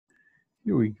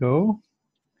Here we go.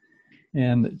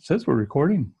 And it says we're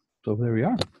recording. So there we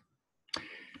are.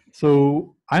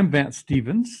 So I'm Vance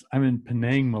Stevens. I'm in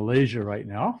Penang, Malaysia right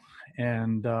now.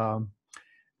 And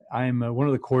I'm one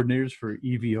of the coordinators for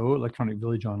EVO, Electronic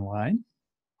Village Online.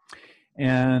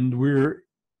 And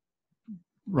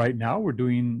right now we're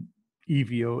doing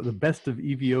EVO, the best of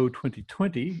EVO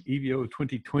 2020. EVO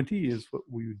 2020 is what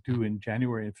we do in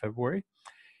January and February.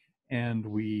 And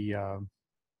we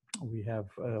have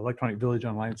Electronic Village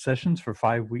Online sessions for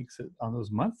 5 weeks on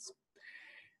those months.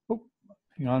 Oh,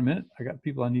 hang on a minute. I got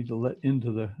people I need to let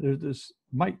into there's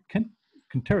Mike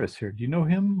Contreras here. Do you know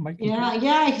him, Mike?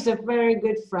 Yeah, he's a very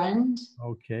good friend.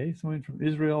 Okay, someone from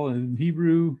Israel and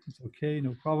Hebrew. It's okay,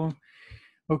 no problem.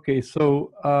 Okay,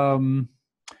 so,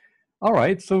 all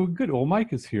right, so good. Well,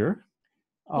 Mike is here.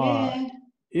 Yeah.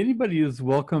 Anybody is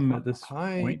welcome at this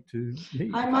Hi. point to... Hey.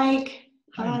 Hi, Mike.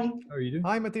 Hi. How are you doing?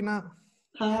 Hi, Martina.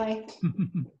 Hi.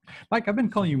 Mike, I've been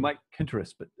calling you Mike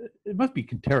Contreras, but it must be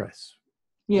Contreras.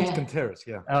 Yeah. It's Contreras,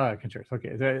 yeah. Contreras,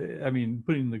 okay. I mean,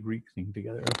 putting the Greek thing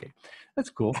together. Okay, that's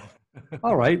cool.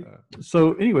 All right.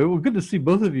 So anyway, well, good to see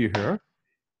both of you here.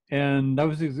 And I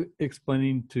was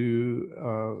explaining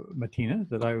to Martina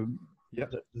that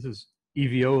that this is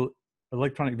EVO,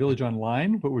 Electronic Village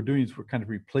Online. What we're doing is we're kind of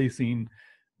replacing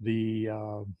the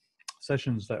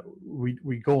sessions that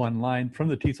we go online from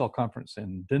the TESOL conference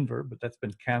in Denver, but that's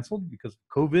been canceled because of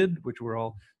COVID, which we're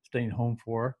all staying home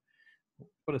for.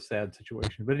 What a sad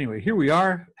situation. But anyway, here we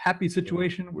are, happy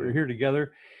situation. We're here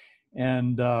together.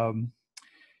 And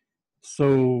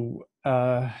so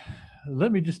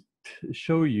let me just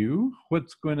show you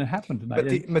what's going to happen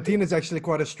tonight. Martina is actually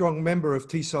quite a strong member of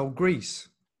TESOL Greece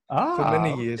for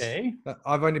many years. Okay.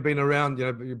 I've only been around,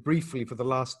 briefly for the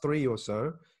last 3 or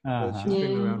so. But she's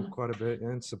been around quite a bit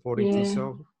and supporting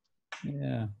TESOL.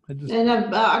 Yeah. And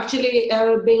I've actually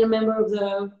been a member of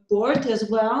the board as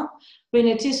well. Been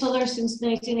a TESOLer since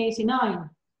 1989.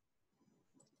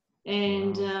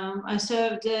 And I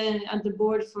served at the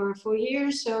board for 4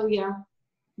 years. So yeah,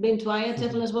 been to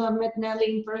IATEFL as well. I met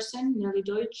Nelly in person, Nelly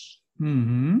Deutsch.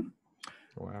 Mm-hmm.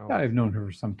 Wow. Yeah, I've known her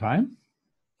for some time.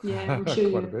 Yeah, I'm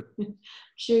sure quite a bit.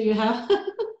 Sure you have.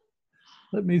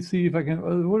 Let me see if I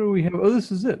can, what do we have? Oh,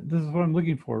 this is it. This is what I'm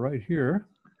looking for right here.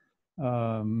 I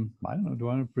don't know, do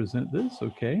I want to present this?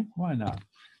 Okay, why not?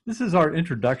 This is our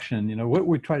introduction. What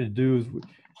we try to do is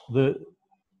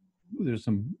there's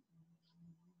some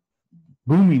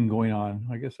booming going on.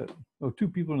 I guess 2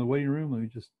 people in the waiting room. Let me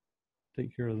just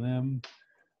take care of them.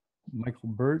 Michael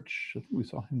Birch, I think we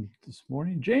saw him this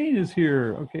morning. Jane is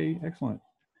here. Okay, excellent.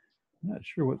 I'm not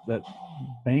sure what that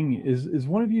bang is. Is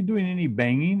one of you doing any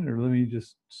banging, or let me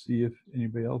just see if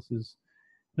anybody else is?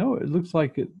 No, it looks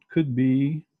like it could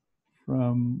be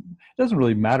from. It doesn't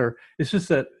really matter. It's just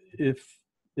that if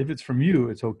it's from you,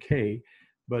 it's okay.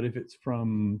 But if it's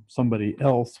from somebody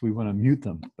else, we want to mute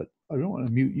them. But I don't want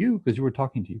to mute you because you were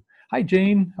talking to you. Hi,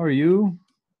 Jane. How are you?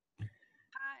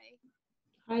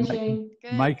 Hi, Jane.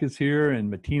 Good. Mike is here and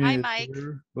Martina Hi, is Mike.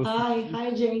 here.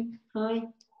 Hi, Jane. Hi.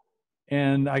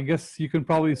 And I guess you can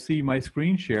probably see my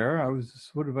screen share.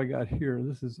 What have I got here?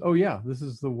 This is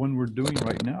the one we're doing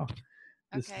right now.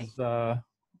 This is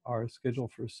our schedule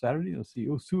for Saturday. Let's see.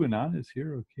 Oh, Sue Anand is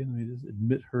here. Okay, let me just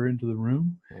admit her into the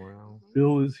room. Wow.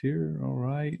 Bill is here. All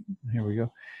right. Here we go.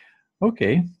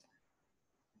 Okay.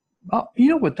 You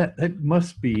know what? That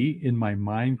must be in my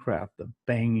Minecraft. The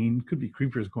banging. Could be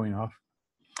creepers going off.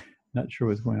 Not sure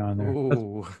what's going on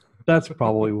there. That's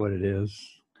probably what it is.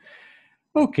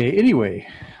 Okay, anyway,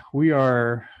 we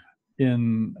are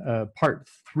in part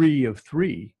 3 of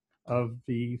 3 of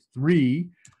the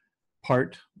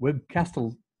 3-part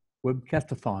webcastathon,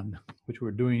 which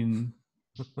we're doing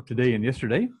today and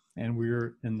yesterday, and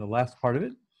we're in the last part of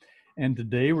it. And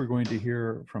today we're going to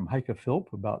hear from Heike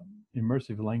Philp about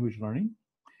immersive language learning,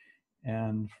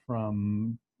 and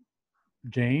from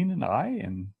Jane and I,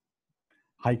 and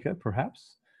Heike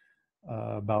perhaps,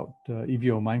 about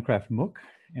EVO Minecraft MOOC.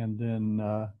 And then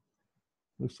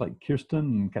looks like Kirsten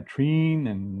and Katrine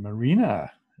and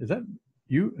Marina. Is that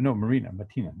you? No, Martina,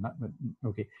 not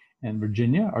okay. And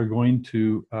Virginia are going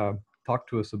to talk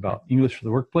to us about English for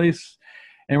the workplace.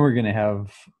 And we're going to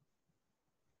have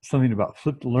something about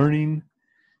flipped learning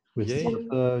with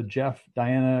Martha, Jeff,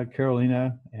 Diana,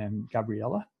 Carolina, and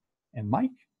Gabriella, and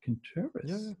Mike Contreras.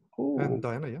 Yeah. Oh, And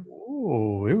Diana, yeah.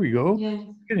 Oh, here we go. Yeah.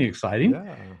 Getting exciting.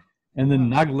 Yeah. And then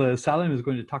Nagla Salim is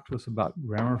going to talk to us about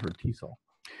grammar for TESOL.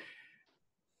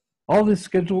 All this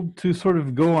scheduled to sort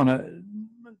of go on a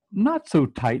not so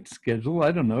tight schedule.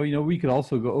 I don't know. We could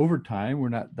also go overtime. We're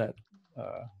not that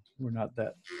we're not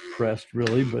that pressed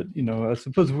really, but you know, I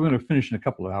suppose if we're going to finish in a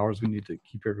couple of hours, we need to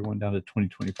keep everyone down to 20,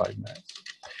 25 minutes.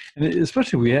 And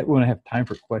especially we want to have time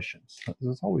for questions.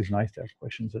 It's always nice to have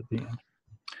questions at the end.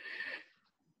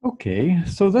 Okay,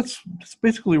 so that's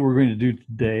basically what we're going to do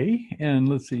today. And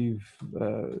let's see,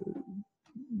 let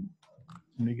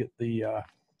me get the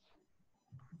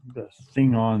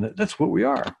thing on. That's what we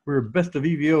are. We're Best of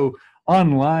EVO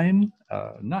online,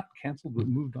 not canceled, but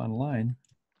moved online.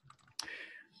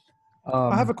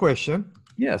 I have a question.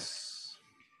 Yes.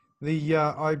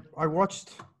 I watched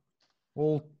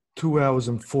all 2 hours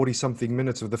and 40 something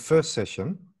minutes of the first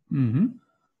session. Mm-hmm.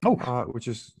 Oh, which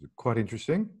is quite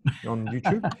interesting on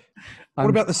YouTube. What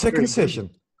about the second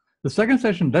session? The second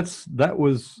session, that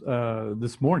was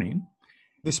this morning.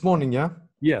 This morning, yeah?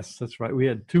 Yes, that's right. We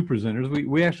had 2 presenters.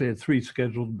 We actually had 3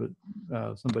 scheduled, but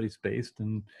somebody spaced,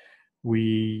 and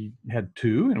we had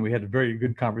 2, and we had a very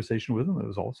good conversation with them. It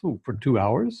was also for 2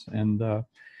 hours, and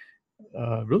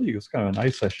really it was kind of a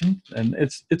nice session. And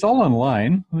it's all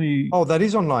online. Oh, that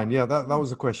is online. Yeah, that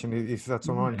was the question, if that's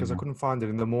online, because I couldn't find it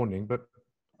in the morning. But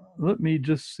let me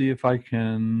just see if I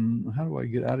can. How do I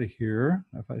get out of here?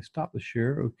 If I stop the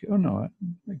share, okay. Oh no,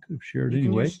 I could have shared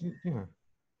anyway. Yeah.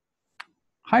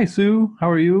 Hi, Sue. How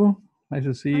are you? Nice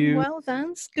to see you. Well,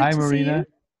 thanks. Good Hi, to Marina.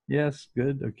 see you. Yes,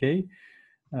 good. Okay.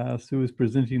 Sue is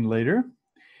presenting later.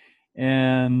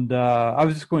 And I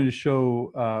was just going to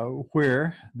show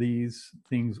where these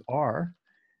things are.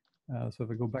 So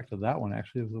if I go back to that one,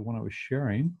 actually, it was the one I was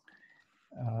sharing.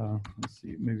 Let's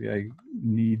see, maybe I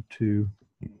need to,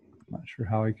 I'm not sure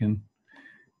how I can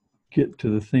get to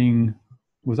the thing.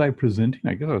 Was I presenting?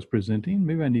 I guess I was presenting.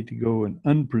 Maybe I need to go and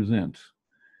unpresent.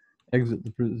 Exit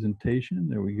the presentation.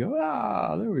 There we go.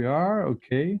 Ah, there we are.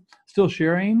 Okay. Still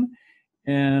sharing.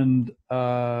 And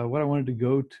what I wanted to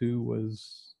go to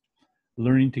was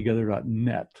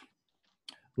learningtogether.net.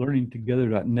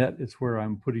 Learningtogether.net is where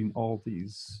I'm putting all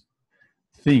these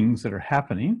things that are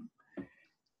happening.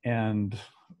 And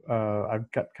I've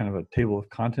got kind of a table of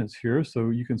contents here,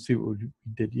 so you can see what we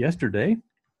did yesterday.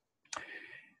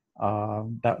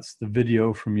 That's the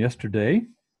video from yesterday,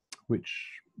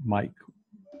 which Mike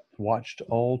watched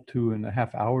all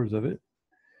 2.5 hours of it.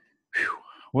 Whew,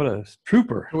 what a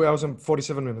trooper. 2 hours and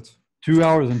 47 minutes. 2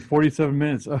 hours and 47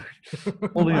 minutes.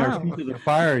 Holding Wow. our feet to the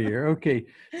fire here. Okay,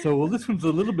 so well, this one's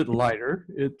a little bit lighter.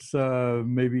 It's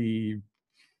maybe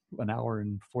 1 hour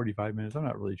and 45 minutes. I'm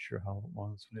not really sure how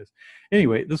long this one is.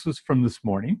 Anyway, this was from this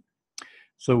morning.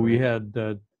 So we had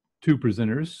 2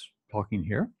 presenters talking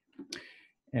here.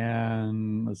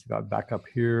 And let's see if I back up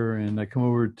here and I come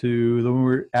over to the one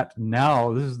we're at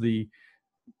now. This is the,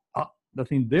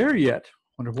 nothing there yet.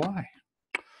 Wonder why.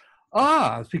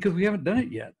 It's because we haven't done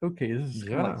it yet. Okay, this is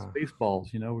kind of like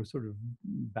Spaceballs, you know, we're sort of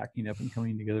backing up and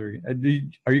coming together.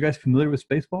 Are you guys familiar with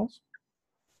Spaceballs?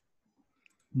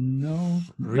 No.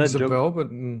 Rings a bell,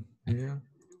 but yeah.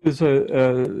 It was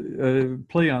a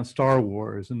play on Star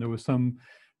Wars, and there was some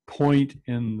point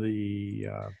in the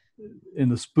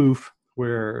spoof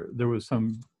where there was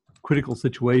some critical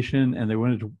situation, and they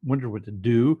wondered what to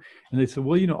do, and they said,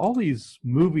 well, you know, all these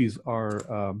movies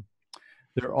are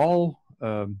they're all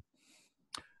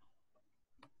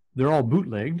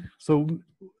bootlegged. So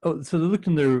they looked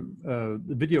in their the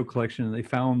video collection, and they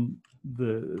found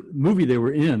the movie they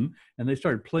were in, and they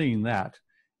started playing that,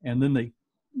 and then they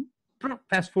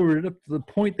fast forwarded up to the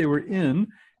point they were in,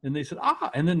 and they said,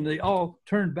 and then they all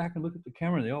turned back and looked at the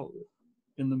camera, and they all,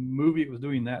 in the movie, it was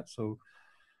doing that. So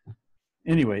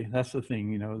anyway, that's the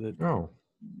thing, you know, that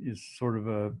is sort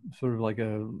of like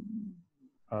a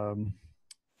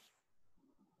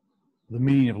the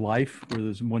meaning of life, where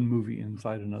there's one movie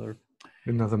inside another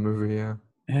movie.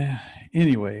 Yeah.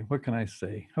 Anyway, what can I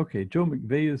say? Okay, Joe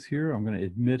McVeigh is here. I'm going to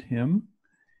admit him,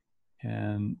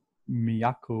 and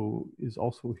Miyako is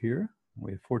also here.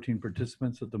 We have 14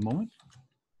 participants at the moment.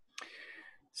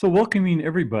 So welcoming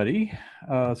everybody.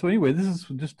 So anyway, this is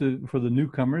just for the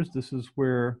newcomers. This is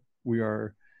where we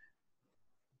are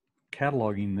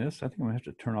cataloging this. I think I'm going to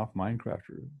have to turn off Minecraft.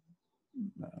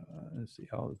 Let's see,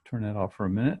 I'll turn that off for a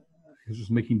minute, because it's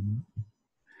making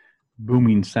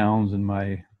booming sounds in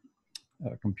my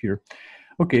computer.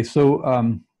 Okay,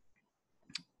 so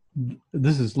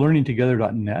this is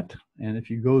learningtogether.net, and if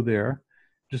you go there,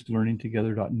 just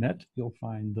learningtogether.net, you'll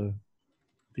find the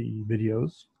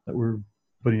videos that we're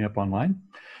putting up online.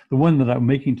 The one that I'm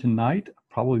making tonight,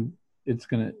 probably it's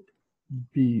going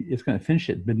to finish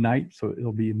at midnight, so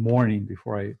it'll be morning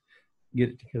before I get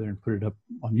it together and put it up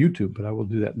on YouTube, but I will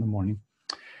do that in the morning.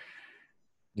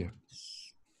 Yeah.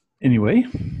 Anyway,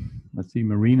 let's see,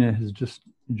 Marina has just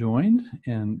joined,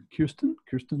 and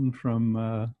Kirsten from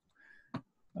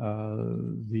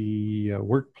The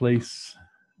workplace,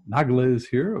 Nagla is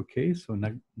here. Okay, so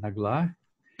Nagla.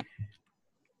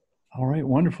 All right,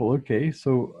 wonderful. Okay,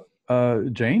 so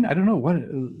Jane, I don't know what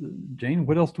Jane.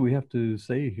 What else do we have to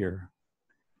say here?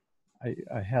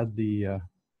 I had the.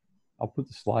 I'll put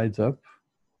the slides up.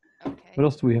 Okay. What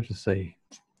else do we have to say?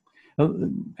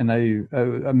 And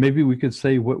maybe we could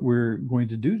say what we're going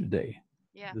to do today.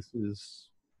 Yeah. This is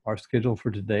our schedule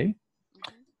for today.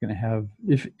 Mm-hmm. Going to have,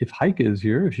 if Heike is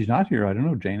here, if she's not here, I don't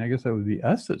know, Jane, I guess that would be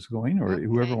us that's going, or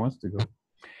whoever wants to go.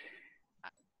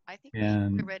 I think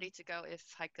we're ready to go if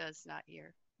Heike's not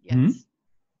here yet. Hmm?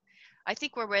 I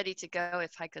think we're ready to go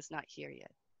if Heike's not here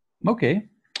yet. Okay.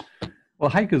 Well,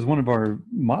 Heike is one of our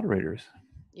moderators.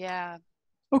 Yeah.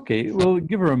 Okay, well,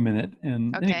 give her a minute.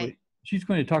 And Okay. anyway, she's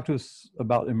going to talk to us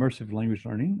about immersive language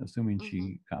learning, assuming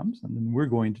she comes. And then we're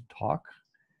going to talk,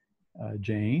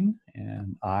 Jane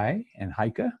and I and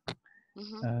Heike.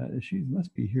 She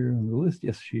must be here on the list.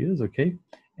 Yes, she is. Okay.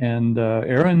 And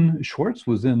Aaron Schwartz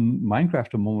was in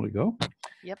Minecraft a moment ago.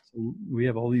 Yep. So we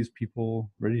have all these people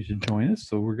ready to join us.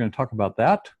 So we're going to talk about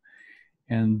that.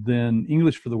 And then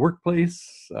English for the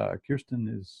workplace. Kirsten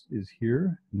is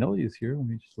here. Nellie is here. Let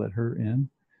me just let her in.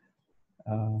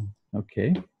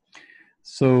 Okay.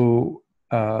 So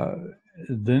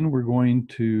then we're going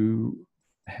to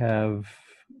have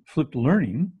flipped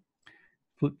learning.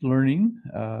 Flipped learning.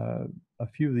 A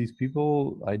few of these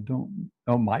people, I don't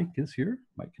know. Mike is here.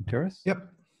 Mike Contreras.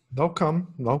 Yep. They'll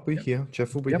come. They'll be here.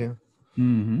 Jeff will be here.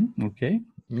 Mm-hmm. Okay.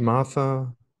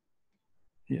 Martha.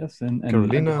 Yes, and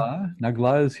Carolina.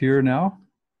 Nagla is here now.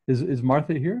 Is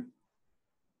Martha here?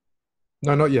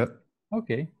 No, not yet.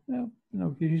 Okay. Well,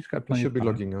 no, she's got plenty. She should of be time.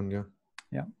 logging on. Yeah.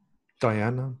 Yeah.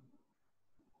 Diana.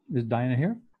 Is Diana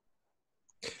here?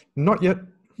 Not yet.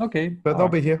 Okay. But they'll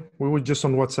be here. We were just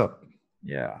on WhatsApp.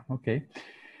 Yeah. Okay.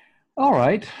 All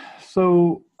right.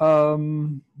 So,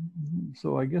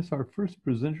 so I guess our first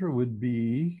presenter would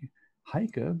be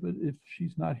Heike, but if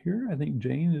she's not here, I think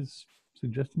Jane is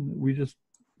suggesting that we just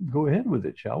go ahead with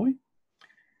it, shall we?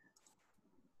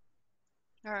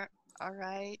 All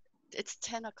right. It's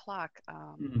 10 o'clock.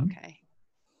 Okay.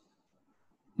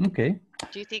 Okay.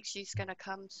 Do you think she's going to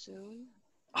come soon?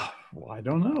 Well, I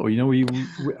don't know. You know, we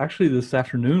actually this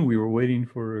afternoon we were waiting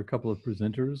for a couple of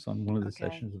presenters on one of the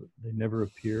sessions, but they never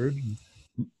appeared.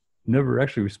 Never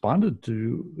actually responded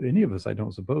to any of us, I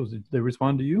don't suppose. Did they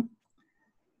respond to you?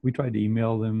 We tried to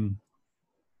email them.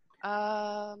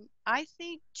 I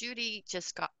think Judy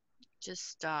just got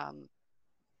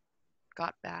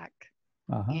back.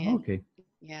 Okay.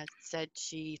 Yeah, said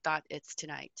she thought it's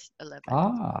tonight, 11.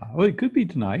 Well, it could be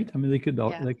tonight. I mean, they could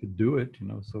do it, you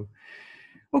know. So,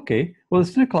 okay. Well,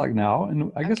 it's 10 o'clock now,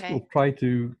 and I guess we'll try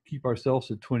to keep ourselves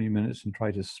at 20 minutes and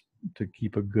try to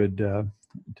keep a good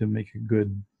to make a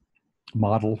good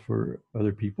model for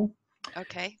other people.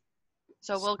 Okay.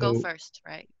 So we'll go first,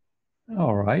 right?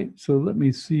 All right. So let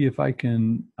me see if I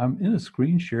can. I'm in a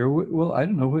screen share. Well, I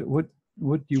don't know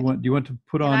what do you want? Do you want to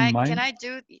put on mine?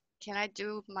 Can I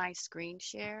do my screen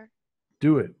share?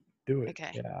 Do it.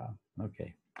 Okay. Yeah.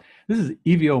 Okay. This is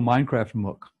EVO Minecraft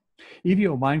MOOC.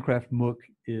 EVO Minecraft MOOC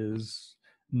is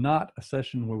not a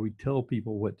session where we tell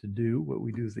people what to do. What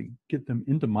we do is we get them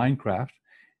into Minecraft,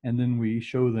 and then we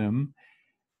show them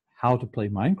how to play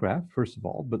Minecraft, first of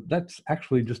all. But that's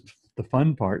actually just the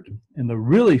fun part. And the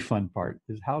really fun part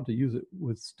is how to use it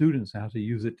with students, how to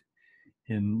use it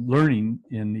in learning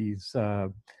in these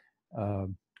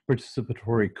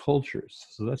participatory cultures.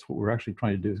 So that's what we're actually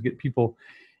trying to do, is get people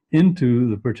into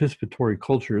the participatory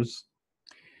cultures.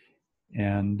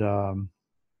 And oh,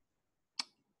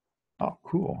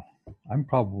 cool. I'm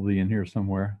probably in here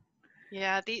somewhere.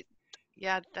 Yeah,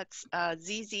 that's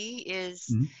ZZ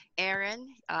is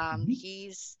Aaron.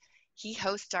 He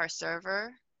hosts our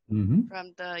server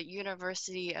from the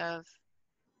University of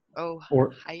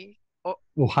Ohio.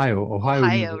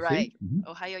 Ohio, right?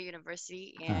 Ohio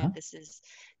University, and this is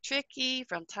Tricky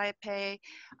from Taipei.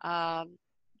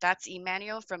 That's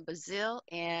Emmanuel from Brazil,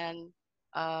 and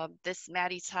this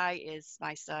Matty Tai is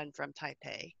my son from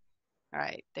Taipei. All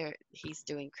right, he's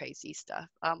doing crazy stuff.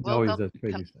 Always does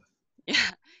crazy stuff.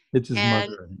 Yeah, it's his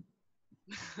mother.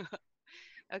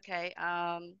 Okay.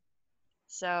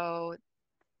 So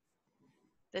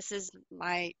this is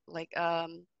my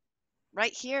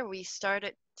right here, we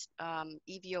started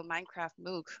EVO Minecraft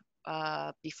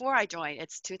MOOC before I joined.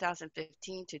 It's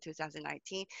 2015 to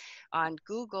 2019 on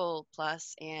Google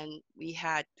Plus, and we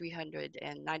had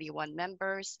 391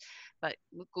 members, but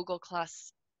Google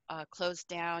Plus closed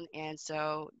down, and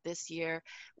so this year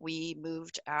we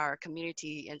moved our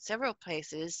community in several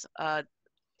places.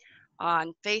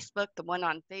 on Facebook, the one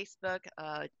on Facebook,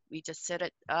 we just set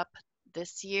it up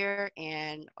this year,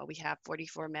 and we have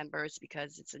 44 members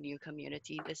because it's a new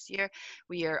community this year.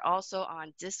 We are also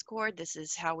on Discord. This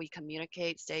is how we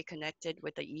communicate, stay connected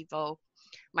with the EVO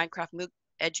Minecraft MOOC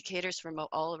educators from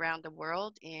all around the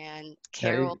world. And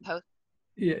Carol post.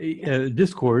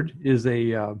 Discord is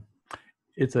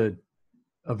it's a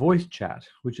voice chat,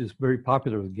 which is very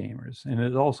popular with gamers, and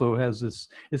it also has this.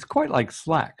 It's quite like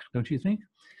Slack, don't you think?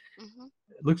 Mm-hmm.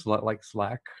 It looks a lot like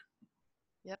Slack.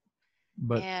 Yep.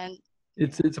 But and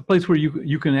it's a place where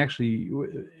you can actually,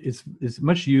 it's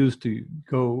much used to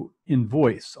go in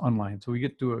voice online. So we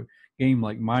get to a game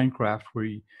like Minecraft where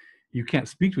you can't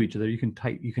speak to each other. You can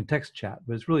text chat,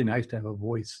 but it's really nice to have a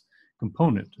voice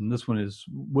component, and this one is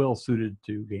well suited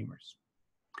to gamers.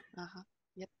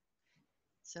 Yep.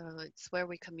 So it's where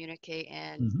we communicate,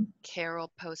 and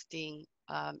Carol posting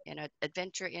in an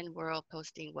Adventure in World,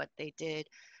 posting what they did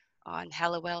on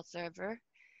Hallowell server.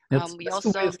 That's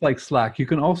the way it's like Slack. You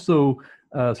can also,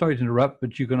 sorry to interrupt,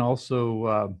 but you can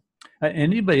also,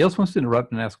 anybody else wants to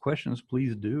interrupt and ask questions,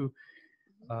 please do.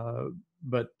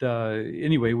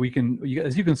 Anyway, we can,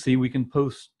 as you can see, we can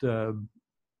post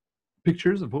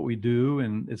pictures of what we do,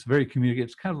 and it's very communicative.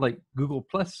 It's kind of like Google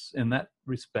Plus in that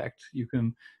respect. You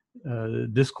can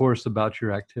discourse about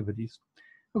your activities.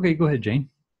 Okay, go ahead, Jane.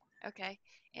 Okay,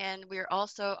 and we're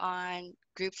also on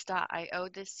groups.io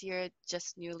this year,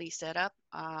 just newly set up.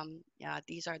 Yeah,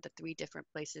 these are the 3 different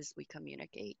places we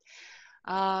communicate.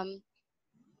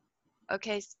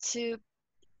 Okay,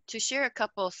 to share a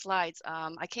couple of slides,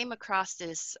 I came across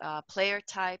this player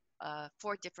type,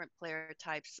 4 different player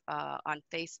types on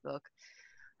Facebook.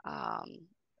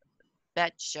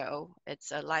 Bet show,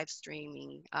 it's a live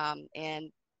streaming,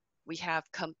 and we have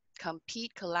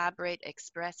compete, collaborate,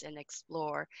 express, and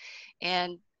explore.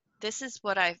 And this is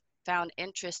what I found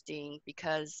interesting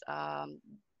because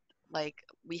like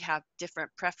we have different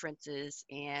preferences,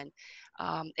 and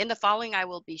in the following I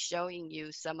will be showing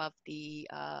you some of the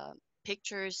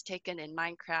pictures taken in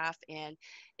Minecraft, and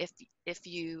if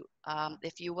you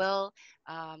will,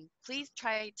 please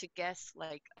try to guess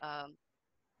like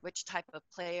which type of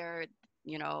player,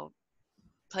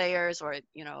 players, or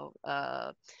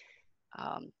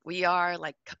we are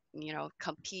like,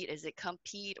 compete. Is it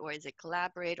compete, or is it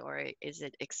collaborate, or is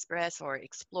it express or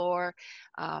explore,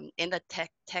 in the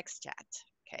text chat?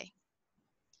 Okay.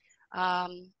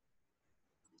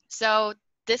 So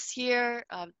this year,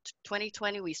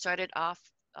 2020, we started off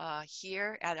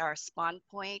here at our spawn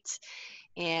point,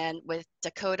 and with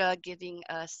Dakota giving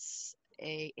us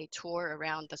a tour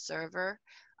around the server.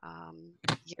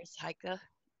 Here's Heike,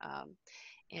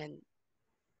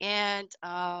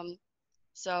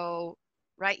 so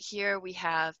right here we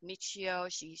have Michio.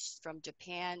 She's from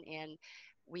Japan, and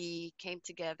we came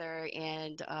together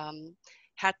and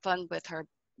had fun with her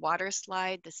water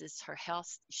slide. This is her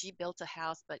house. She built a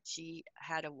house, but she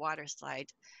had a water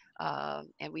slide,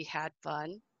 and we had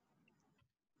fun.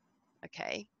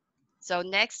 Okay, so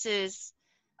next is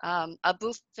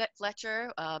Abu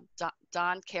Fletcher,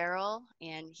 Don Carroll,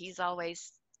 and he's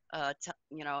always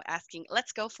asking,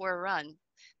 let's go for a run,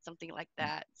 something like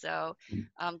that. So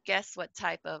guess what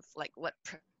type of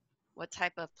what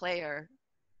type of player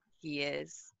he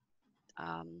is.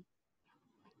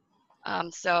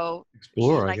 So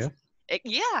Explorer, he likes, I guess.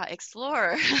 yeah,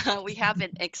 explorer. We have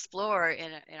an explorer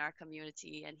in our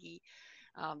community, and he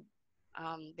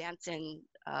Vance and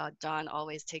Don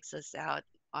always takes us out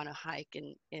on a hike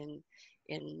in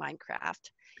Minecraft.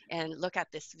 And look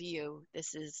at this view.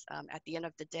 This is at the end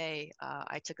of the day.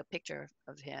 I took a picture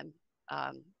of him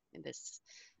in this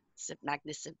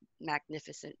magnificent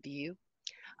view.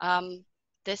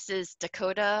 This is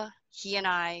Dakota. He and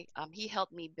I, he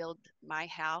helped me build my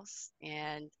house.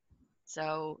 And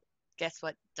so guess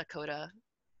what, Dakota,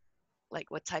 like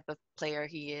what type of player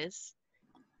he is?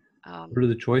 What are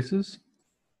the choices?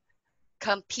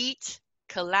 Compete,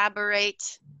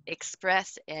 collaborate,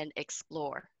 express, and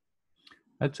explore.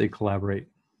 I'd say collaborate.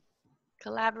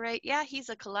 Collaborate, yeah, he's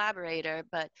a collaborator,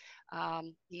 but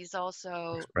he's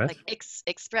also Express? like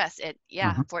express it.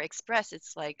 Yeah, for express,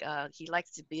 it's like he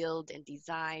likes to build and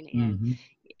design and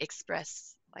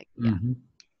express, like, yeah.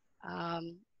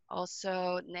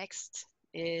 Also, next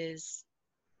is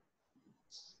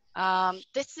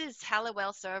this is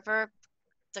Hallowell server.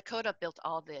 Dakota built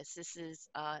all this. This is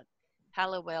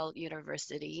Hallowell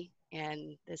University,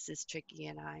 and this is Tricky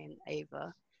and I and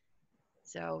Ava.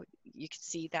 So you can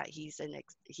see that he's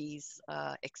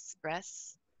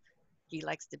express. He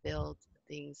likes to build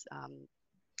things.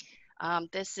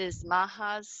 This is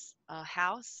Maha's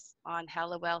house on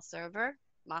Hallowell server.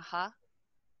 Maha.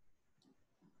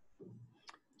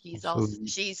 He's So also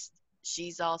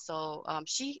she's also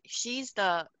she's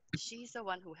the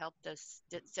one who helped us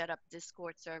set up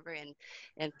Discord server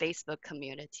and Facebook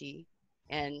community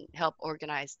and help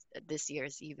organize this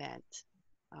year's event.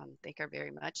 Thank her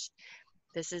very much.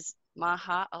 This is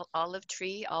Maha Olive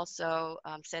Tree, also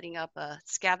setting up a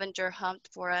scavenger hunt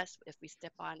for us. If we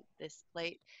step on this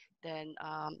plate, then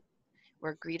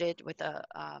we're greeted with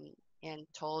and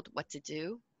told what to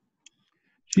do.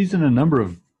 she's in a number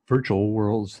of virtual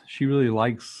worlds. She really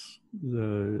likes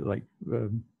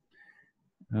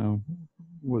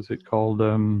what's it called?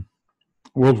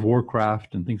 World of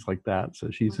Warcraft and things like that.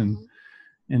 So she's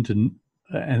into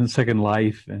and Second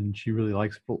Life, and she really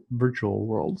likes virtual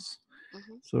worlds.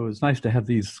 So it's nice to have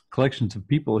these collections of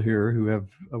people here who have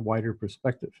a wider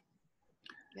perspective.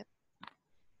 Yep.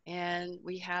 And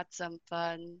we had some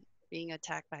fun being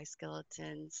attacked by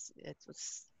skeletons. It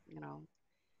was,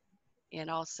 and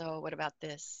also, what about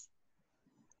this?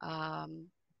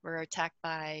 We're attacked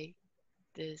by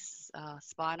this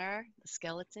spawner, the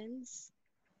skeletons.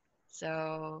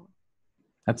 So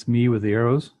that's me with the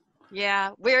arrows.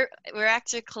 Yeah, we're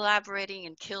actually collaborating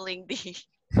and killing the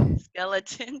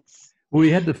skeletons. Well,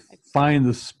 we had to find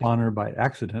the spawner by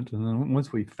accident, and then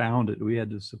once we found it, we had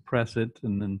to suppress it,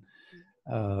 and then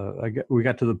we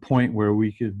got to the point where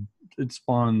it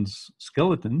spawns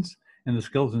skeletons, and the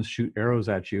skeletons shoot arrows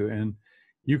at you, and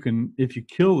you can, if you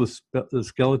kill the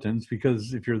skeletons,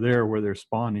 because if you're there where they're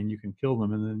spawning, you can kill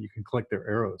them, and then you can collect their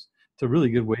arrows. It's a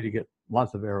really good way to get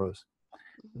lots of arrows.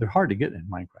 They're hard to get in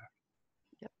Minecraft.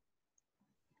 Yep.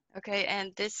 Okay,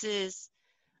 and this is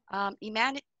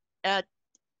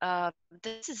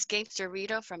this is Gangster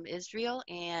Rito from Israel,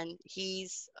 and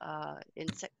he's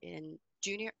in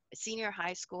senior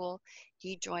high school.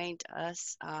 He joined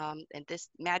us, and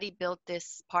Maddie built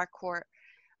this parkour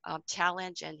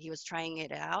challenge, and he was trying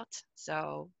it out.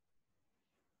 So,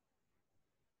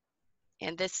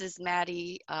 and this is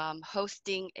Maddie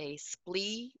hosting a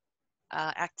splee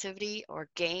activity or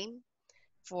game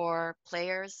for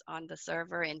players on the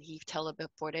server, and he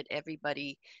teleported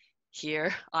everybody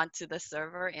here onto the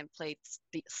server and played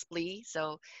splee.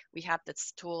 So we have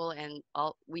this tool, and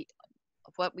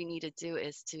what we need to do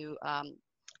is to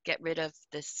get rid of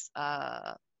this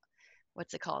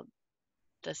what's it called,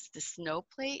 the snow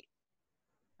plate,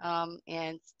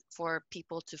 and for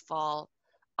people to fall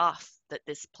off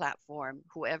this platform.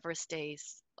 Whoever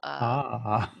stays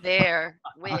there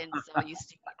wins. So you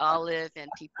see Olive and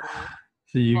people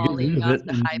so you falling get rid of off it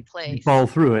the and high place. You fall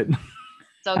through it.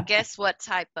 So guess what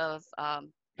type of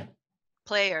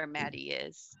player Maddie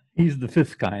is? He's the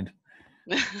fifth kind.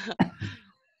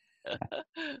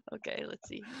 Okay, let's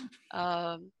see.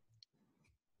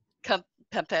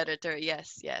 Competitor,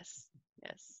 yes.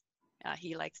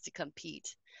 He likes to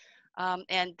compete.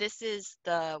 And this is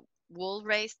the wool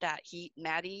race that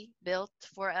Maddie built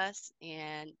for us,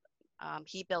 and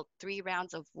he built 3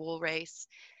 rounds of wool race,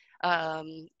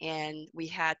 and we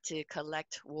had to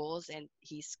collect wools, and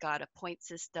he's got a point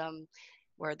system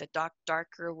where the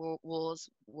darker wools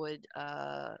would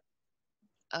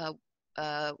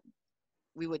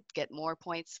we would get more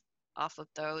points off of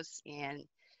those, and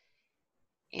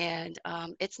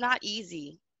it's not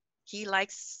easy. He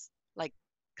likes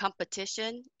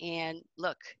competition, and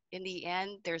look, in the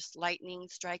end there's lightning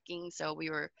striking, so we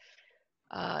were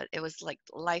it was like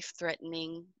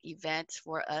life-threatening event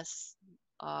for us,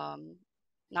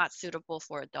 not suitable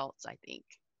for adults, I think.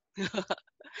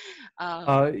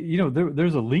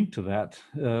 There's a link to that.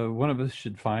 One of us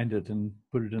should find it and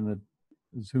put it in the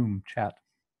Zoom chat.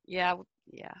 Yeah.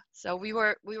 So we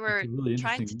were really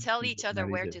trying to tell each other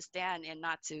where to stand and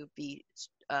not to be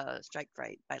strike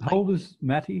fright by lightning. How old is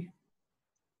Matty?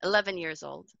 11 years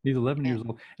old. He's 11 years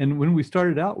old. And when we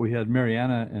started out, we had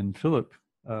Mariana and Philip.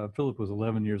 Philip was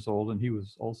 11 years old, and he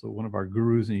was also one of our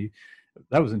gurus. And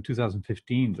that was in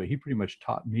 2015. So he pretty much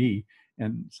taught me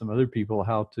and some other people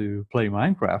how to play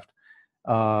Minecraft.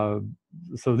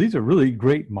 So these are really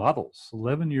great models,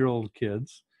 11-year-old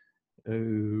kids.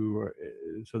 So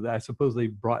I suppose they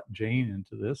brought Jane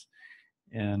into this,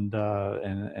 and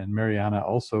Mariana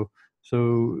also.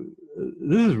 So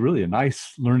this is really a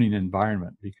nice learning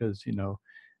environment, because you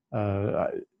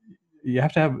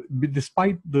have to have,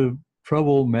 despite the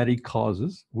trouble Maddie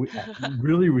causes, we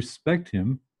really respect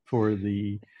him for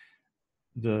the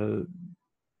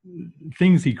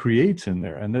things he creates in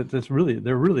there, and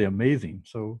they're really amazing.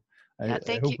 So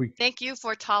thank you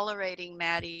for tolerating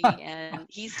Maddie, and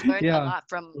he's learned a lot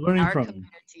from our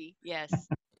community. Yes,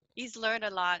 he's learned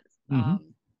a lot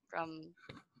from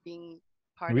being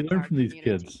part of our community. We learn from these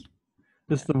kids.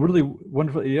 This is a really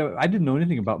wonderful. I didn't know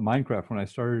anything about Minecraft when I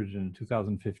started in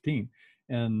 2015,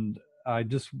 and I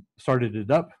just started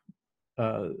it up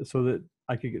so that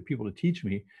I could get people to teach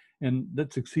me. And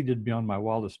that succeeded beyond my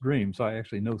wildest dreams. So I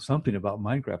actually know something about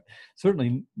Minecraft.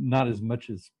 Certainly not as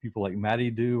much as people like Maddie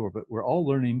do, but we're all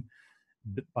learning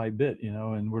bit by bit, you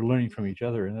know, and we're learning from each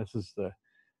other. And this is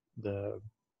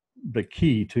the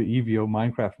key to EVO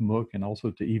Minecraft MOOC and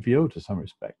also to EVO to some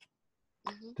respect,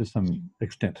 to some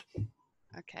extent.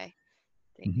 Okay.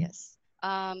 Yes.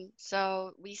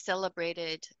 So we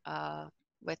celebrated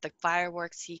with the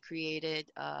fireworks he created,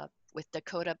 with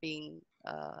Dakota being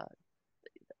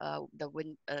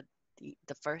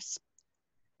the first.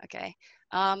 Okay.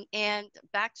 And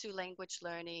back to language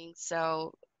learning.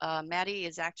 So Maddie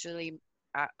is actually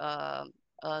a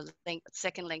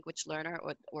second language learner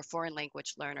or foreign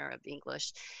language learner of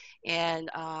English,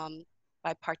 and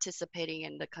by participating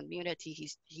in the community,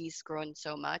 he's grown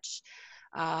so much.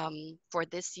 For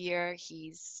this year,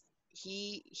 he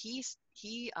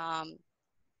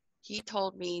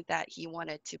told me that he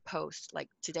wanted to post, like,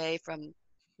 today from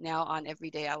now on, every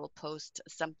day I will post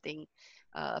something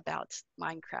about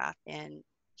Minecraft, and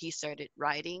he started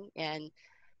writing, and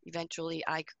eventually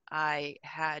I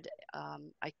had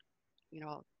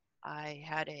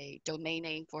a domain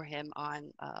name for him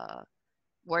on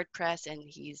WordPress, and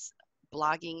he's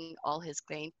blogging all his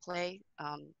gameplay,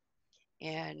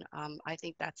 and I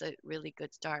think that's a really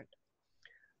good start.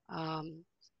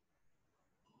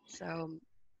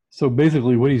 So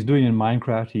basically what he's doing in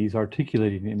Minecraft, he's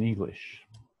articulating in English.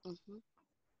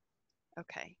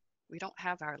 Okay, we don't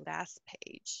have our last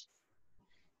page.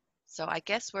 So I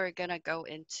guess we're gonna go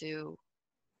into,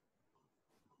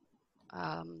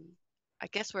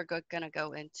 gonna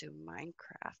go into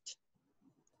Minecraft.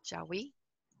 Shall we?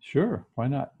 Sure, why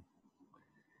not?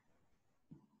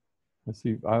 Let's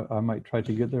see, I might try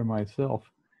to get there myself.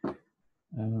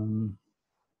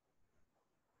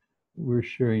 We're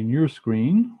sharing your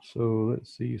screen, so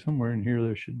let's see, somewhere in here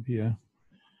there should be a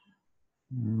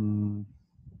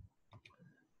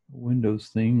Windows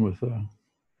thing with a,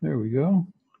 there we go.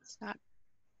 It's not.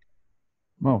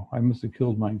 Oh, I must have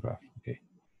killed Minecraft. Okay.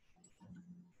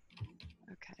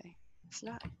 Okay, it's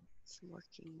not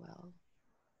working well.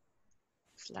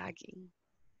 It's lagging.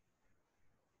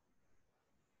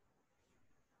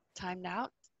 Timed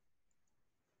out.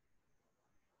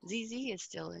 ZZ is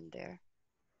still in there.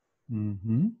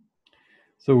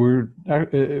 So we're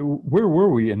where were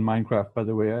we in Minecraft, by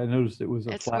the way? I noticed it was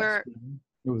a flat screen.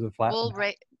 It was a flat.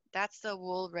 That's the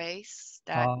wool race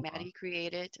that Maddie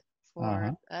created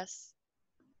for us.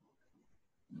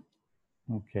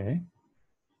 Okay.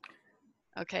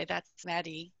 Okay, that's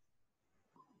Maddie.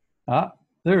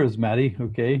 There is Maddie.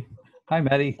 Okay. Hi,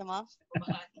 Maddie.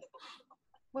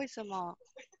 为什么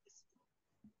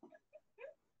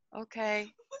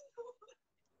 ？OK，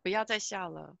 不要再笑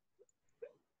了。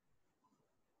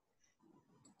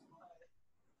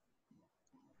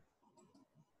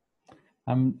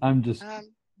I'm just.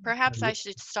 Perhaps I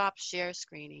should stop share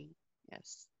screening.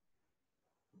 Yes.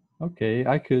 Okay,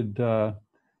 I could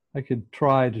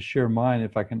try to share mine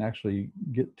if I can actually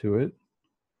get to it.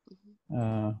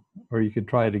 Or you could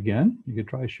try it again. You could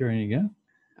try sharing again.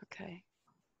 Okay.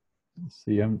 Let's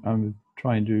see, I'm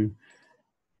trying to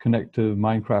connect to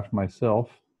Minecraft myself.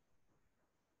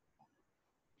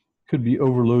 Could be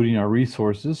overloading our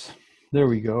resources. There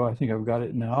we go. I think I've got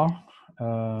it now.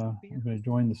 I'm going to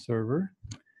join the server.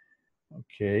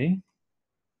 Okay.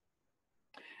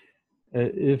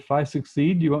 If I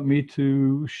succeed, do you want me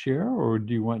to share or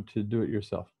do you want to do it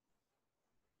yourself?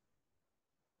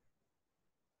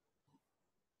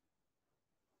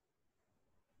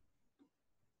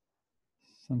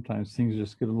 Sometimes things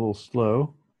just get a little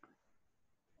slow.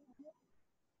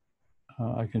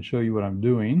 I can show you what I'm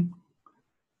doing.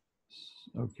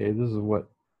 Okay, this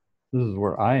is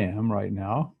where I am right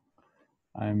now.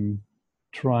 I'm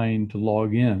trying to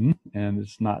log in and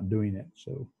it's not doing it.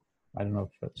 So I don't know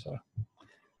if that's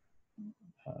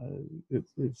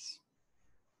it's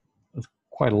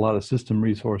quite a lot of system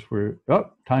resource where,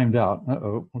 oh, timed out.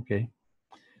 Uh-oh, okay.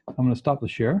 I'm going to stop the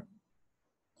share.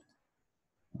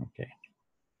 Okay.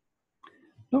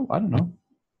 No, I don't know.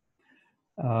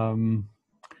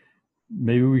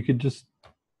 Maybe we could just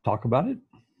talk about it.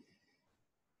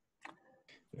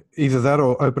 Either that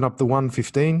or open up the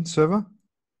 115 server.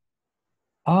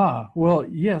 Well,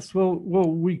 yes. Well,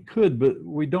 we could, but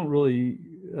we don't really.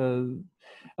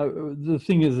 The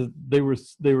thing is that they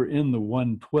were in the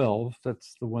 112.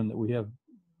 That's the one that we have.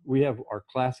 We have our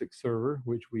classic server,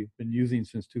 which we've been using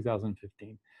since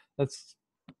 2015. That's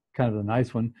kind of the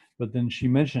nice one. But then she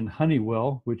mentioned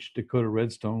Honeywell, which Dakota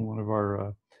Redstone, one of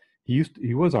our, he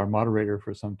was our moderator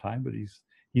for some time, but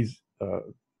he's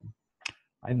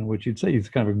I don't know what you'd say. He's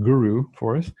kind of a guru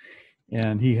for us,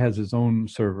 and he has his own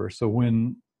server. So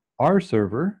when our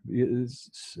server is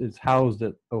housed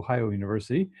at Ohio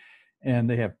University, and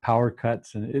they have power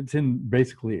cuts, and it's in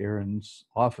basically Aaron's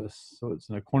office. So it's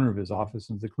in a corner of his office,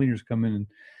 and the cleaners come in and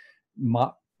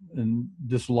mop and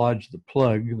dislodge the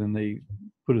plug, then they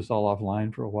put us all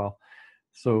offline for a while.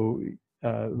 So,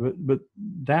 but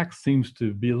DAX seems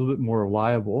to be a little bit more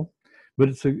reliable, but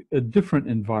it's a different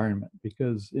environment,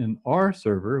 because in our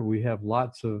server, we have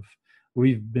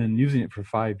we've been using it for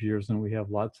 5 years, and we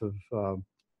have lots of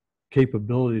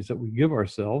capabilities that we give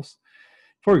ourselves.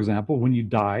 For example, when you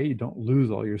die, you don't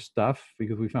lose all your stuff,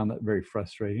 because we found that very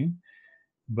frustrating.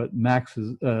 But DAX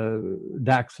is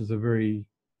a very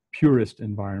purist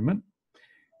environment,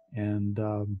 and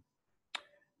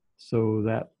so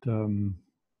that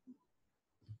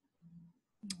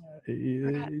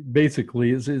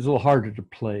basically is a little harder to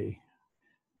play.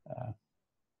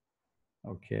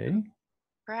 Okay.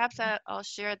 Perhaps I'll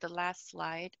share the last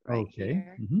slide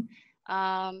here. Mm-hmm.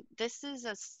 This is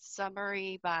a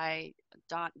summary by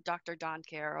Dr. Don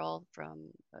Carroll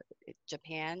from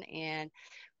Japan, and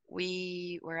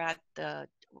we were at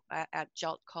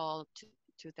JELTCall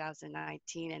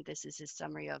 2019, and this is his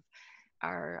summary of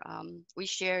our. We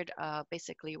shared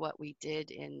basically what we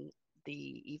did in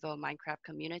the EVO Minecraft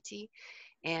community,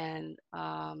 and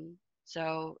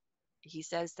so he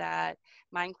says that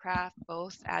Minecraft,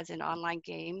 both as an online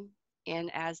game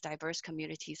and as diverse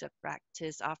communities of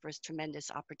practice, offers tremendous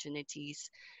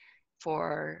opportunities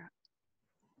for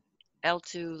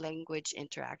L2 language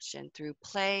interaction through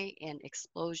play and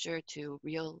exposure to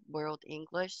real world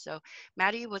English. So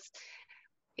Maddie was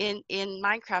in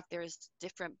Minecraft, there's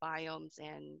different biomes,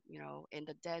 and in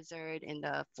the desert, in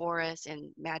the forest,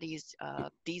 and Maddie's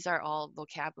these are all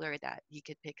vocabulary that he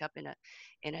could pick up in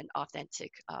an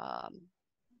authentic kind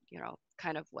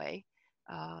of way,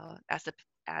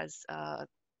 as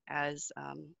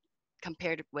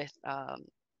compared with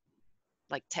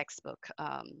like textbook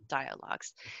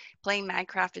dialogues. Playing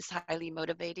Minecraft is highly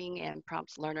motivating and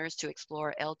prompts learners to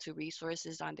explore L2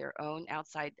 resources on their own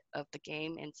outside of the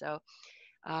game. And so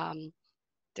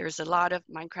there's a lot of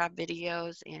Minecraft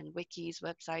videos and wikis,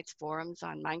 websites, forums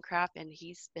on Minecraft, and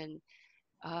he's been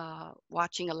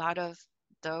watching a lot of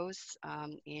those,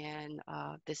 and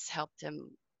this helped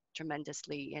him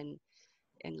tremendously in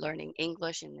learning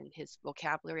English and in his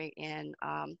vocabulary. And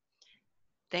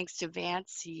thanks to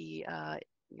Vance, he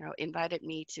invited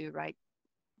me to write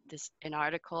an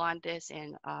article on this,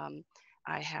 and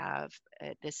I have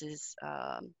this is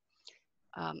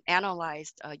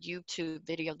analyzed YouTube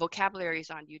video vocabularies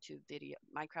on YouTube video,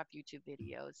 Minecraft YouTube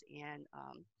videos, and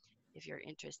if you're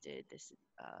interested, this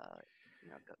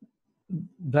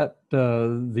that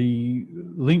the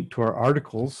link to our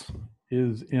articles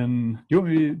is in. Do you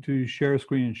want me to share a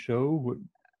screen and show what?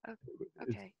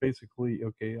 Okay. Basically,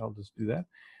 okay, I'll just do that.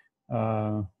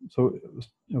 So,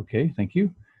 okay, thank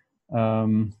you.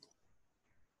 So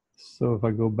if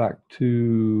I go back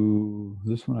to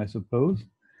this one, I suppose.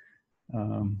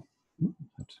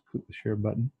 Let's click the share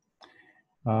button.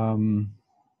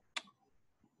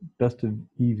 Best of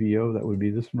EVO, that would be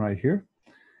this one right here.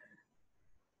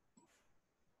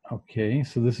 Okay,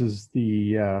 so this is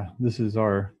the this is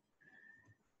our,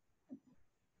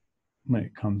 when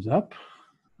it comes up,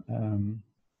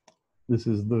 this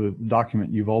is the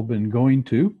document you've all been going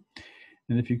to,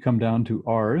 and if you come down to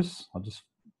ours, I'll just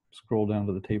scroll down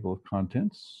to the table of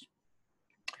contents.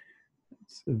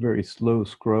 It's a very slow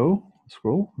scroll.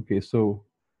 Okay, so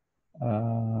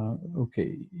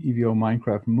okay, EVO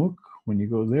Minecraft MOOC. When you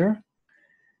go there,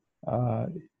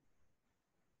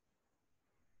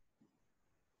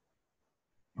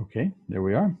 okay, there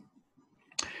we are.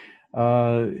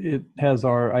 It has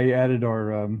I added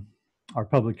our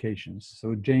publications.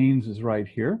 So James is right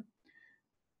here.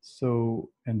 So,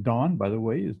 and Don, by the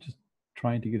way, is just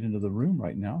trying to get into the room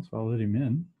right now, so I'll let him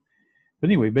in. But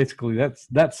anyway, basically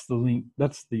that's the link,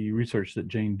 that's the research that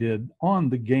Jane did on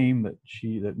the game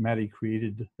that Maddie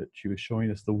created, that she was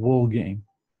showing us, the wool game.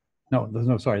 No,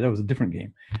 sorry, that was a different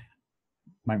game.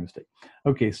 My mistake.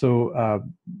 Okay, so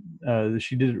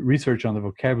she did research on the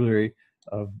vocabulary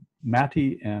of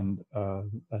Matty and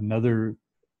another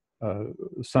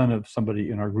son of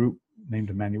somebody in our group named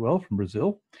Emmanuel from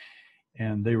Brazil,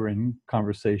 and they were in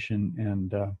conversation,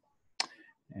 and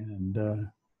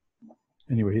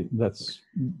anyway,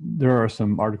 there are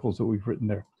some articles that we've written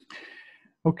there.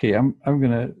 Okay, I'm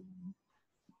gonna.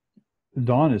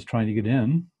 Don is trying to get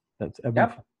in. That's Evan.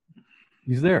 Yep.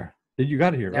 He's there. You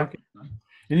got here. Yep. Okay.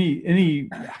 Any,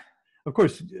 of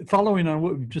course, following on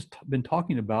what we've just been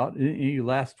talking about, any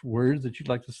last words that you'd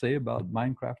like to say about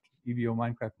Minecraft, EVO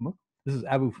Minecraft MOOC? This is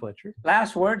Abu Fletcher.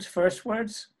 Last words, first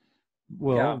words?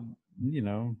 Well, you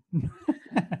know.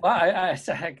 Well, I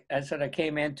sort of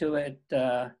came into it,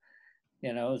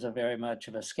 you know, as a very much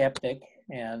of a skeptic,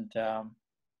 and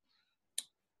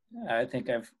I think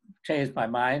I've changed my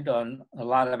mind on a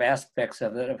lot of aspects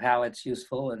of it, of how it's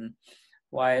useful and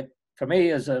why it, for me,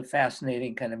 is a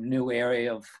fascinating kind of new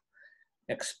area of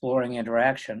exploring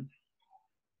interaction.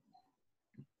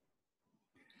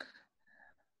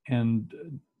 And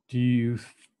do you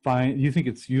think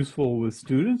it's useful with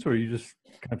students, or you just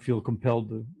kind of feel compelled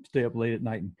to stay up late at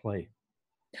night and play?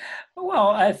 Well,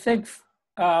 I think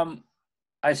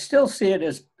I still see it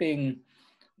as being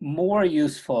more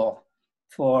useful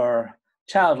for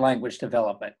child language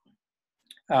development.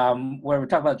 Where we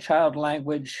talk about child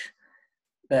language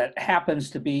that happens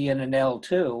to be in an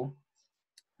L2,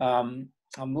 I'm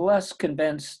less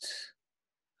convinced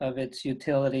of its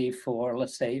utility for,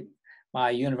 let's say, my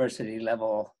university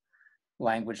level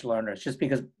language learners, just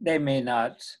because they may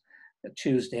not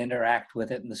choose to interact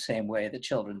with it in the same way that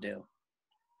children do.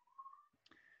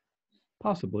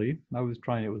 Possibly. I was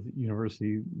trying it with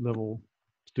university level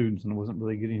students and wasn't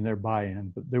really getting their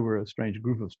buy-in, but they were a strange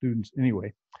group of students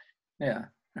anyway. Yeah.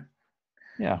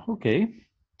 Yeah, okay.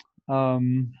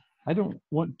 I don't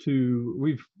want to,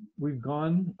 we've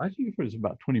gone, I think it's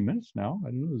about 20 minutes now. I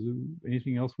don't know, is there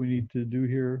anything else we need to do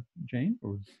here, Jane?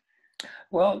 Or?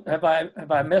 Well, have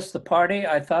I missed the party?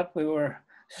 I thought we were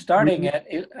starting at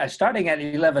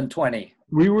 11:20.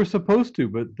 We were supposed to,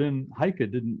 but then Heike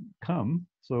didn't come,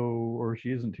 so, or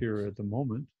she isn't here at the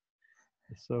moment.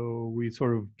 So we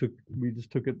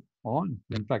just took it on.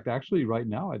 In fact, actually right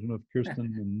now, I don't know if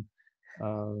Kirsten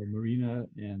and Marina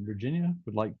and Virginia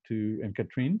would like to, and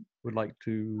Katrine would like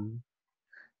to,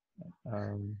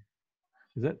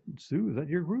 is that Sue? Is that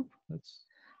your group? That's.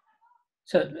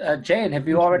 So Jane, have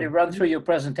you already run through your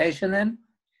presentation then?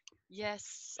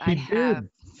 Yes, I have.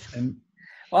 And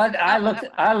well,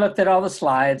 I looked at all the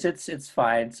slides. It's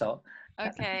fine. So.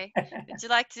 Okay. Would you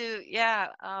like to, yeah,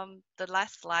 the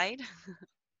last slide?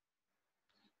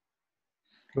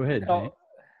 Go ahead, Jane.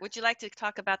 Would you like to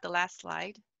talk about the last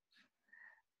slide?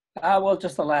 Well,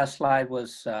 just the last slide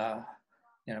was,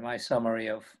 you know, my summary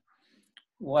of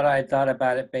what I thought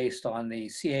about it based on the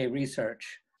CA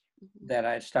research that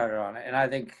I started on it. And I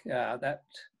think that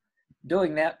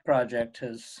doing that project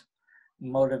has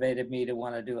motivated me to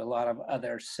want to do a lot of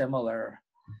other similar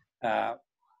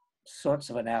sorts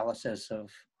of analysis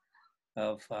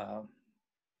of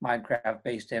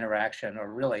Minecraft-based interaction,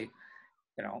 or really,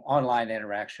 you know, online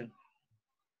interaction.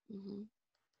 Mm-hmm.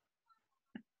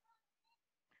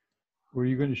 Were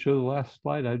you going to show the last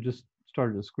slide? I just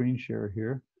started a screen share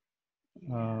here.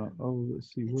 Oh,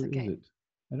 let's see, where is it?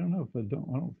 I don't know if I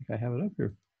don't think I have it up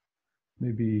here.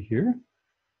 Maybe here?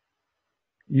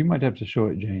 You might have to show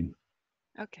it, Jane.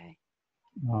 Okay.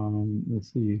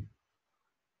 Let's see.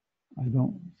 I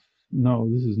don't know.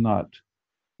 This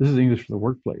is English for the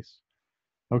workplace.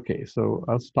 Okay, so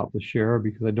I'll stop the share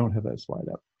because I don't have that slide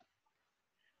up.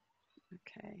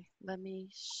 Okay, let me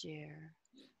share.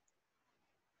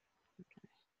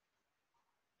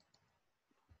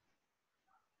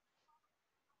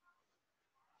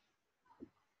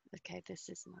 Okay, this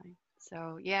is mine.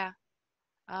 So yeah,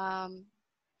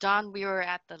 Don, we were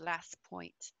at the last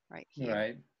point right here.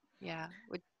 Right. Yeah.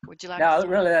 Would you like? Now, to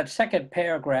really, that second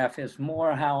paragraph is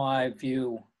more how I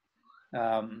view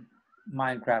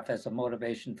Minecraft as a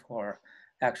motivation for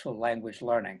actual language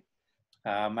learning.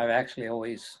 I've actually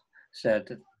always said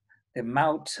that the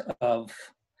amount of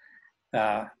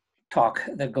talk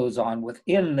that goes on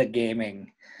within the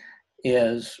gaming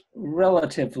is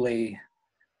relatively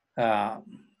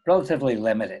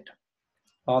limited.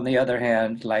 On the other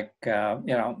hand, like you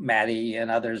know, Maddie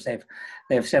and others,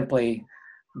 they've simply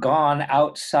gone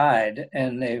outside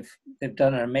and they've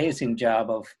done an amazing job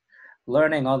of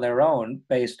learning on their own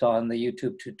based on the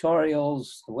YouTube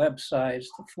tutorials, the websites,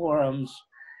 the forums,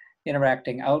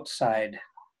 interacting outside.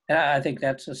 And I think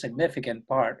that's a significant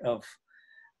part of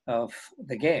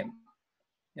the game.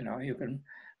 You know, you can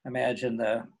imagine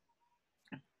the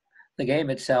game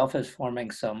itself is forming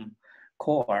some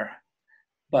core,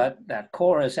 but that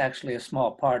core is actually a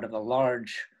small part of a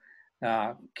large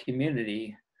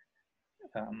community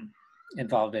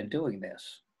involved in doing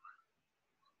this.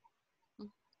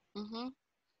 Mm-hmm.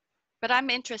 But I'm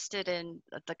interested in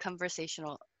the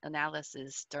conversational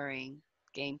analysis during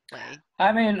gameplay.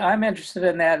 I mean, I'm interested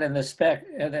in that in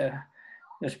the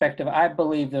perspective. I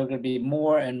believe there are going to be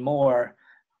more and more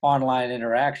online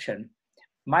interaction.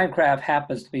 Minecraft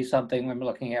happens to be something I'm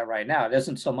looking at right now. It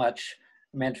isn't so much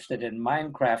I'm interested in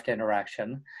Minecraft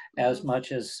interaction as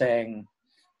much as saying,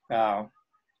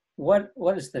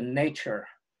 what is the nature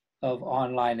of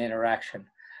online interaction?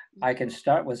 I can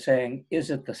start with saying,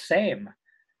 is it the same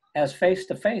as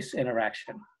face-to-face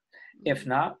interaction? If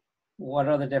not, what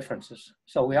are the differences?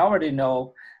 So we already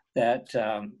know that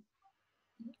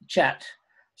chat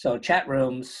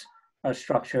rooms are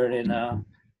structured in a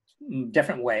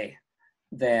different way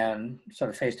than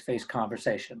sort of face-to-face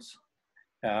conversations.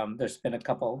 There's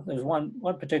one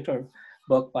particular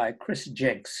book by Chris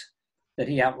Jinks that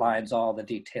he outlines all the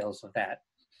details of that.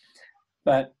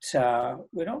 But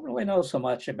we don't really know so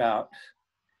much about,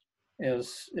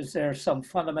 is there some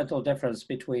fundamental difference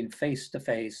between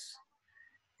face-to-face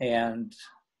and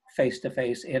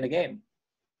face-to-face in a game?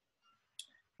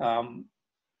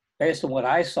 Based on what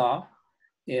I saw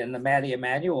in the Maddie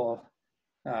Emmanuel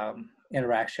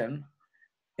interaction,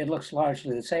 it looks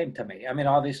largely the same to me. I mean,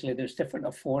 obviously there's different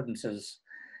affordances,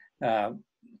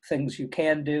 things you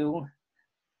can do,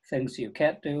 things you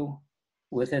can't do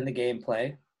within the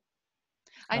gameplay.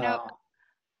 I know.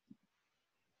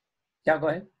 Yeah, go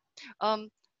ahead.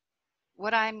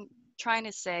 What I'm trying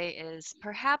to say is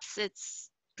perhaps it's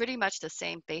pretty much the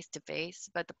same face-to-face,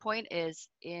 but the point is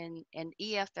in an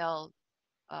EFL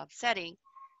setting,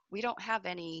 we don't have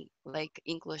any like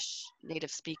English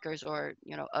native speakers or,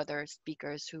 you know, other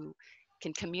speakers who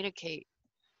can communicate,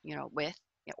 you know, with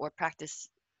or practice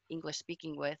English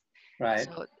speaking with. Right.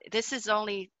 So this is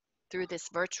only through this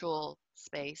virtual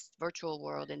space, virtual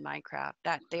world in Minecraft,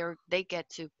 that they get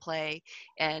to play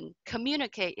and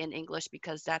communicate in English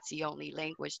because that's the only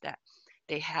language that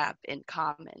they have in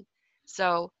common.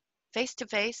 So face to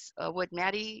face, would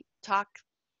Maddie talk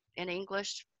in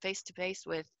English face to face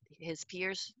with his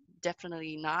peers?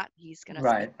 Definitely not. He's going to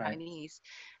speak Chinese.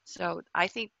 So I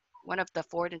think one of the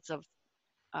affordances of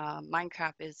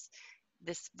Minecraft is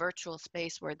this virtual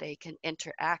space where they can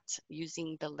interact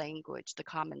using the language, the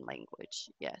common language.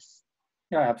 Yes.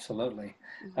 Yeah, absolutely.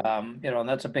 You know, and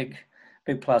that's a big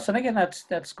plus. And again,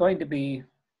 that's going to be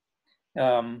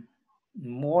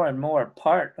more and more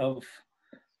part of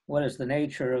what is the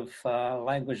nature of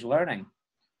language learning.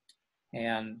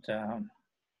 And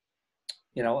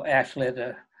you know, actually, at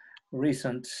a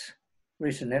recent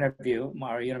interview,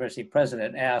 our university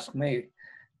president asked me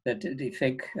that, did he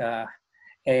think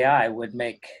AI would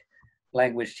make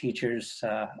language teachers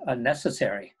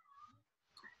unnecessary?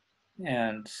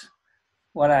 And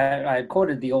what I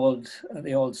quoted the old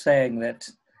saying that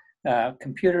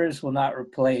computers will not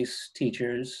replace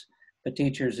teachers, but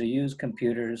teachers who use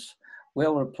computers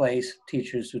will replace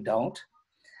teachers who don't.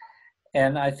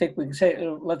 And I think we can say,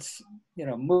 let's, you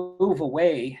know, move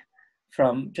away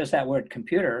from just that word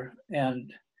computer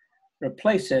and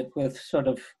replace it with sort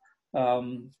of,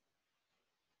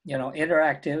 you know,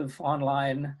 interactive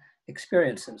online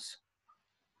experiences.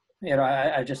 You know,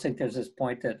 I just think there's this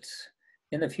point that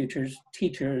in the future,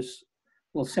 teachers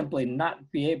will simply not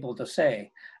be able to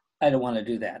say, I don't want to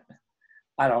do that.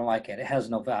 I don't like it. It has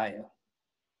no value.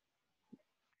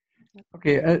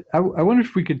 Okay, I wonder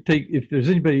if we could take, if there's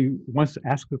anybody who wants to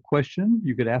ask a question,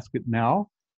 you could ask it now.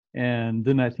 And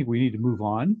then I think we need to move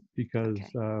on because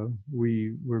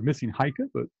we're missing Heike,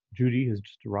 but Judy has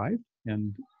just arrived.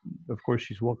 And of course,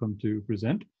 she's welcome to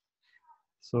present.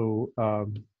 So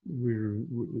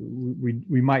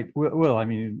we might, well, I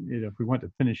mean, you know, if we want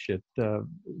to finish at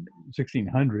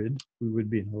 1600, we would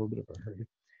be in a little bit of a hurry.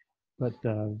 But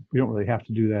we don't really have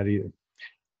to do that either.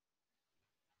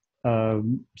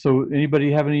 So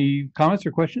anybody have any comments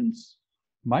or questions?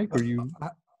 Mike, or you?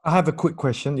 I have a quick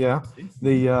question. Yeah,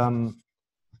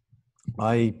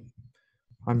 I'm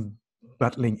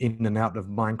battling in and out of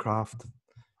Minecraft,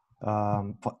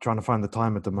 trying to find the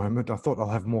time at the moment. I thought I'll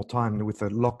have more time with the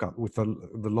lockup, with the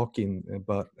lock-in,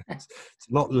 but it's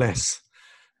a lot less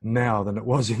now than it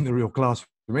was in the real classroom.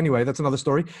 Anyway, that's another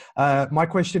story. My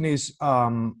question is,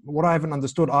 what I haven't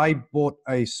understood, I bought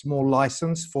a small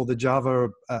license for the Java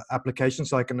application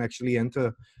so I can actually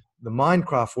enter the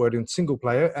Minecraft world in single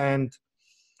player and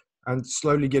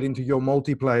slowly get into your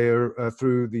multiplayer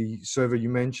through the server you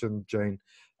mentioned, Jane.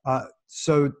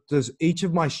 So does each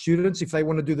of my students, if they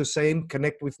want to do the same,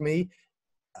 connect with me,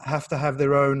 have to have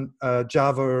their own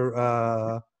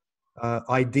Java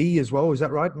ID as well? Is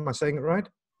that right? Am I saying it right?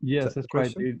 Yes, that's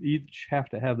right. They each have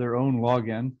to have their own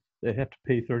login. They have to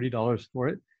pay $30 for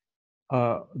it.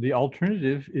 The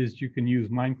alternative is you can use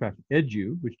Minecraft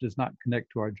Edu, which does not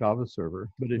connect to our Java server.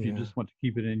 But if you just want to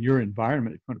keep it in your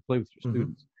environment, if you want to play with your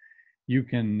students, you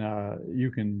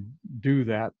can do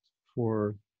that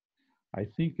for, I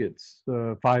think it's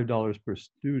 $5 per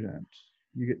student.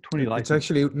 You get 20 licenses. It's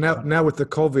actually now with the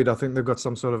COVID, I think they've got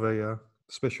some sort of a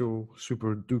special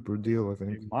super duper deal, I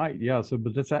think. It might, yeah. So,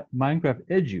 but that's at Minecraft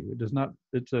Edu. It does not.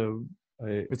 It's a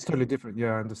It's totally different.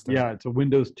 Yeah, I understand. Yeah, it's a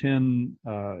Windows 10.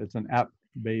 It's an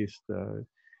app-based,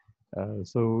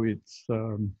 so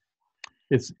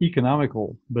it's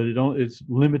economical, but it's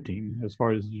limiting as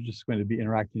far as you're just going to be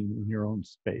interacting in your own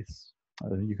space.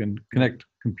 You can connect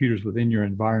computers within your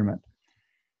environment,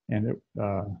 and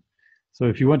so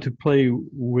if you want to play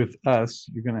with us,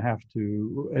 you're going to have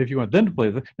to. If you want them to play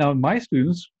with it. Now, my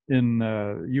students in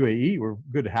UAE were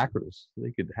good hackers;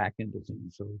 they could hack into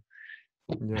things. So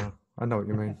Yeah, I know what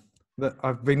you mean.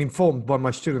 I've been informed by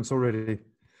my students already.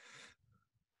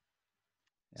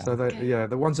 Yeah. So Okay. yeah,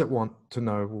 the ones that want to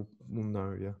know will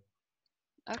know. Yeah.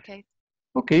 Okay.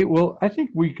 Okay, well, I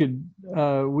think we could.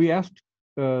 We asked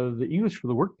the English for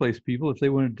the Workplace people if they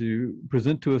wanted to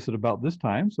present to us at about this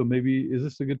time. So maybe is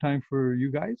this a good time for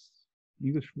you guys?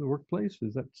 English for the Workplace?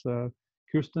 Is that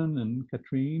Kirsten and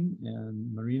Katrine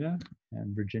and Marina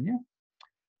and Virginia?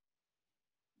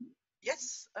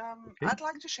 Yes, Okay. I'd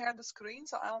like to share the screen,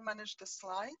 so I'll manage the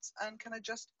slides. And can I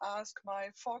just ask my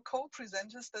 4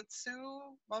 co-presenters, that's Sue,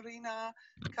 Marina,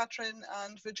 Katrin,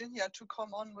 and Virginia, to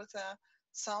come on with their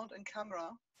sound and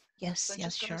camera? Yes, So I'm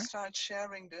yes, just going sure. to start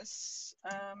sharing this.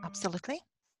 Absolutely.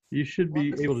 You should be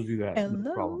Wonderful. able to do that. No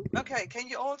Hello. problem. Okay, can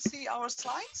you all see our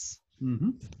slides?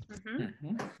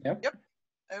 Mm-hmm. Yep.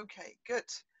 Okay, good.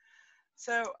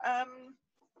 So,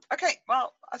 okay,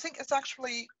 well, I think it's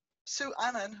actually Sue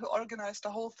Annan who organized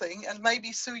the whole thing, and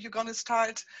maybe Sue, you're going to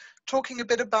start talking a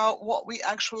bit about what we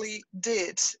actually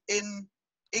did in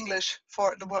English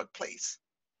for the workplace.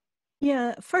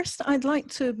 Yeah, first I'd like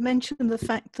to mention the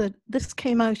fact that this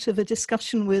came out of a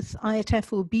discussion with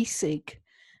IATEFL BSIG,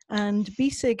 and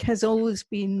BSIG has always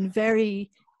been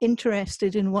very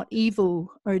interested in what EVO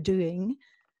are doing,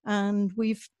 and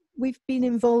we've been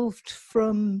involved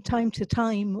from time to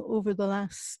time over the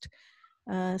last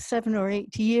 7 or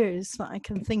 8 years that I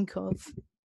can think of.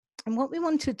 And what we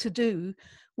wanted to do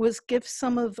was give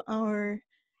some of our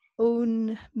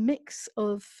own mix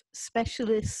of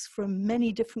specialists from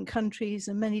many different countries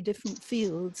and many different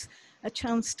fields a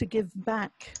chance to give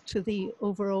back to the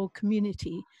overall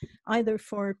community, either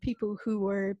for people who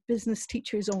were business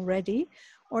teachers already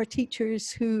or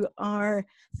teachers who are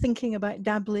thinking about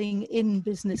dabbling in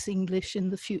business English in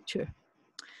the future.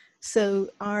 So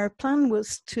our plan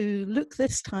was to look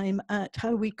this time at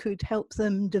how we could help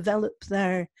them develop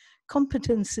their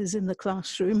competences in the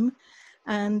classroom,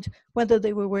 and whether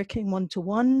they were working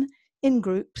one-to-one, in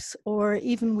groups, or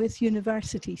even with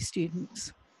university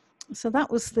students. So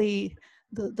that was the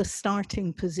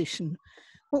starting position.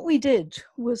 What we did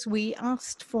was we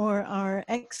asked for our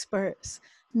experts,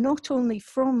 not only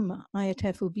from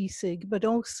IATEFL BSIG, but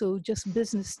also just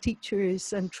business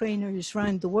teachers and trainers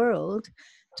around the world,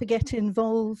 to get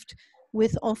involved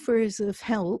with offers of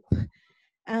help.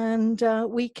 And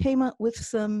we came up with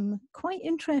some quite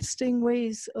interesting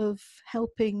ways of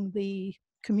helping the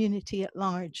community at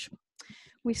large.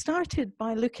 We started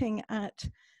by looking at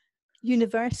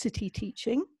university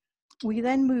teaching. We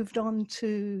then moved on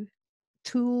to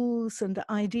tools and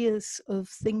ideas of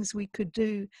things we could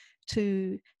do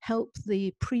to help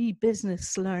the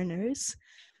pre-business learners.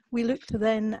 We looked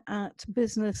then at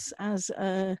business as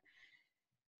a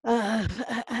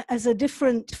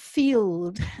different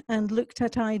field, and looked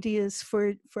at ideas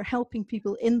for helping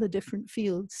people in the different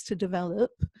fields to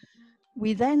develop.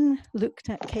 We then looked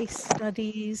at case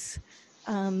studies,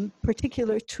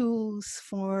 particular tools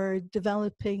for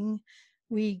developing.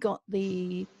 We got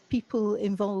the people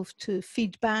involved to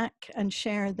feedback and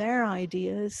share their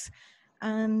ideas.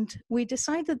 And we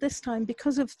decided this time,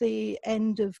 because of the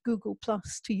end of Google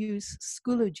Plus, to use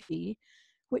Schoology,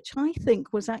 which I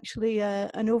think was actually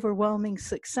an overwhelming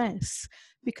success,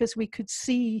 because we could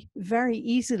see very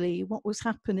easily what was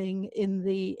happening in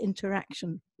the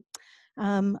interaction.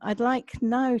 I'd like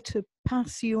now to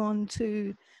pass you on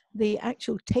to the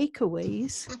actual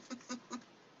takeaways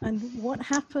and what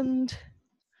happened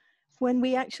when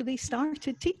we actually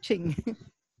started teaching.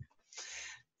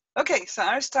 Okay, so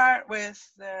I'll start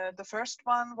with the first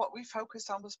one. What we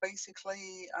focused on was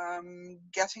basically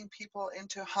getting people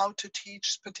into how to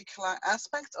teach particular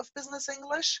aspects of business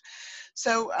English.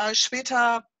 So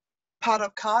Shweta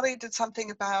Padavkari did something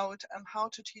about how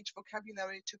to teach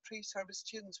vocabulary to pre-service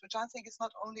students, which I think is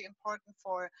not only important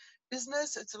for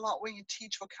business, it's a lot when you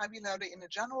teach vocabulary in a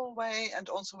general way, and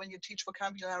also when you teach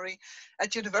vocabulary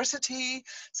at university.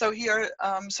 So here,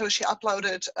 so she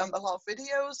uploaded a lot of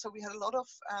videos. So we had a lot of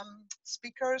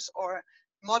speakers or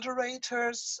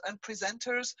moderators and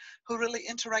presenters who really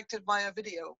interacted via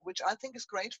video, which I think is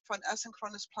great for an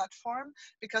asynchronous platform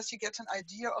because you get an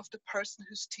idea of the person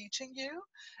who's teaching you.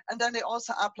 And then they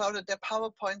also uploaded their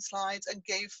PowerPoint slides and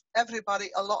gave everybody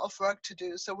a lot of work to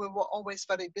do. So we were always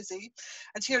very busy.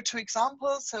 And here are two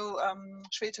examples. So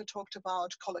Shweta talked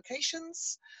about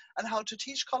collocations and how to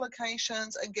teach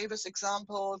collocations and gave us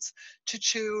examples to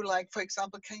chew, like, for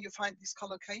example, can you find these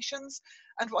collocations?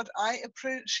 And what I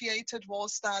appreciated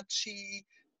was that she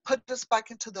put us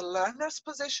back into the learner's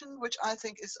position, which I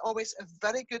think is always a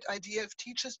very good idea if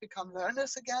teachers become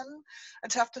learners again,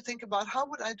 and to have to think about how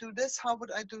would I do this, how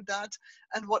would I do that,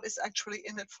 and what is actually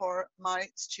in it for my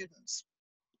students.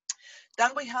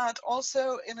 Then we had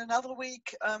also in another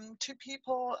week, two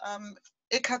people,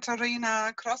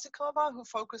 Ekaterina Krasikova, who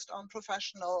focused on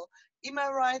professional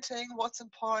email writing, what's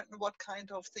important, what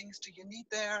kind of things do you need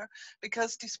there,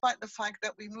 because despite the fact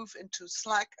that we move into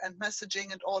Slack and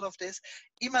messaging and all of this,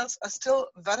 emails are still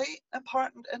very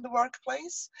important in the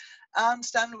workplace. And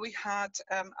then we had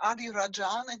Adi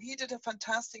Rajan, and he did a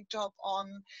fantastic job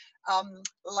on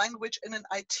language in an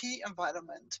IT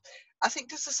environment. I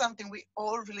think this is something we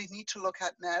all really need to look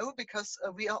at now because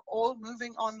we are all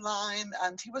moving online,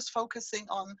 and he was focusing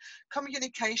on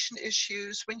communication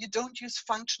issues when you don't use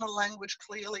functional language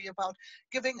clearly, about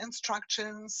giving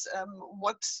instructions,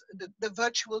 what the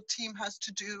virtual team has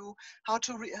to do, how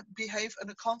to behave in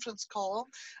a conference call.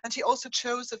 And he also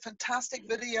chose a fantastic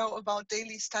video about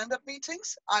daily stand-up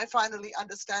meetings. I finally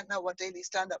understand now what daily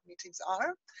stand-up meetings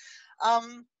are.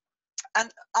 And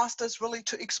asked us really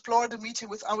to explore the meeting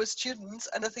with our students.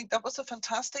 And I think that was a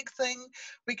fantastic thing.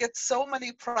 We get so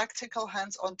many practical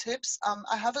hands-on tips.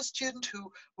 I have a student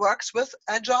who works with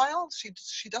Agile.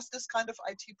 She does this kind of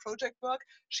IT project work.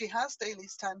 She has daily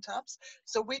stand-ups.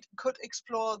 So we could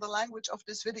explore the language of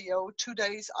this video 2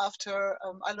 days after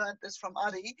I learned this from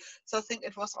Adi. So I think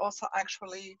it was also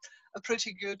actually a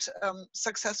pretty good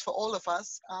success for all of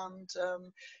us. And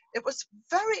it was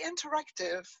very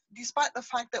interactive, despite the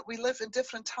fact that we live in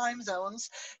different time zones.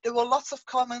 There were lots of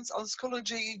comments on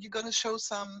Schoology. We're going to show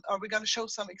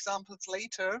some examples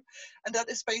later. And that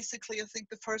is basically, I think,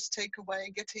 the first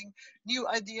takeaway, getting new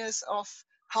ideas of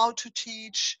how to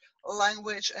teach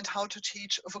language and how to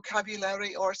teach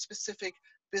vocabulary or specific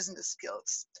business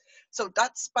skills. So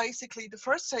that's basically the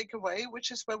first takeaway,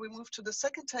 which is where we move to the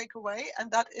second takeaway,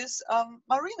 and that is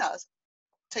Marina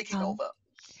taking over.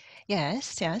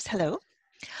 Yes, hello.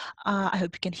 I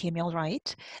hope you can hear me all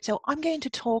right. So I'm going to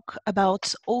talk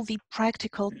about all the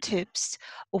practical tips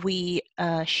we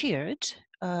shared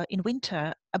in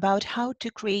winter about how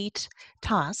to create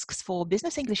tasks for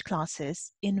business English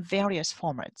classes in various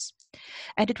formats.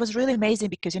 And it was really amazing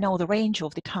because, the range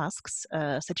of the tasks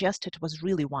suggested was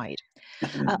really wide.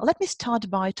 Let me start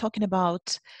by talking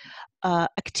about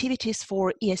activities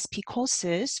for ESP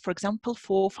courses, for example,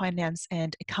 for finance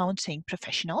and accounting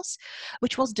professionals,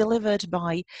 which was delivered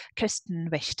by Kirsten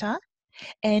Wächter.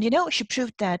 And, she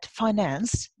proved that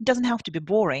finance doesn't have to be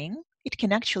boring. It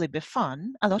can actually be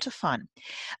fun, a lot of fun.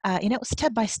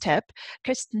 Step by step,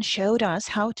 Kirsten showed us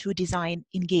how to design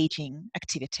engaging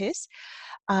activities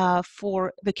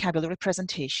for vocabulary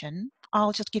presentation.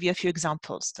 I'll just give you a few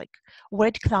examples, like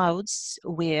word clouds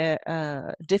where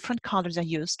different colors are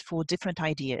used for different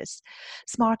ideas,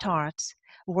 smart art,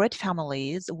 word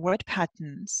families, word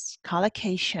patterns,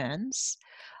 collocations,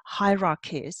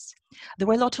 hierarchies. There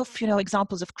were a lot of,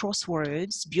 examples of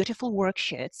crosswords, beautiful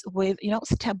worksheets with,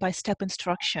 step-by-step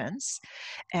instructions,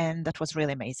 and that was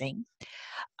really amazing.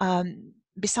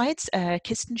 Besides,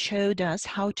 Kirsten showed us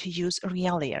how to use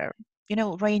Realia,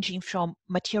 ranging from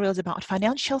materials about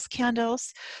financial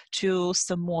scandals to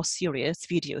some more serious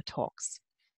video talks.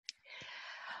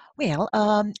 Well,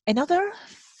 another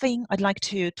thing I'd like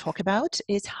to talk about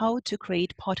is how to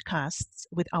create podcasts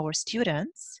with our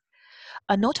students,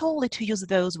 not only to use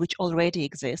those which already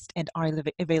exist and are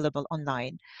available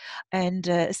online. And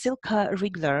Silke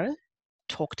Rigler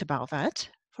talked about that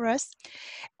for us.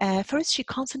 First, she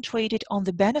concentrated on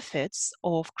the benefits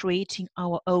of creating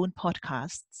our own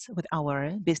podcasts with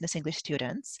our business English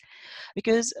students,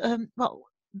 because,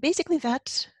 basically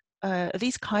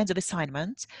these kinds of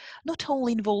assignments not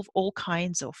only involve all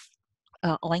kinds of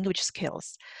language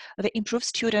skills. They improve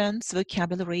students'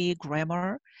 vocabulary,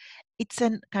 grammar. It's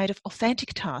a kind of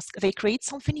authentic task. They create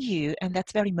something new, and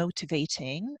that's very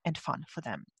motivating and fun for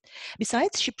them.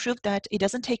 Besides, she proved that it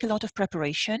doesn't take a lot of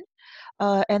preparation,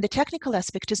 and the technical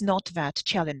aspect is not that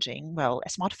challenging. Well, a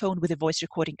smartphone with a voice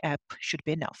recording app should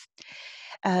be enough.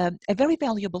 A very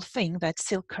valuable thing that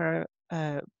Silke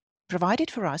provided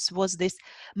for us was this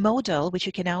model, which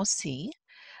you can now see.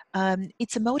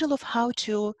 It's a model of how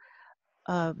to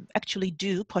actually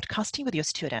do podcasting with your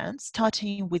students,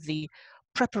 starting with the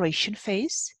preparation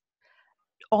phase,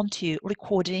 onto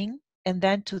recording, and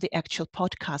then to the actual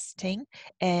podcasting.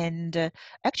 And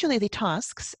actually the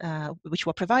tasks which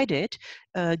were provided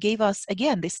gave us,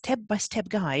 again, this step-by-step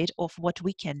guide of what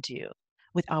we can do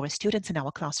with our students in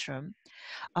our classroom.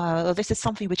 This is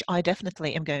something which I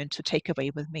definitely am going to take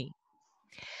away with me.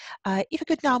 If we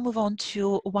could now move on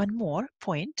to one more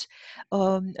point.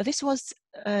 This was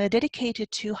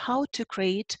dedicated to how to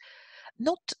create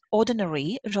not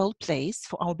ordinary role plays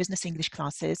for our business English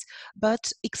classes,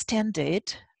 but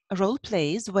extended role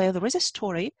plays where there is a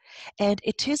story and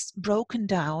it is broken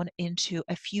down into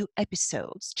a few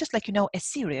episodes, just like, a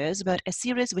series, but a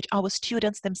series which our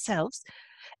students themselves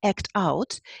act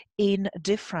out in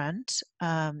different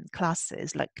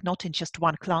classes, like not in just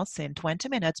one class in 20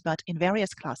 minutes, but in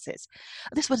various classes.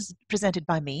 This was presented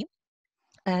by me,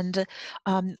 and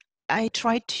I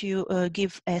tried to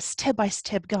give a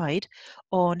step-by-step guide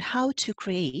on how to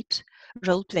create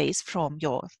role plays from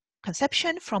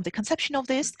the conception of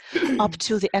this up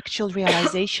to the actual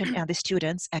realization and the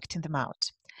students acting them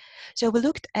out. So we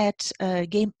looked at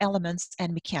game elements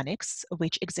and mechanics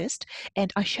which exist,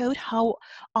 and I showed how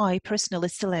I personally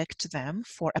select them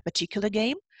for a particular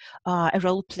game, a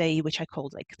role play which I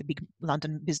called like the Big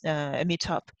London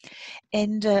Meetup,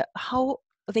 and how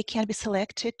they can be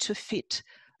selected to fit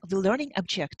the learning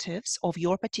objectives of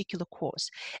your particular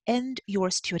course and your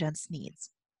students'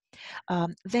 needs.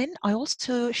 Then I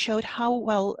also showed how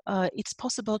well it's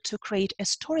possible to create a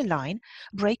storyline,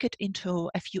 break it into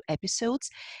a few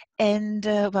episodes, and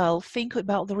think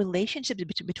about the relationship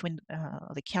between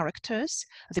the characters,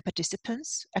 the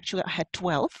participants. Actually, I had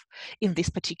 12 in this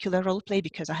particular role play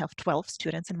because I have 12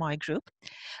 students in my group.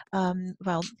 And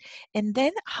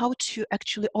then how to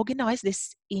actually organize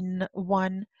this in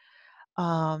one,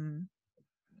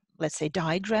 let's say,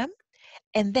 diagram,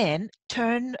 and then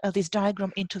turn this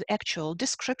diagram into the actual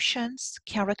descriptions,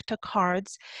 character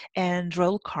cards, and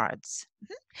role cards.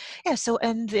 Yeah, so,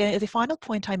 and the final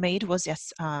point I made was,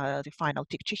 yes, the final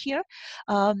picture here,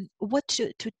 what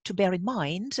to bear in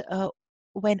mind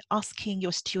when asking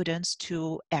your students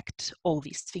to act all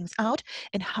these things out,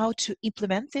 and how to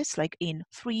implement this like in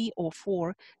 3 or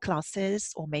 4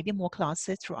 classes or maybe more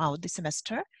classes throughout the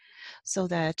semester, so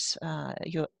that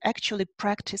you actually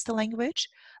practice the language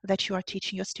that you are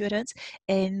teaching your students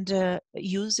and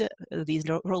use these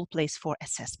role plays for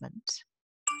assessment.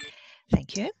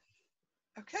 Thank you.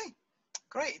 Okay,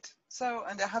 great. So,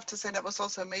 and I have to say that was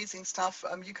also amazing stuff.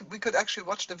 We could actually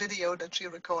watch the video that she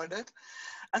recorded,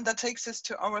 and that takes us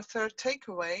to our third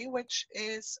takeaway, which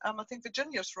is I think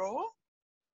Virginia's role.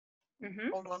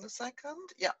 Hold on a second.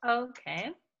 Yeah.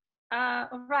 Okay.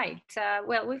 Right.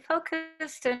 Well, we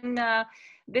focused on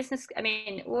business. I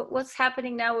mean, what's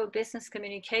happening now with business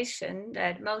communication,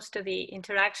 that most of the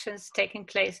interactions taking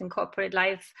place in corporate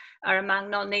life are among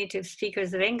non-native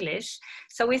speakers of English.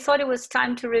 So we thought it was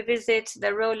time to revisit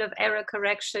the role of error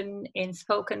correction in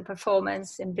spoken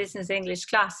performance in business English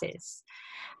classes.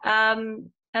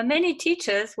 Many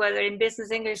teachers, whether in business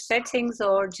English settings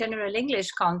or general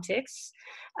English contexts,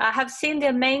 have seen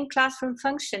their main classroom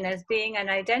function as being an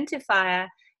identifier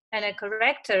and a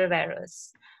corrector of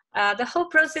errors. The whole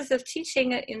process of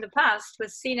teaching in the past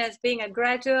was seen as being a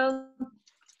gradual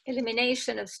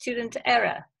elimination of student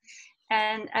error.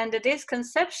 And under this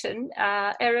conception,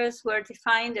 errors were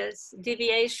defined as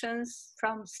deviations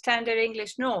from standard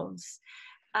English norms.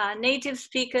 Native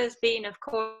speakers being, of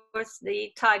course,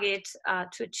 the target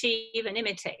to achieve and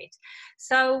imitate.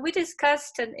 So we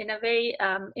discussed in a very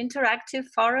interactive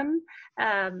forum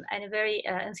and a very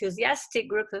enthusiastic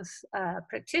group of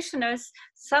practitioners,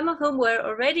 some of whom were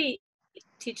already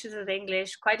teachers of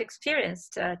English, quite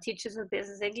experienced teachers of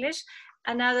business English,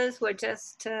 and others were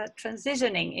just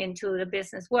transitioning into the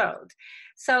business world.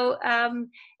 So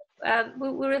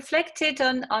we reflected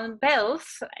on the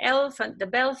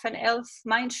BELF and ELF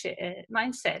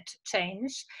mindset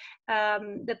change,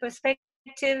 the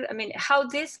perspective, I mean, how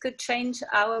this could change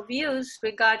our views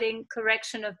regarding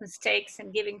correction of mistakes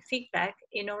and giving feedback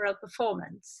in oral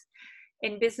performance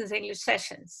in business English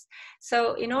sessions.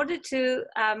 So in order to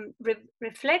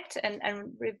reflect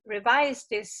and revise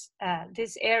this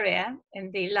area in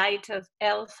the light of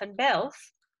ELF and BELF,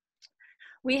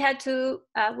 we had to,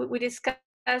 we discussed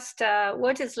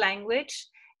what is language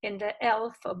in the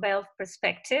ELF or BELF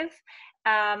perspective.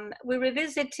 We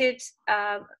revisited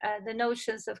the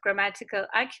notions of grammatical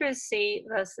accuracy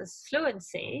versus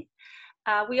fluency.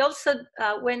 We also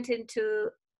went into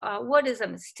what is a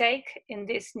mistake in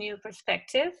this new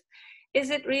perspective? Is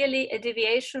it really a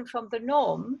deviation from the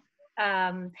norm,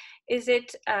 Is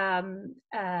it? I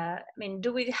mean,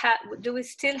 do we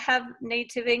still have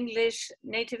native English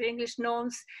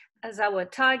norms as our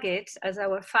target, as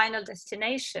our final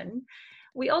destination?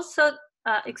 We also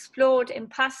explored in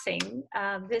passing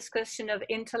this question of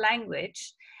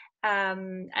interlanguage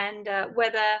and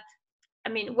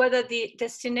whether the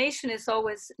destination is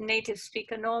always native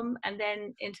speaker norm and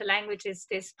then interlanguage is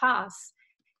this path.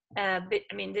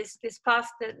 This path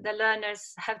that the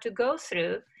learners have to go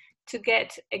through to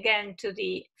get again to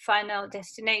the final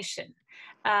destination.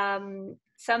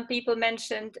 Some people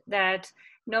mentioned that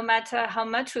no matter how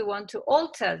much we want to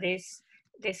alter this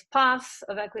path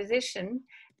of acquisition,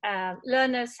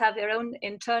 learners have their own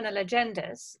internal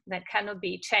agendas that cannot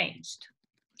be changed.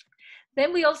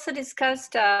 Then we also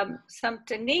discussed some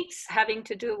techniques having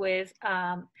to do with,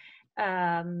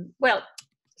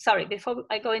 before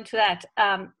I go into that,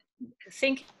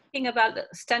 thinking about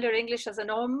standard English as a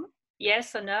norm,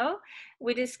 yes or no.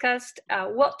 We discussed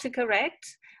what to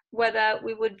correct, whether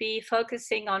we would be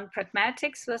focusing on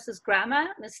pragmatics versus grammar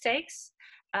mistakes,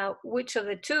 which of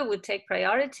the two would take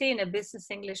priority in a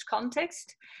business English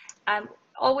context,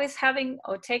 always having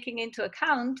or taking into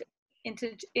account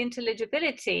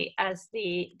intelligibility as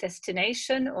the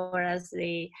destination or as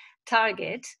the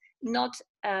target, not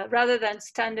rather than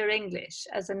standard English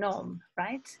as a norm,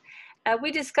 right?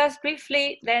 We discussed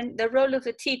briefly then the role of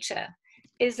the teacher.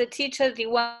 Is the teacher the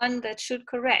one that should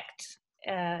correct?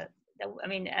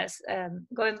 Going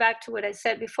back to what I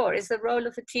said before, is the role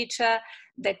of the teacher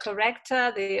the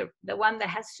corrector, the one that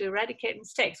has to eradicate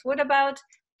mistakes? What about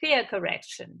peer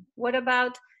correction? What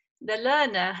about the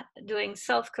learner doing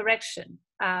self-correction?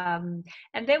 And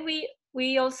then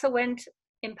we also went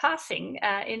in passing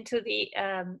into the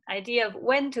idea of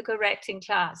when to correct in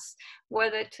class,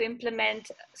 whether to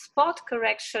implement spot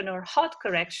correction or hot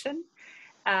correction,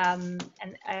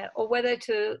 or whether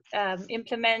to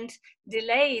implement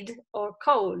delayed or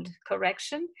cold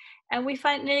correction. And we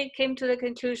finally came to the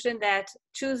conclusion that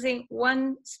choosing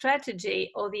one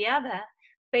strategy or the other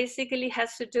basically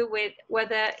has to do with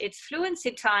whether it's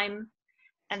fluency time,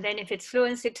 and then if it's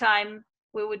fluency time,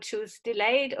 we would choose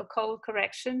delayed or cold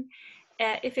correction.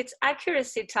 If it's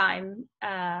accuracy time,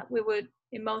 we would,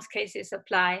 in most cases,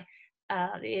 apply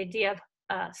the idea of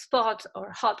spot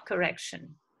or hot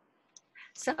correction.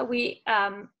 So we,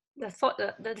 the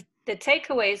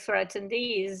takeaways for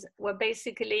attendees were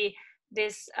basically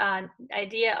this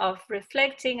idea of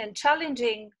reflecting and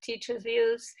challenging teachers'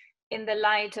 views in the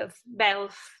light of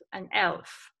BELF and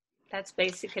ELF. That's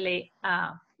basically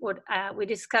what we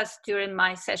discussed during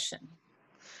my session.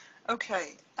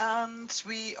 Okay, and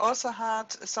we also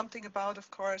had something about, of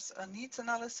course, a needs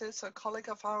analysis. A colleague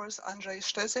of ours, Andrzej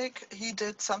Stesik, he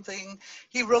did something,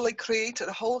 he really created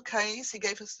a whole case. He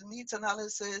gave us the needs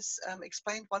analysis,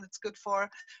 explained what it's good for,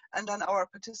 and then our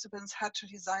participants had to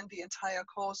design the entire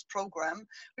course program,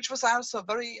 which was also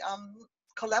very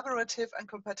collaborative and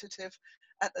competitive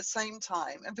at the same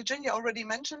time. And Virginia already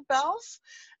mentioned BELF,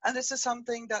 and this is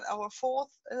something that our fourth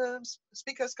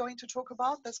speaker is going to talk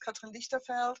about. That's Katrin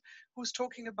Lichterfeld, who's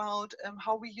talking about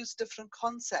how we use different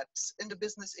concepts in the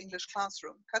business English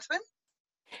classroom. Katrin?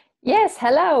 Yes,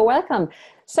 hello, welcome.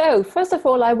 So first of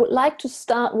all, I would like to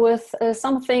start with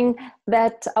something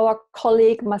that our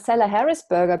colleague Marcella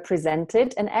Harrisberger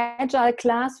presented, an agile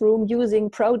classroom using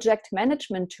project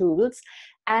management tools.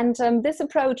 And this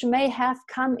approach may have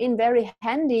come in very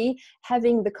handy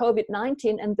having the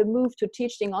COVID-19 and the move to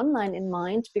teaching online in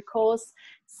mind, because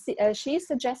she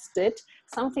suggested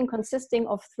something consisting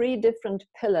of 3 different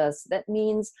pillars. That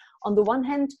means, on the one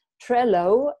hand,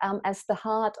 Trello as the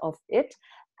heart of it,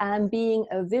 and being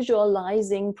a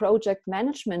visualizing project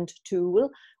management tool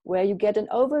where you get an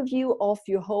overview of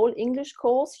your whole English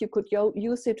course. You could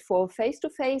use it for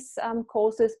face-to-face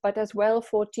courses, but as well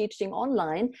for teaching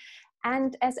online.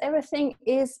 And as everything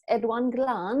is at one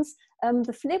glance,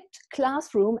 the flipped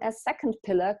classroom as second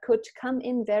pillar could come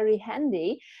in very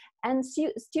handy. And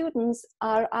students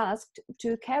are asked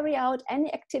to carry out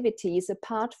any activities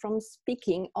apart from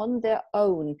speaking on their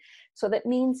own. So that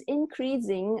means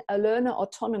increasing a learner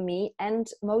autonomy and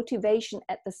motivation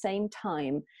at the same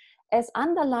time. As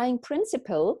underlying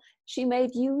principle, she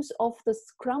made use of the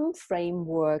Scrum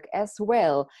framework as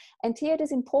well. And here it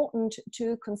is important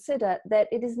to consider that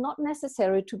it is not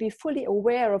necessary to be fully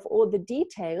aware of all the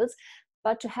details,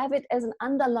 but to have it as an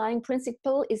underlying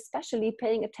principle, especially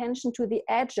paying attention to the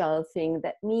agile thing.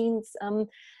 That means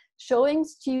showing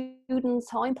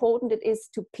students how important it is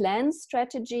to plan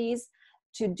strategies,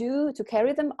 to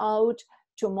carry them out,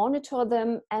 to monitor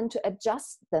them, and to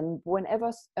adjust them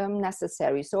whenever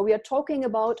necessary. So we are talking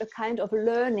about a kind of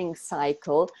learning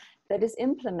cycle that is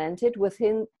implemented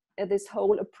within this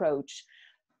whole approach.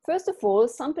 First of all,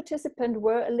 some participants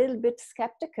were a little bit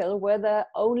skeptical whether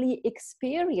only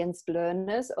experienced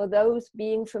learners or those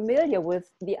being familiar with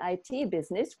the IT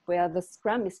business, where the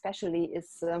Scrum especially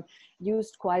is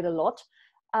used quite a lot,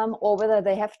 or whether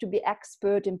they have to be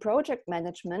expert in project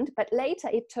management. But later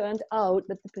it turned out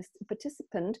that the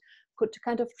participant could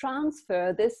kind of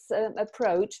transfer this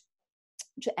approach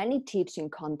to any teaching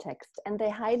context, and they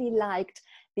highly liked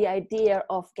the idea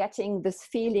of getting this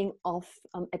feeling of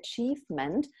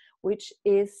achievement, which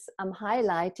is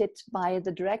highlighted by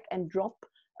the drag and drop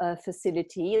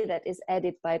facility that is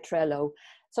added by Trello.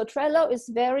 So Trello is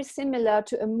very similar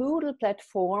to a Moodle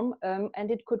platform,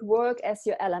 and it could work as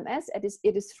your LMS.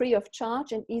 It is free of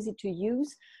charge and easy to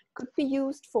use, could be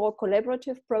used for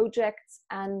collaborative projects,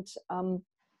 and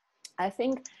I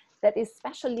think that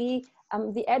especially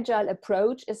the agile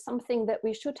approach is something that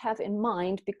we should have in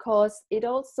mind, because it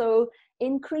also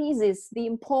increases the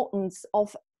importance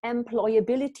of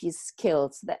employability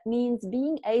skills. That means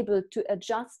being able to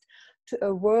adjust to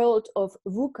a world of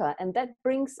VUCA, and that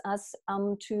brings us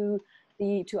to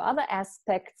other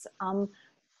aspects.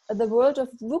 The world of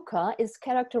VUCA is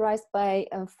characterized by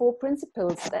 4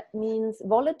 principles. That means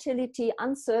volatility,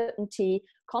 uncertainty,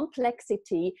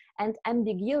 complexity, and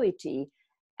ambiguity.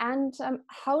 And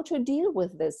how to deal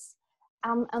with this.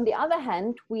 On the other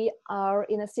hand, we are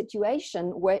in a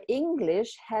situation where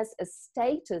English has a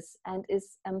status and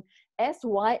is as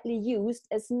widely used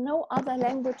as no other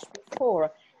language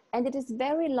before. And it is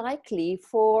very likely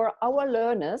for our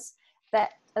learners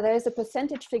that there is a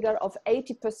percentage figure of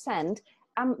 80%,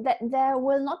 that there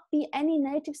will not be any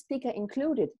native speaker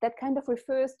included. That kind of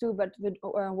refers to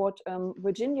what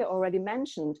Virginia already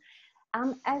mentioned.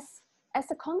 As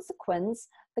a consequence,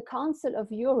 the Council of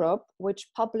Europe, which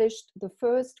published the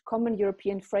first Common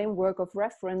European Framework of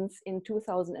Reference in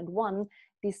 2001,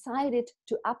 decided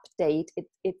to update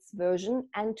its version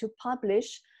and to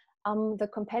publish the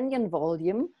companion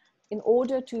volume in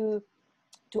order to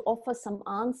offer some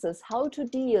answers how to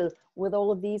deal with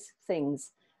all of these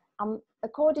things.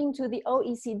 According to the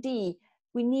OECD,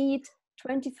 we need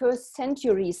 21st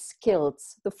century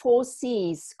skills, the 4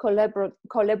 C's,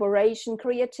 collaboration,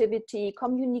 creativity,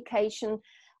 communication,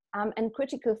 and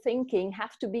critical thinking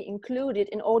have to be included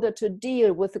in order to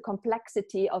deal with the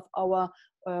complexity of our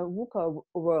VUCA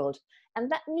world.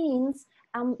 And that means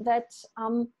that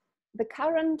the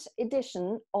current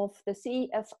edition of the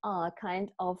CEFR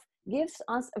kind of gives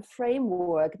us a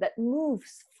framework that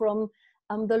moves from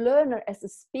the learner as a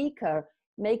speaker,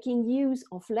 making use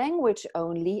of language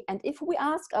only. And if we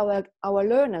ask our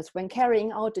learners when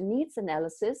carrying out a needs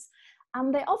analysis,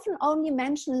 they often only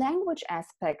mention language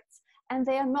aspects, and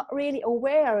they are not really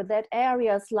aware that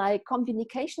areas like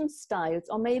communication styles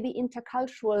or maybe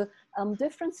intercultural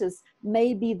differences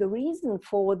may be the reason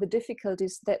for the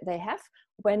difficulties that they have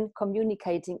when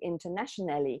communicating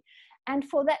internationally. And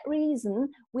for that reason,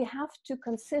 we have to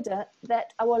consider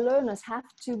that our learners have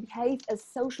to behave as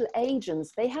social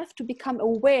agents. They have to become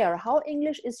aware how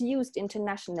English is used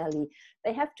internationally.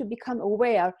 They have to become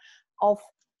aware of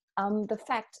the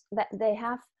fact that they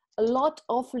have a lot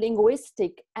of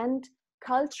linguistic and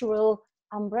cultural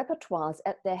repertoires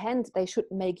at their hand they should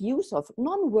make use of.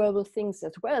 Non-verbal things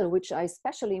as well, which are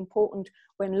especially important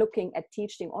when looking at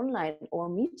teaching online or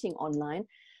meeting online.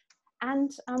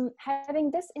 And having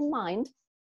this in mind,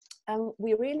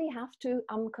 we really have to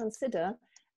consider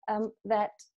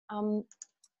that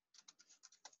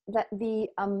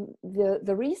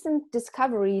the recent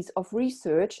discoveries of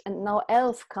research, and now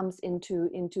ELF comes into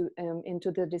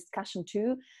the discussion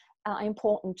too, are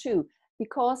important too,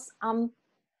 because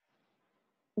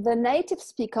the native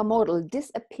speaker model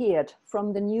disappeared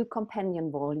from the new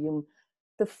companion volume.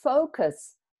 The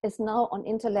focus is now on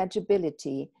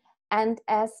intelligibility. And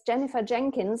as Jennifer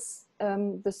Jenkins,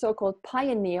 the so-called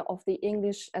pioneer of the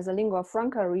English as a lingua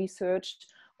franca research,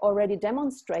 already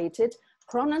demonstrated,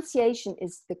 pronunciation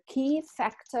is the key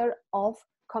factor of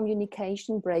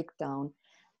communication breakdown.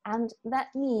 And that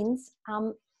means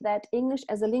that English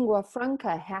as a lingua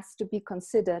franca has to be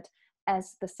considered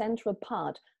as the central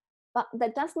part. But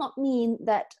that does not mean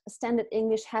that standard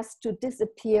English has to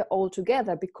disappear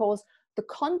altogether, because the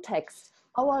context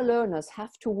our learners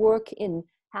have to work in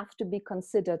have to be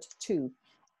considered too.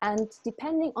 And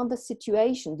depending on the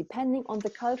situation, depending on the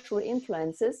cultural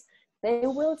influences, they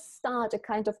will start a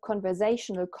kind of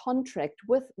conversational contract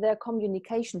with their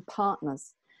communication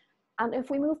partners. And if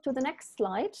we move to the next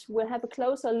slide, we'll have a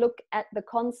closer look at the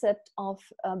concept of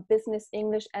business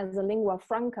English as a lingua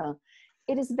franca.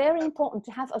 it is very important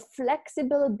to have a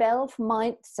flexible BELF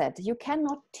mindset. You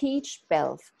cannot teach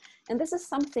BELF. And this is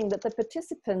something that the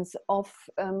participants of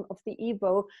the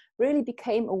EVO really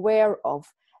became aware of.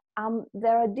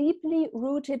 There are deeply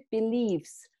rooted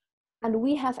beliefs, and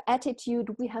we have attitude,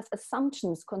 we have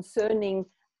assumptions concerning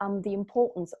the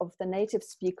importance of the native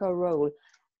speaker role.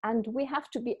 And we have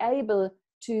to be able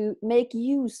to make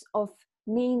use of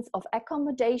means of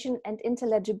accommodation and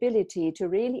intelligibility to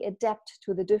really adapt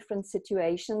to the different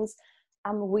situations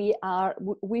we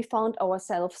found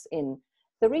ourselves in.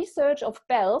 The research of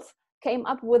BELF came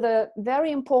up with a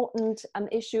very important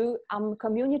issue,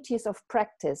 communities of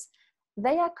practice.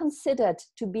 They are considered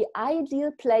to be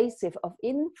ideal places of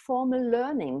informal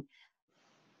learning.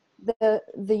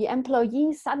 The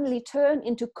employees suddenly turn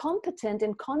into competent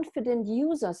and confident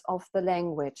users of the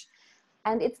language.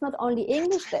 And it's not only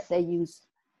English that they use.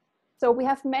 So we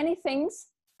have many things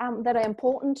that are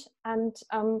important, and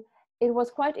it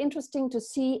was quite interesting to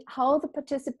see how the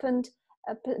participants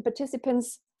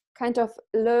kind of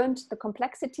learned the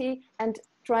complexity and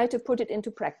try to put it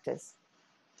into practice.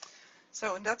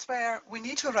 So, and that's where we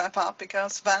need to wrap up,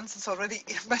 because Vance is already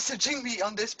messaging me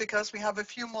on this, because we have a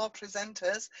few more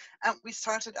presenters and we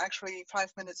started actually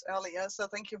 5 minutes earlier. So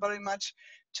thank you very much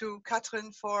to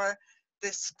Katrin for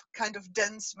this kind of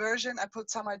dense version. I put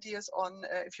some ideas on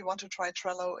if you want to try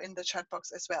Trello in the chat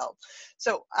box as well.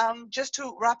 So just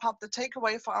to wrap up the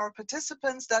takeaway for our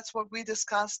participants, that's what we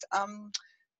discussed 2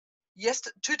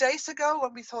 days ago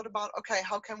when we thought about, okay,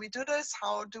 how can we do this?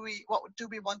 What do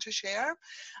we want to share?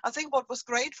 I think what was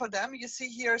great for them, you see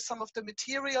here some of the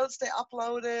materials they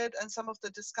uploaded and some of the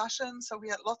discussions. So we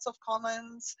had lots of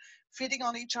comments, feeding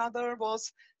on each other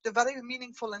was the very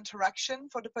meaningful interaction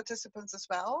for the participants as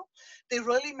well. They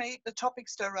really made the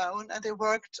topics their own, and they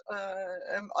worked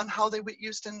on how they were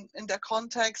used in their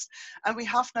context. And we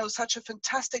have now such a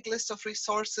fantastic list of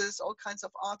resources, all kinds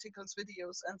of articles,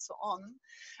 videos, and so on.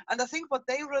 And I think what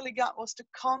they really got was the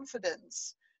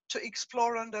confidence to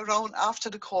explore on their own after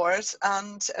the course.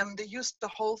 And they used the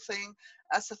whole thing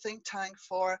as a think tank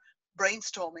for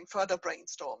brainstorming, further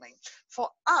brainstorming.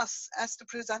 For us, as the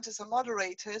presenters and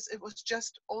moderators, it was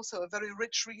just also a very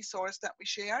rich resource that we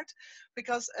shared,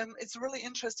 because it's really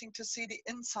interesting to see the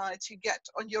insights you get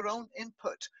on your own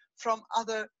input from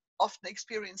other often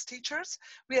experienced teachers.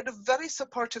 We had a very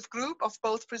supportive group of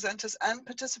both presenters and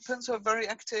participants who are very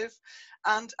active.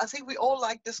 And I think we all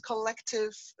like this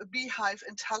collective beehive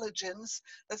intelligence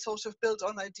that sort of build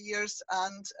on ideas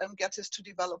and get us to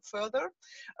develop further.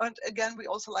 And again, we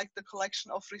also like the collection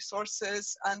of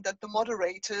resources, and that the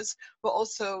moderators were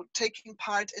also taking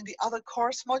part in the other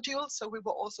course modules. So we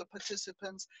were also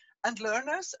participants and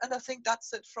learners. And I think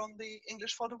that's it from the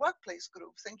English for the Workplace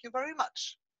group. Thank you very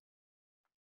much.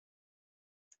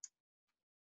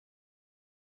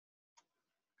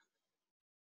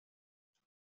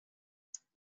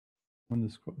 When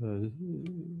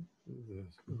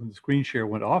the screen share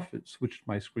went off, it switched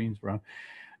my screens around.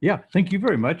 Yeah, thank you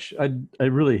very much. I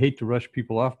really hate to rush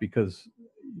people off because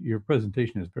your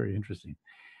presentation is very interesting.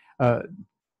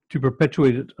 To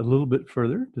perpetuate it a little bit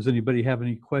further, does anybody have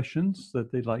any questions that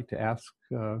they'd like to ask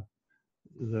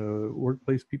the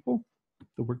workplace people,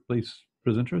 the workplace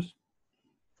presenters?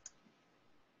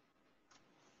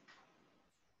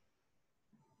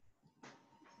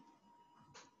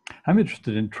 I'm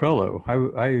interested in Trello.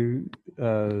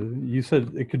 You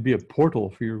said it could be a portal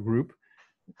for your group.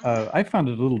 I found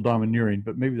it a little domineering,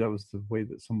 but maybe that was the way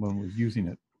that someone was using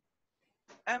it.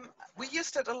 We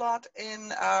used it a lot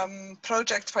in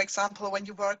projects, for example, when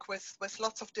you work with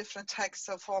lots of different texts,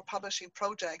 so for publishing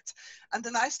projects. And the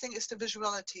nice thing is the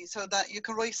visuality, so that you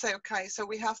can really say, okay, so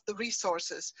we have the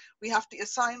resources, we have the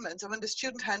assignment, and when the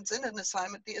student hands in an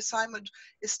assignment, the assignment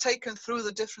is taken through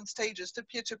the different stages, the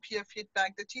peer-to-peer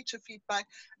feedback, the teacher feedback,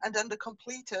 and then the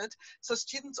completed. So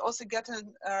students also get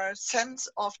a sense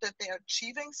of that they are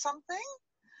achieving something.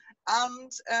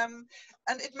 And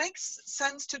it makes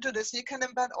sense to do this. You can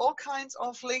embed all kinds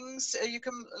of links. You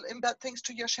can embed things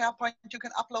to your SharePoint. You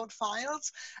can upload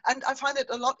files. And I find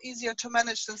it a lot easier to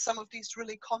manage than some of these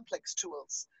really complex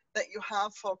tools that you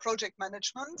have for project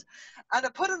management. And I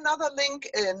put another link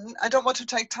in. I don't want to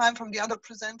take time from the other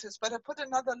presenters, but I put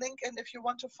another link in if you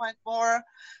want to find more,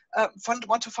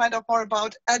 want to find out more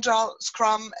about Agile,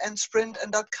 Scrum, and Sprint,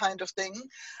 and that kind of thing.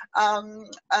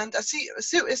 And I see,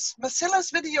 is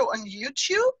Marcella's video on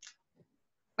YouTube?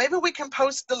 Maybe we can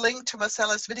post the link to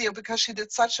Marcella's video, because she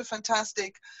did such a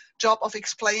fantastic job of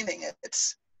explaining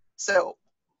it. So.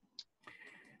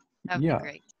 That would be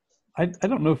great. I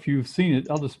don't know if you've seen it.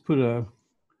 I'll just put a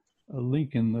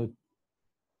link in the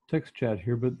text chat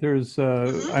here, but there's,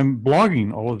 I'm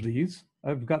blogging all of these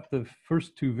I've got the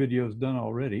first 2 videos done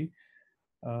already.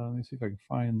 Let me see if I can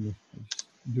find the, I'm just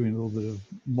doing a little bit of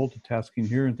multitasking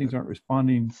here, and things aren't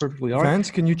responding perfectly. All right.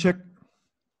 Vance, can you check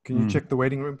the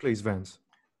waiting room, please, Vance?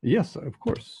 Yes, of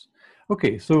course.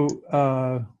 Okay, so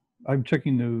I'm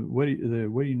checking the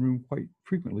waiting room quite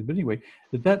frequently. But anyway,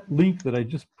 that link that I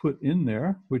just put in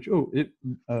there, which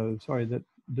sorry, that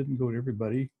didn't go to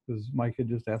everybody because Mike had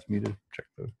just asked me to check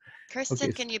the. Kirsten,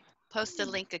 Okay. can you post the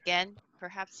link again?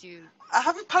 Perhaps you. I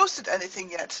haven't posted anything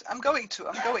yet. I'm going to.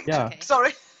 Yeah. Okay.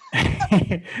 Sorry.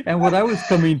 And what I was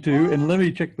coming to, and let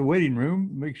me check the waiting room,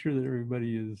 make sure that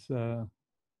everybody is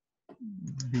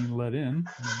being let in.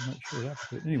 I'm not sure what happened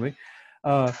to it. Anyway,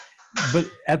 but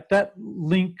at that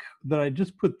link that I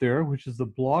just put there, which is the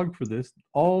blog for this,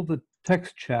 all the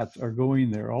text chats are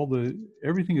going there.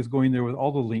 Everything is going there with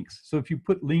all the links. So if you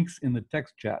put links in the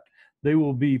text chat, they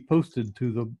will be posted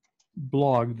to the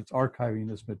blog that's archiving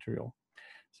this material.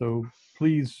 So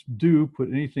please do put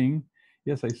anything.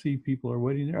 Yes, I see people are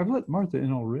waiting there. I've let Martha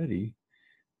in already.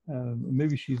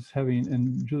 Maybe she's having,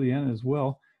 and Juliana as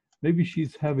well. Maybe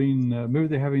she's having, maybe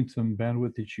they're having some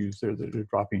bandwidth issues there that are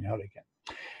dropping out again.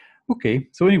 Okay,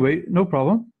 so anyway, no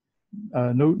problem.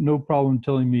 No problem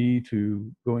telling me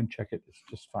to go and check it. It's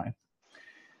just fine.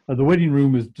 The waiting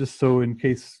room is just so in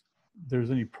case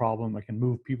there's any problem, I can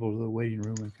move people to the waiting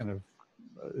room and kind of,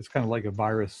 it's kind of like a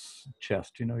virus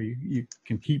chest, you know, you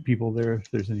can keep people there if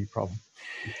there's any problem.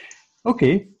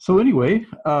 Okay, so anyway,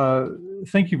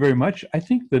 thank you very much. I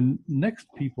think the next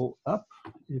people up,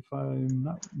 if I'm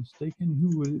not mistaken,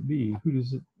 who would it be? Who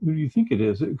do you think it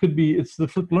is? It could be, it's the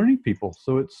Flip Learning people.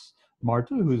 So it's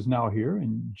Marta, who is now here,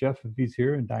 and Jeff, if he's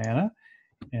here, and Diana,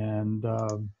 and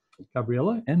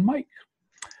Gabriella, and Mike.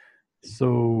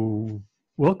 So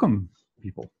welcome,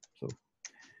 people. So,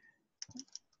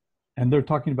 and they're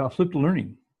talking about flipped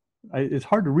learning. It's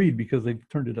hard to read because they've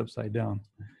turned it upside down.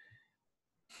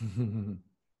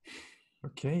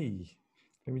 Okay,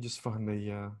 let me just find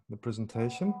the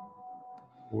presentation.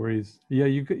 No worries. Yeah,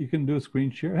 you can do a screen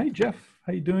share. Hey Jeff,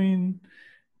 how you doing?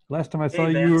 Last time I saw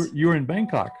you were in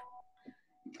Bangkok.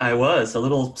 I was a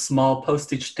little small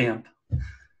postage stamp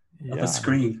of a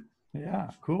screen. Yeah,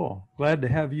 cool. Glad to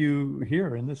have you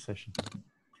here in this session.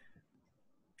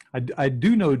 I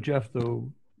do know Jeff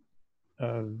though,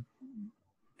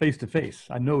 face to face.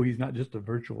 I know he's not just a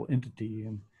virtual entity,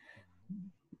 and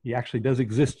he actually does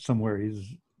exist somewhere.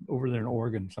 He's over there in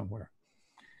Oregon somewhere.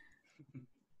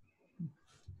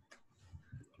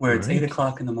 Where it's 8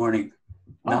 o'clock in the morning.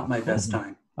 Not my best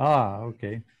time. Ah,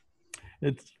 okay.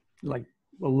 It's like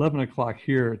 11 o'clock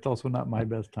here. It's also not my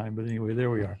best time, but anyway, there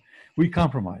we are. We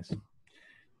compromise.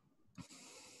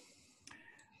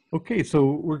 Okay,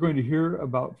 so we're going to hear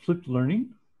about flipped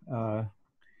learning.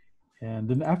 And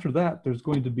then after that, there's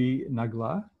going to be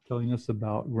Nagla telling us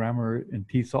about grammar and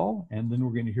TESOL. And then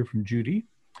we're going to hear from Judy,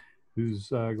 who's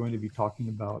going to be talking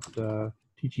about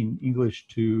teaching English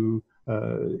to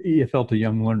EFL to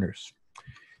young learners.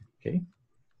 Okay.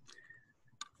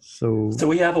 So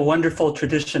we have a wonderful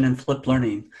tradition in flipped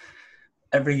learning.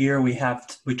 Every year we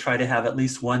try to have at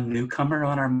least one newcomer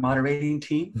on our moderating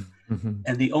team.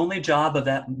 And the only job of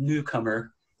that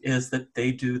newcomer is that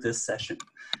they do this session.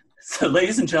 So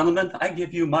ladies and gentlemen, I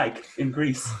give you Mike in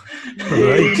Greece.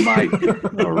 Hey, Mike.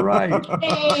 All right.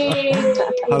 Hey.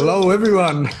 Hello,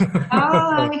 everyone.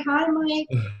 Hi, Mike.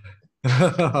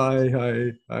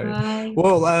 Hi. Hi.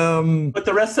 Well, but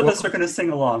the rest of us are going to sing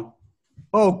along.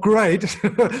 Oh, great.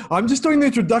 I'm just doing the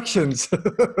introductions.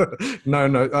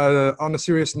 No, on a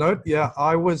serious note, yeah,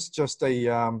 I was just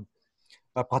a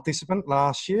participant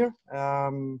last year,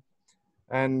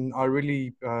 and I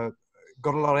really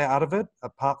got a lot out of it,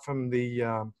 apart from the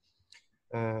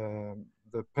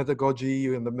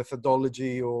pedagogy and the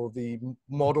methodology, or the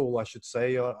model, I should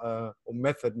say, or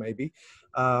method maybe,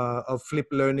 of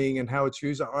flipped learning and how it's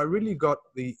used. I really got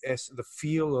the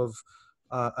feel of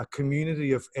a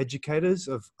community of educators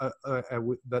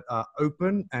that are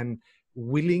open and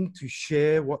willing to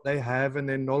share what they have and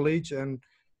their knowledge, and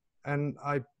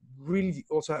I really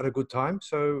also had a good time.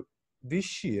 So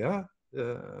this year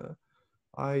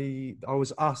I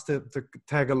was asked to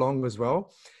tag along as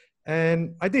well,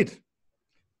 and I did.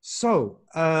 So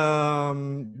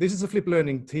this is a flipped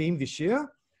learning team this year.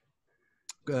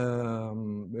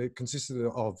 It consisted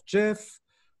of Jeff,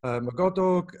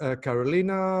 Magoto,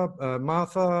 Carolina,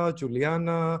 Martha,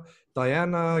 Juliana,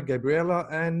 Diana, Gabriella,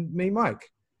 and me,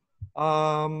 Mike.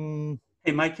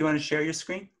 Hey, Mike, you want to share your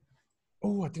screen?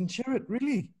 Oh, I didn't share it,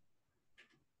 really?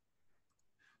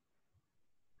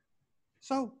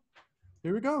 So,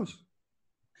 here it goes.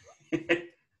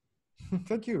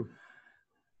 Thank you.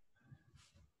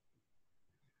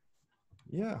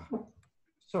 Yeah.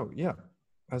 So yeah,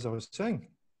 as I was saying,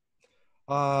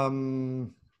 as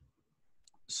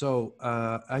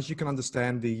you can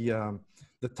understand,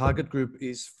 the target group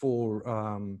is for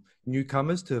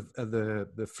newcomers to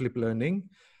the flip learning,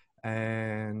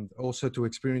 and also to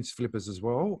experienced flippers as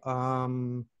well.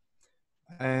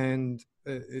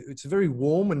 It's a very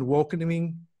warm and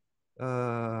welcoming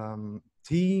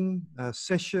team,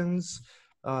 sessions,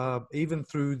 even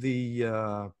through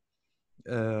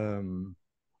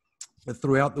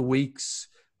throughout the weeks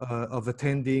of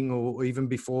attending, or even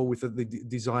before with the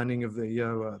designing of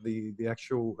the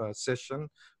actual session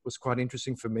was quite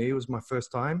interesting for me. It was my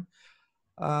first time.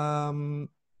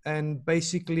 And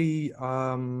basically,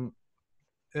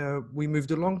 we moved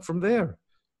along from there.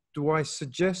 Do I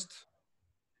suggest?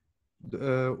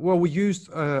 Well, we used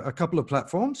a couple of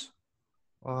platforms.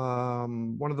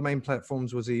 One of the main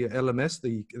platforms was the LMS,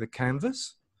 the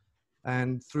Canvas.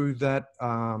 And through that,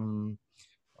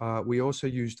 we also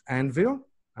used Anvil,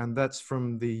 and that's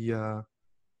from the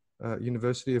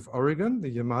University of Oregon, the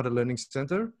Yamada Learning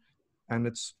Center. And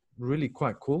it's really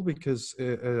quite cool because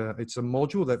it's a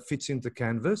module that fits into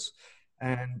Canvas.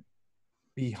 And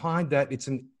behind that, it's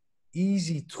an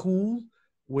easy tool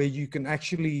where you can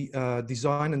actually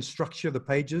design and structure the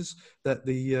pages that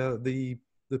the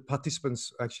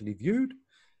participants actually viewed.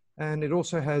 And it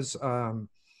also has a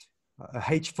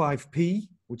H5P,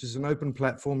 which is an open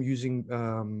platform using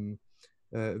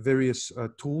various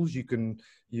tools. You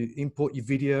import your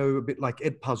video a bit like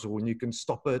Edpuzzle, and you can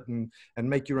stop it and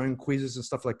make your own quizzes and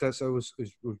stuff like that. So it was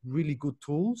really good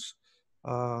tools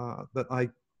that I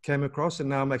came across, and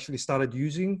now I'm actually started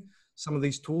using some of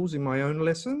these tools in my own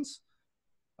lessons.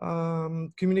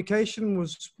 Communication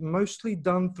was mostly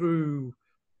done through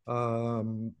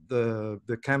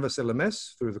the Canvas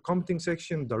LMS, through the commenting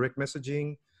section, direct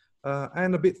messaging,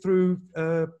 and a bit through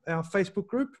our Facebook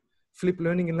group, Flip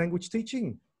Learning and Language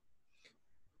Teaching.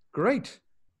 Great.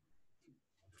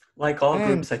 Like all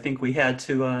groups, I think we had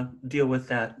to deal with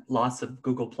that loss of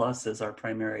Google Plus as our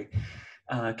primary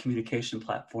communication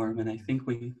platform. And I think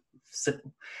we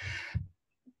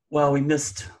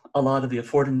missed a lot of the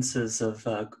affordances of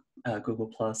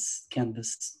Google Plus.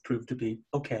 Canvas proved to be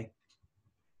okay.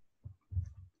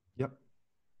 Yep.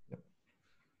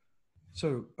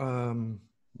 So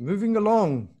moving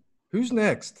along, who's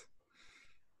next?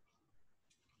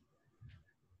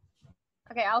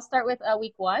 Okay, I'll start with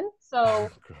week one. So,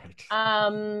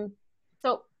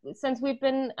 so since we've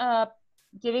been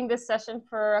giving this session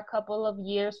for a couple of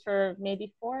years, for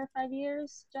maybe 4 or 5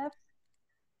 years, Jeff?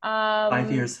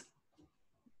 5 years.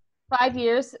 5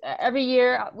 years. Every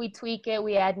year we tweak it,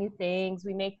 we add new things,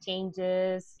 we make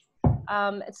changes.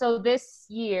 So this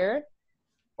year,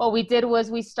 what we did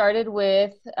was we started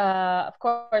with, of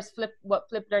course, what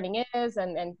flip learning is,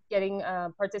 and getting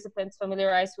participants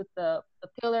familiarized with the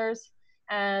pillars.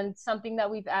 And something that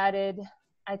we've added,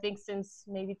 I think since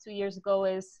maybe 2 years ago,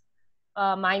 is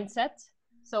mindset.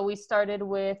 So we started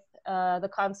with the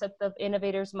concept of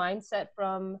innovator's mindset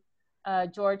from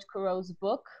George Coureau's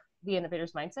book, The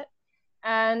Innovator's Mindset.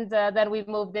 And then we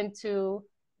moved into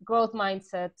growth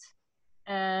mindset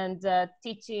and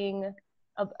teaching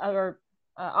or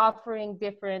offering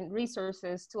different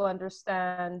resources to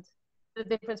understand the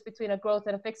difference between a growth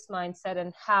and a fixed mindset,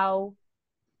 and how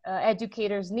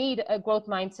educators need a growth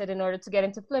mindset in order to get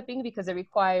into flipping, because it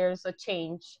requires a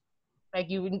change. Like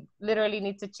you literally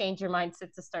need to change your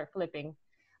mindset to start flipping.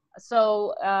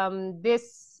 So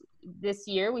this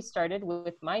year we started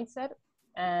with mindset,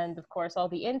 and of course all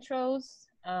the intros.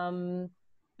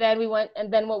 Then we went,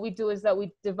 and then what we do is that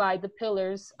we divide the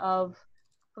pillars of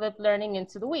flip learning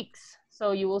into the weeks.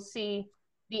 So you will see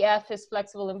the F is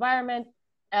flexible environment,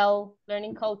 L,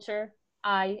 learning culture,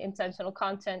 I, intentional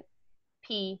content,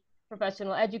 P,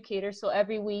 professional educator. So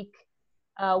every week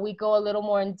we go a little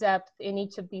more in depth in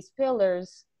each of these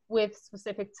pillars with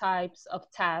specific types of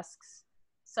tasks,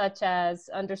 such as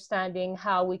understanding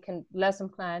how we can lesson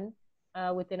plan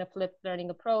within a flipped learning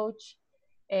approach.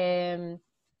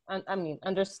 I mean,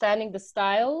 understanding the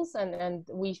styles, and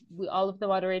we all of the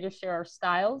moderators share our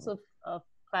styles of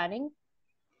planning.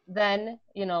 Then,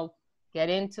 get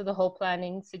into the whole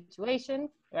planning situation,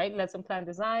 right? Lesson plan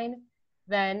design.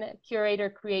 Then curator,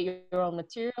 create your own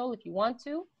material if you want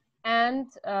to. And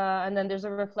then there's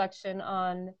a reflection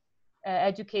on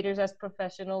educators as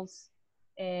professionals.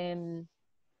 And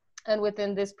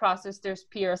within this process, there's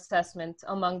peer assessment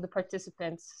among the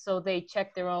participants. So they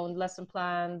check their own lesson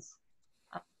plans.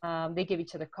 They give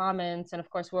each other comments. And of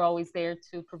course, we're always there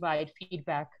to provide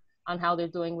feedback on how they're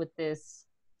doing with this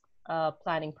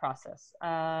planning process.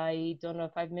 I don't know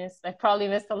if I probably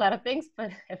missed a lot of things,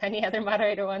 but if any other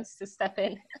moderator wants to step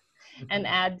in and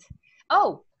add.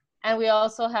 Oh, and we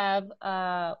also have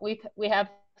we have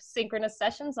synchronous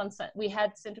sessions on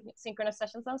synchronous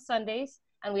sessions on Sundays,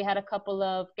 and we had a couple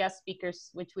of guest speakers,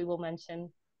 which we will mention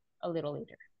a little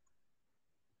later.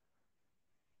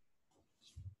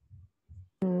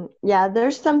 Yeah,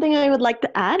 there's something I would like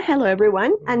to add. Hello,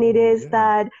 everyone. And it is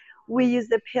that we use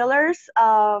the pillars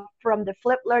from the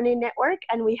Flip Learning Network,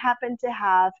 and we happen to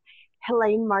have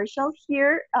Helene Marshall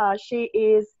here. She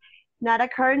is not a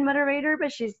current moderator,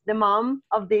 but she's the mom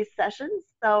of these sessions.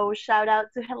 So shout out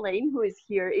to Helene, who is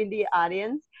here in the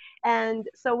audience. And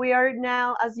so we are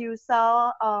now, as you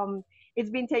saw,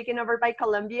 it's been taken over by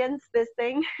Colombians, this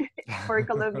thing, for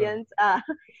Colombians.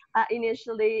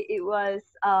 Initially, it was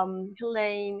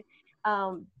Helene,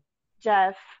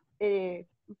 Jeff,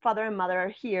 father and mother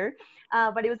are here,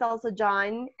 but it was also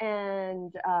John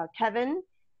and Kevin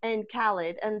and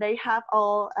Khaled, and they have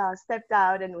all stepped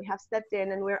out, and we have stepped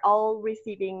in, and we're all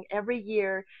receiving every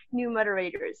year new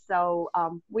moderators. So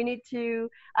we need to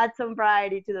add some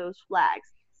variety to those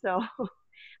flags. So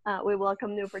we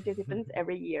welcome new participants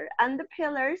every year. And the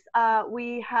pillars,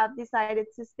 we have decided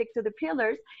to stick to the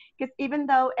pillars because even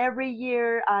though every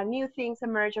year new things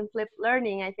emerge in flipped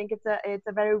learning, I think it's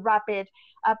a very rapid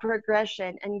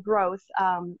progression and growth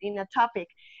in a topic.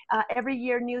 Every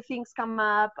year new things come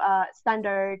up,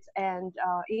 standards and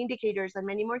indicators and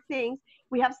many more things.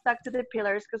 We have stuck to the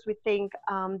pillars because we think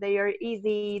they are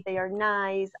easy, they are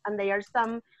nice, and they are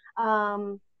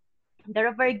they're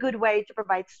a very good way to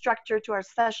provide structure to our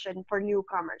session for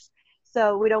newcomers.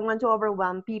 So we don't want to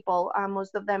overwhelm people.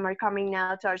 Most of them are coming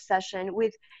now to our session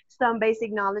with some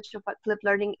basic knowledge of what flipped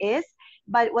learning is,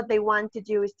 but what they want to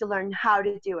do is to learn how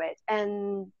to do it.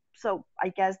 And so I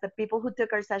guess the people who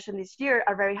took our session this year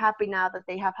are very happy now that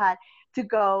they have had to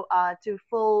go to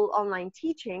full online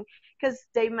teaching, because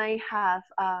they may have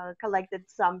collected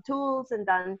some tools and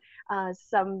done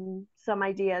some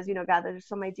ideas, gathered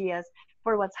some ideas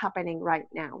for what's happening right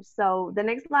now. So the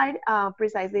next slide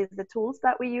precisely is the tools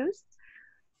that we use.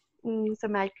 So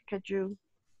Mike, could you?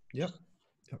 Yep.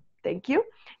 Thank you.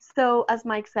 So as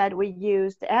Mike said, we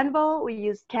used Anvil, we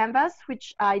used Canvas,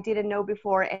 which I didn't know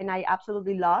before and I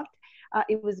absolutely loved.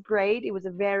 It was great. It was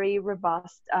a very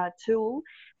robust tool.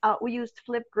 We used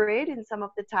Flipgrid in some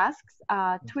of the tasks.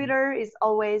 Twitter is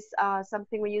always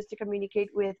something we use to communicate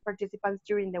with participants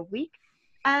during the week,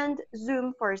 and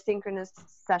Zoom for synchronous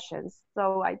sessions.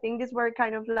 So I think these were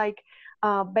kind of like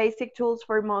basic tools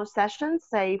for most sessions,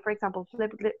 say, for example,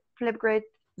 Flipgrid,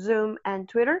 Zoom, and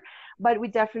Twitter, but we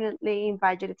definitely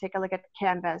invite you to take a look at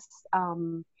Canvas.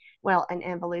 Well, and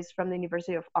Anvil is from the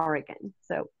University of Oregon.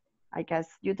 So I guess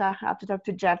you have to talk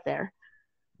to Jeff there.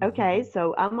 Okay,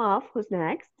 so I'm off. Who's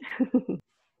next?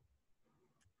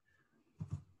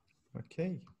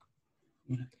 Okay.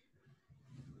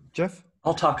 Jeff?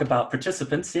 I'll talk about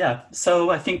participants, yeah. So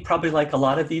I think probably like a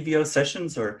lot of EVO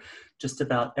sessions, or just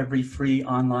about every free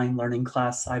online learning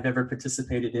class I've ever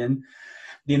participated in,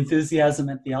 the enthusiasm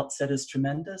at the outset is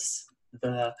tremendous.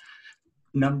 The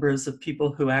numbers of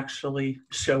people who actually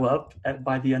show up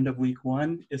by the end of week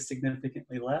one is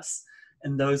significantly less,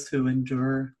 and those who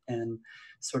endure and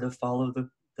sort of follow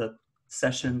the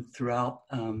session throughout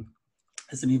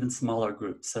is an even smaller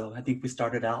group. So I think we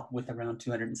started out with around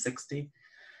 260.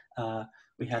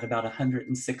 We had about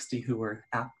 160 who were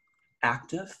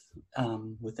active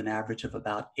with an average of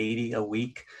about 80 a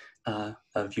week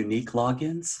of unique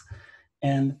logins.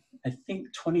 And I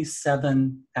think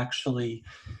 27 actually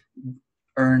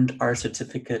earned our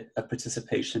certificate of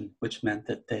participation, which meant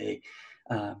that they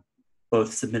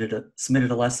both submitted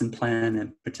a lesson plan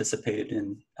and participated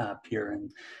in peer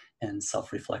and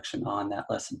self-reflection on that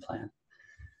lesson plan.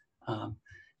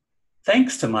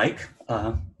 Thanks to Mike,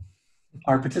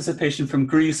 our participation from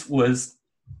Greece was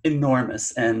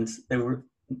enormous, and they were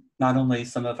not only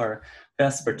some of our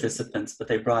best participants, but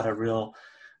they brought a real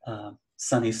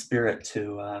sunny spirit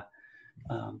to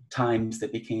times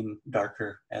that became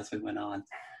darker as we went on.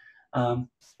 A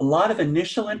lot of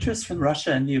initial interest from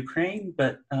Russia and Ukraine,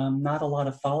 but not a lot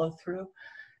of follow through,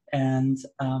 and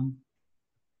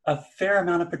a fair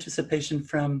amount of participation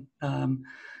from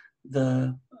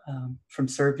from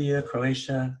Serbia,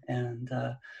 Croatia, and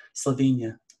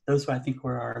Slovenia. Those, I think,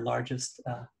 were our largest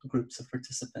groups of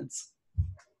participants,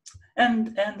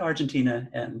 and Argentina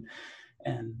and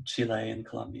Chile and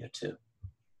Colombia too.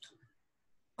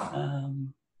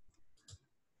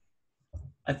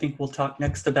 I think we'll talk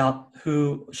next about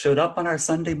who showed up on our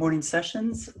Sunday morning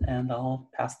sessions, and I'll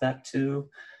pass that to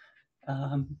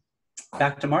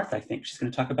back to Martha. I think she's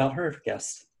going to talk about her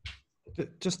guests.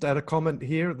 Just add a comment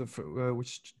here,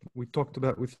 which we talked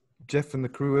about with Jeff and the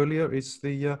crew earlier, is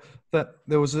that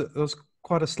there was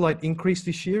quite a slight increase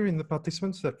this year in the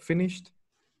participants that finished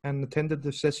and attended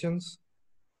the sessions?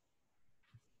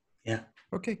 Yeah.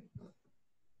 Okay.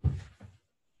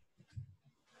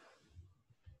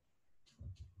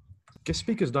 Guest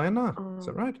speakers, Diana, is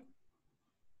that right?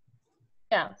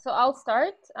 Yeah, so I'll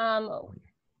start.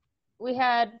 We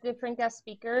had different guest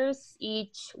speakers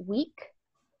each week.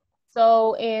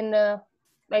 So in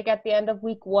like at the end of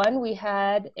week 1, we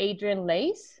had Adrian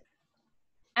Lace.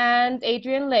 And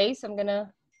Adrian Lace, I'm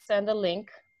gonna send a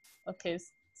link of his,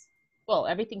 well,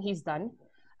 everything he's done.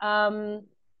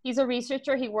 He's a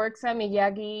researcher. He works at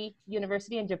Miyagi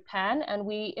University in Japan, and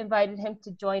we invited him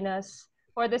to join us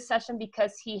for this session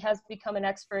because he has become an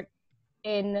expert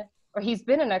in, or he's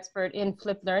been an expert in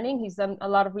flipped learning. He's done a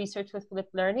lot of research with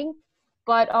flipped learning,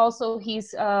 but also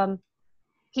he's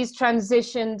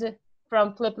transitioned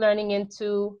from flipped learning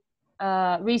into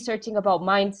researching about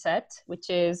mindset, which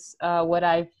is what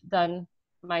I've done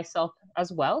myself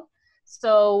as well.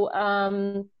 So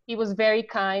he was very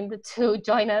kind to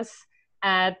join us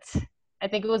at, I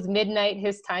think it was midnight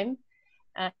his time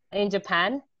in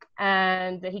Japan.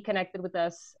 And he connected with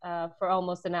us for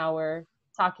almost an hour,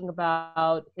 talking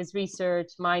about his research,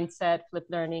 mindset, flipped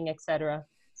learning, etc.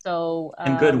 So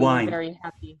and good we wine. were very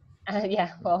happy.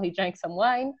 Yeah, well, he drank some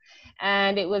wine,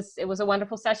 and it was a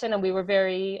wonderful session, and we were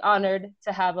very honored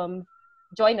to have him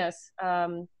join us.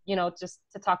 You know, just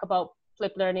to talk about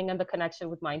flipped learning and the connection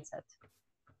with mindset.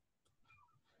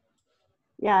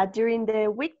 Yeah, during the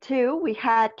week 2, we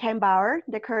had Ken Bauer,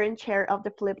 the current chair of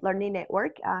the Flipped Learning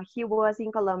Network. He was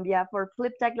in Colombia for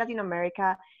Flip Tech Latin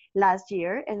America last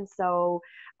year, and so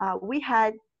we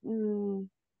had been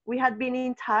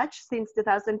in touch since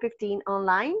 2015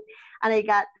 online, and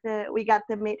we got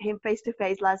to meet him face to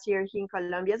face last year here in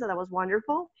Colombia, so that was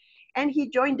wonderful. And he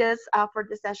joined us for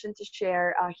the session to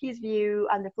share his view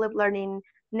on the Flipped Learning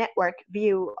Network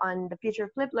view on the future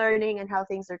of flipped learning and how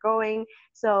things are going.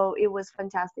 So it was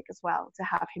fantastic as well to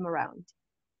have him around.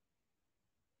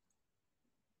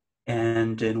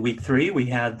 And in week 3, we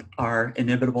had our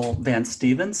inimitable Vance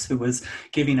Stevens, who was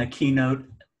giving a keynote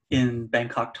in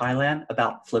Bangkok, Thailand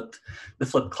about the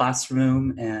flipped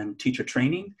classroom and teacher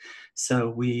training. So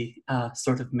we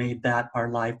sort of made that our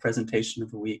live presentation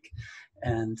of the week.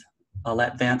 And I'll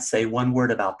let Vance say one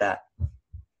word about that.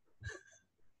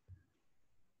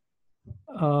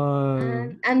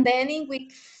 And then in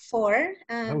week 4,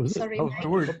 sorry, that was my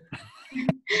word.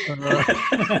 Kind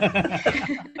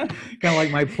of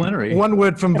like my plenary. One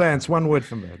word from Vance. One word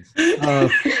from Vance.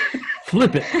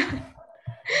 Flip it.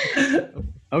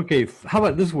 Okay, how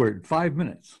about this word? 5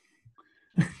 minutes.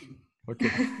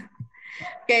 Okay.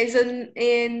 Okay, so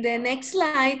in the next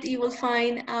slide, you will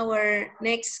find our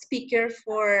next speaker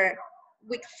for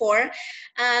week 4.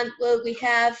 And well, we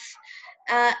have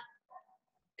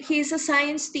he's a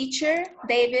science teacher,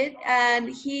 David,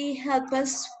 and he helped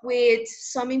us with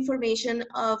some information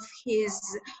of his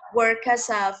work as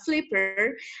a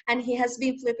flipper, and he has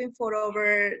been flipping for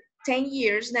over 10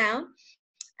 years now.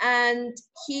 And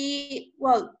he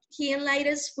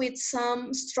enlightened us with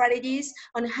some strategies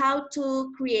on how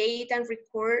to create and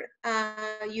record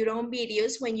your own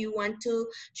videos when you want to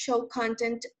show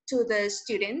content to the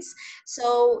students.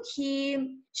 So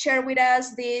he shared with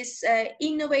us these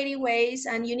innovative ways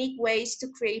and unique ways to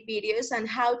create videos and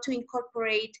how to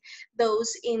incorporate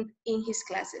those in his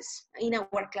classes, in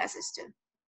our classes too.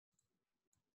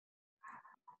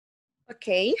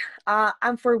 Okay,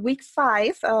 and for week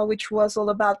 5, which was all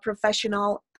about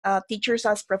professional teachers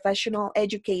as professional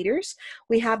educators,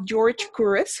 we have George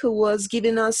Couros, who was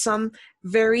giving us some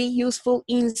very useful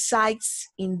insights,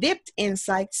 in-depth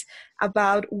insights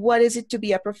about what is it to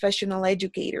be a professional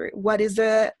educator, what is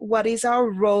our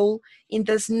role in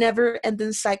this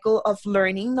never-ending cycle of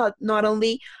learning, not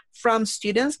only from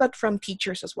students but from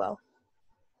teachers as well.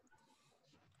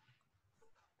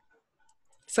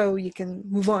 So you can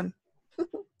move on.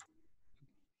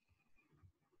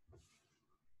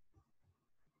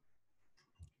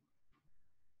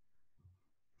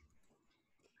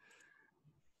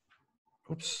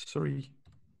 Oops, sorry.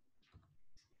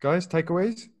 Guys,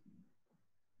 takeaways?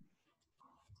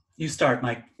 You start,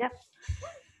 Mike. Yep.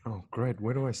 Oh, great.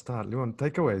 Where do I start? Leon,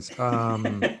 takeaways.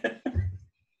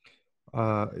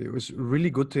 It was really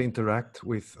good to interact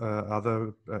with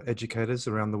other educators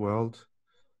around the world.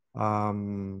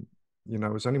 You know,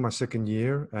 it was only my 2nd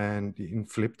year and in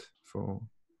flipped for,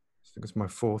 I think it's my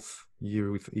 4th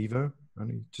year with EVO,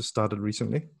 only just started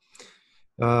recently.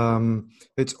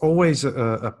 It's always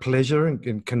a pleasure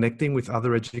in connecting with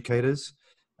other educators,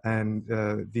 and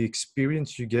the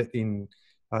experience you get in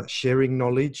sharing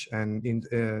knowledge and in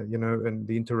you know, and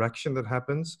the interaction that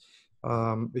happens,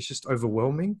 it's just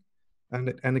overwhelming. and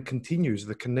it continues.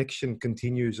 The connection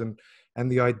continues, and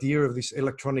the idea of this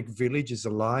electronic village is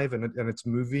alive, and it's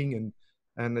moving,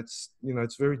 and it's, you know,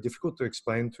 it's very difficult to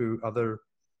explain to other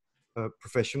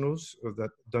professionals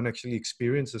that don't actually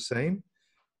experience the same.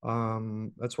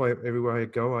 That's why everywhere I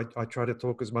go, I try to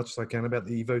talk as much as I can about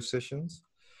the EVO sessions.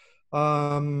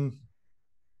 I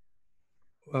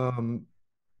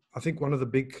think one of the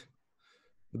big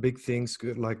things,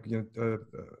 like, you know,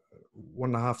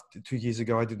 1.5 to 2 years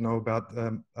ago, I didn't know about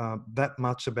that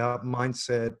much about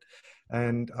mindset,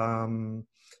 and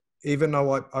even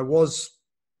though I was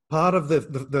part of the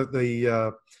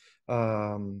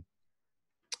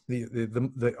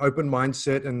open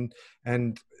mindset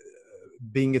and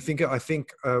being a thinker, I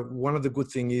think one of the good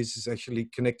things is actually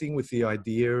connecting with the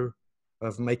idea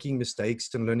of making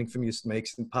mistakes and learning from your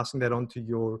mistakes and passing that on to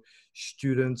your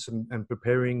students, and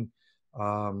preparing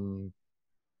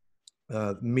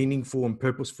meaningful and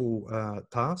purposeful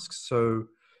tasks. So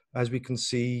as we can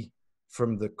see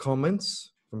from the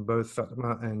comments from both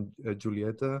Fatima and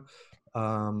Julieta,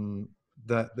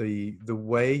 that the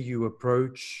way you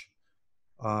approach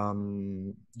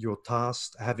your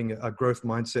task, having a growth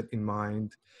mindset in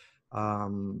mind,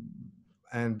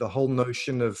 and the whole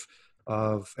notion of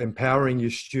empowering your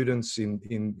students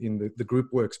in the group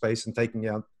workspace and taking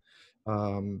out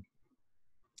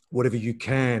whatever you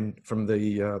can from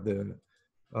the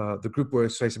group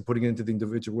workspace and putting it into the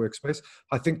individual workspace.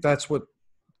 I think that's what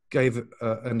gave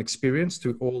an experience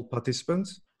to all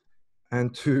participants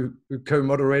and to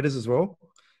co-moderators as well.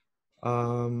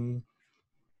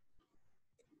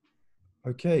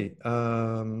 Okay,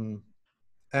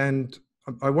 and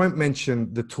I won't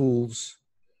mention the tools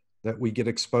that we get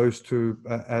exposed to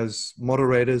as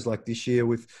moderators, like this year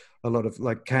with a lot of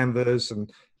like Canvas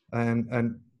and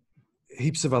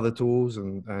heaps of other tools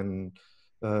and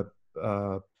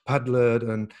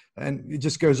Padlet and it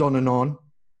just goes on and on.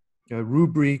 You know,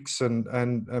 rubrics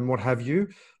and what have you.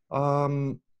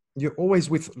 You're always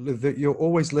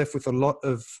left with a lot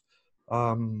of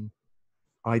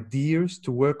ideas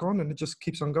to work on, and it just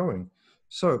keeps on going.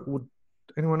 So would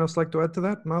anyone else like to add to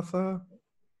that? Martha?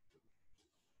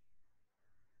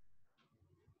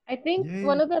 I think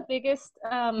one of the biggest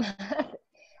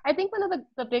I think one of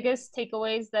the biggest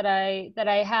takeaways that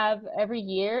I have every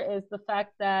year is the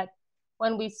fact that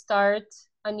when we start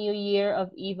a new year of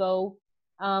EVO,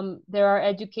 there are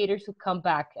educators who come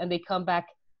back, and they come back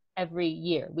every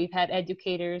year. We've had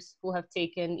educators who have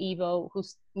taken EVO who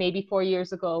maybe 4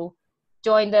 years ago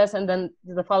joined us, and then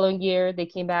the following year they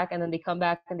came back, and then they come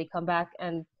back and they come back.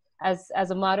 And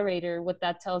as a moderator, what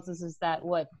that tells us is that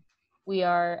what we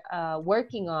are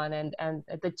working on and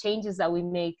the changes that we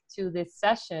make to this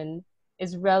session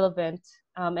is relevant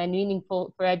and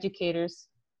meaningful for educators,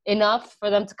 enough for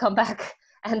them to come back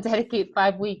and dedicate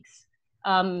 5 weeks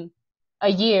a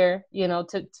year, you know,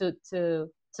 to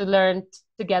learn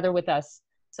together with us.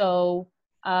 So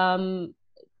I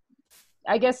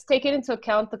guess taking into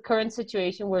account the current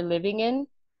situation we're living in,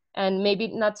 and maybe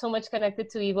not so much connected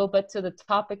to EVO, but to the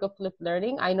topic of flipped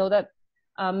learning, I know that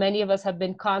many of us have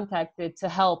been contacted to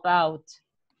help out,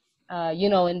 you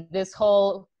know, in this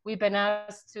whole, we've been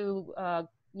asked to,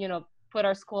 you know, put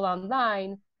our school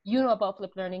online. You know about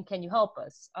flipped learning, can you help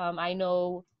us? I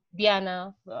know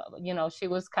Diana, you know, she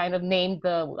was kind of named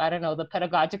the, I don't know, the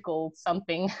pedagogical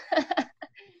something.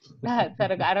 I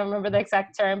don't remember the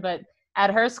exact term, but at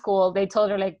her school, they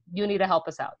told her, like, you need to help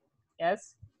us out.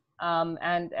 Yes. And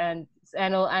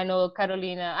I know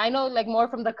Carolina, I know like more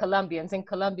from the Colombians. In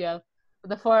Colombia,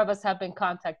 the 4 of us have been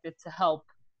contacted to help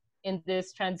in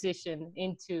this transition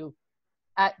into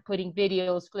putting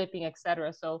videos, flipping,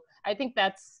 etc. So I think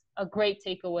that's a great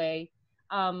takeaway,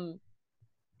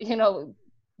 you know,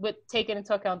 with taking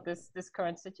into account this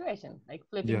current situation. Like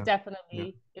flipping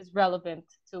definitely is relevant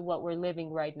to what we're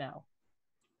living right now.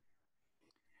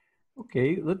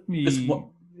 Okay, let me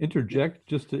interject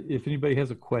just to, if anybody has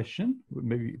a question,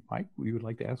 maybe Mike, we would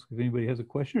like to ask if anybody has a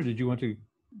question, or did you want to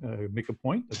make a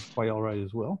point? That's quite all right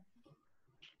as well.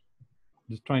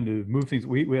 Just trying to move things.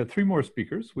 We have 3 more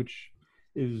speakers, which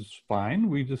is fine.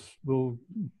 We just will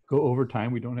go over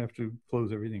time. We don't have to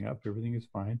close everything up. Everything is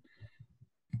fine.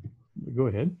 Go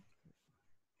ahead.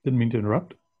 Didn't mean to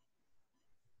interrupt.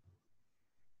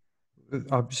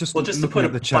 Just to put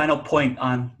a final point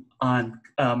on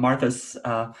Martha's,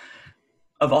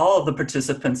 of all of the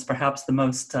participants, perhaps the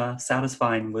most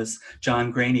satisfying was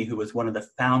John Graney, who was one of the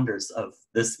founders of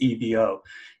this EVO.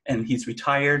 And he's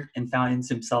retired and finds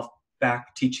himself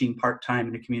back teaching part-time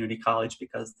in a community college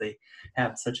because they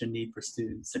have such a need for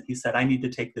students. And he said, I need to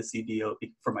take this EVO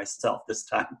for myself this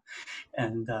time.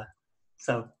 And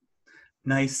so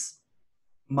nice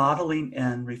modeling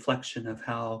and reflection of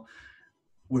how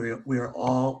we're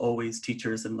all always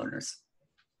teachers and learners.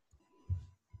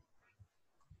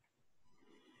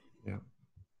 Yeah.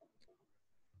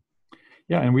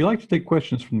 Yeah, and we like to take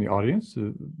questions from the audience.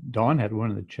 Dawn had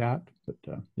one in the chat, but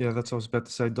yeah, that's what I was about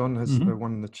to say. Don has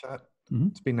one in the chat.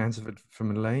 It's been answered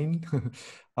from Elaine.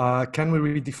 Can we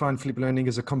redefine flip learning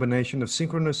as a combination of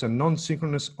synchronous and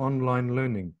non-synchronous online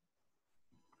learning?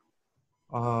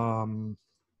 I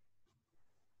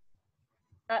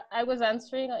was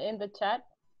answering in the chat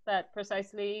that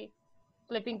precisely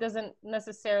flipping doesn't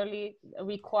necessarily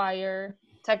require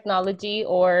technology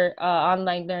or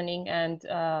online learning. And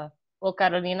well,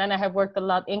 Carolina and I have worked a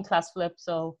lot in class flip.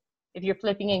 So if you're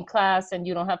flipping in class and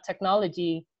you don't have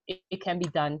technology, it can be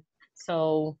done.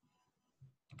 So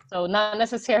not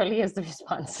necessarily is the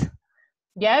response.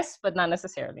 Yes, but not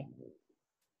necessarily.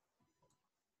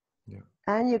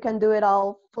 And you can do it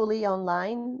all fully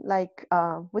online, like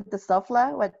with the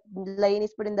SOFLA, what Lane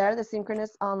is putting there, the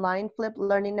synchronous online flip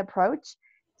learning approach.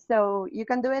 So you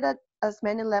can do it at as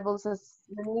many levels as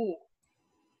you need.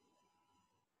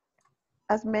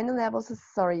 As many levels as,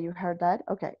 sorry, you heard that?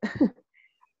 Okay.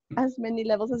 As many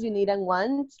levels as you need and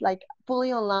want, like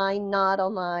fully online, not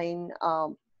online,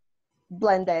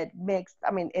 blended, mixed.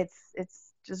 I mean, it's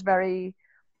just very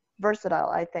versatile,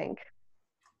 I think.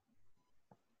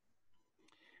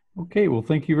 okay, well,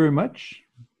 thank you very much.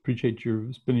 Appreciate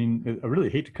your spending. I really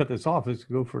hate to cut this off. This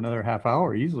could go for another half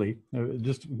hour easily.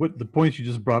 Just what the points you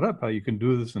just brought up, how you can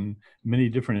do this in many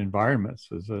different environments,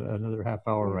 is another half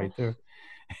hour right there.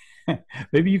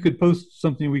 Maybe you could post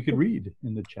something we could read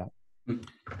in the chat.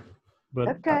 But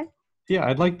okay. Yeah,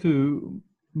 I'd like to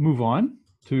move on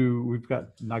to, we've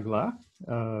got Nagla,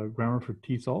 grammar for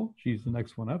TESOL. She's the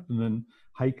next one up. And then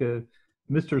Heike,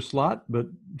 Mr. Slot, but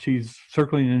she's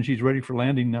circling and she's ready for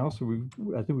landing now. So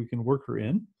I think we can work her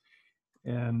in.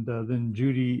 And then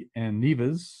Judy and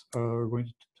Neves are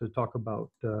going to talk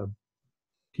about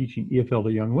teaching EFL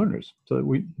to young learners. So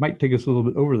we might take us a little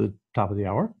bit over the top of the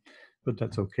hour, but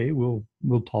that's okay. We'll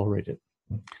tolerate it.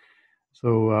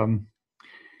 So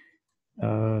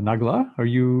Nagla, are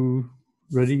you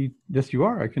ready? Yes, you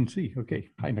are. I can see. Okay.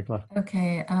 Hi, Nagla.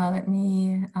 Okay. Let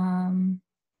me.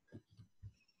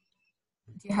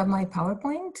 Do you have my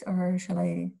PowerPoint, or should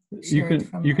I share it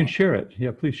from? You can share it.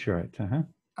 Yeah, please share it.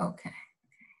 Okay.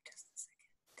 Just a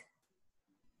second.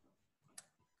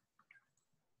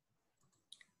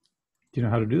 Do you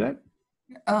know how to do that?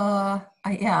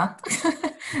 Yeah.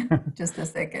 Just a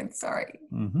second. Sorry.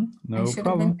 No I should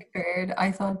problem. have been prepared.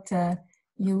 I thought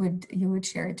you would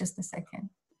share it. Just a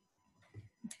second.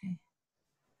 Okay.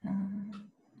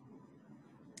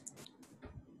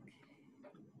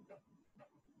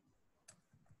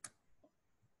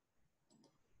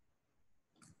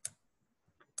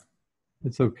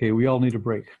 It's okay. We all need a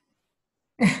break.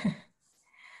 All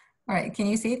right. Can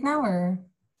you see it now, or?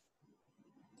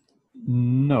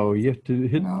 No, you have to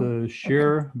hit the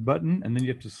share button, and then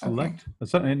you have to select.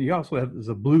 And you also have, there's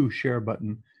a blue share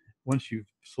button once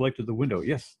you've selected the window.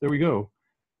 Yes, there we go.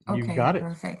 You got it.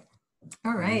 Perfect.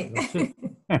 All right. That's it.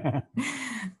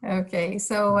 Okay.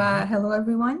 So hello,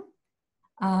 everyone.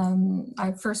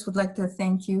 I first would like to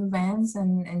thank you, Vance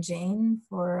and Jane,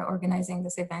 for organizing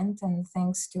this event, and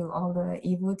thanks to all the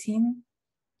EVO team.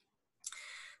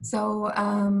 So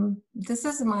this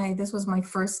was my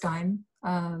first time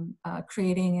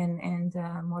creating and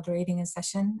moderating a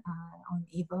session on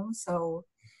EVO. So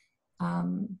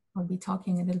I'll be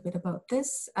talking a little bit about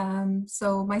this.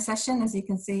 So my session, as you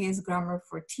can see, is grammar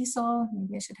for TESOL.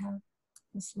 Maybe I should have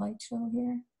the slideshow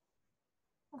here.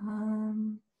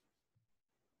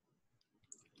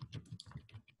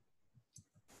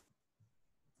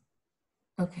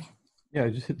 Okay. Yeah,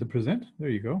 just hit the present. There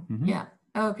you go. Yeah.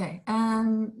 Okay.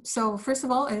 So first of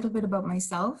all, a little bit about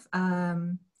myself. My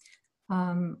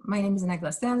name is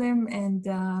Nagla Salim, and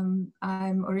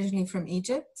I'm originally from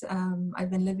Egypt. I've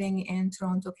been living in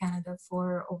Toronto, Canada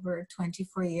for over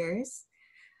 24 years.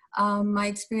 My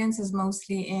experience is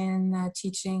mostly in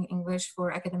teaching English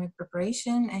for academic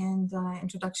preparation and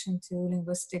introduction to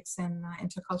linguistics and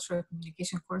intercultural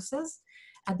communication courses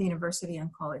at the university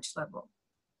and college level.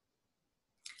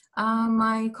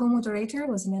 My co-moderator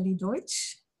was Nelly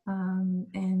Deutsch,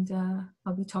 and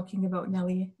I'll be talking about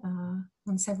Nelly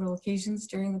on several occasions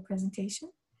during the presentation.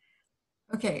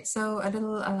 Okay, so a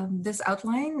little, this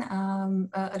outline,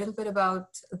 a little bit about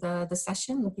the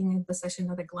session, looking at the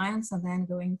session at a glance, and then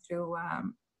going through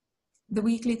the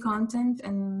weekly content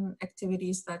and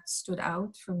activities that stood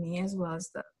out for me as well as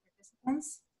the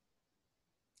participants.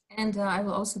 And I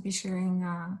will also be sharing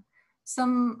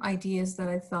some ideas that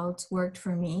I felt worked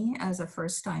for me as a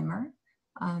first timer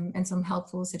and some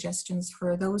helpful suggestions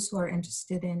for those who are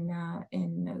interested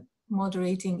in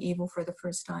moderating EVO for the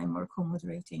first time or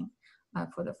co-moderating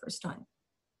for the first time.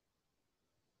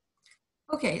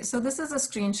 Okay, so this is a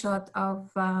screenshot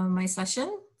of my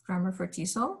session, Grammar for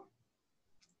TESOL.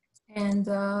 And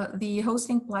the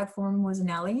hosting platform was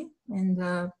Nelly, and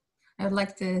I'd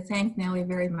like to thank Nelly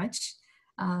very much.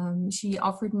 She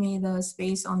offered me the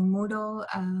space on Moodle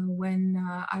when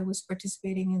I was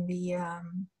participating in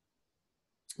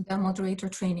the moderator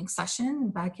training session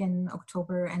back in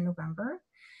October and November.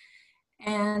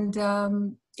 And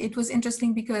it was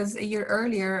interesting because a year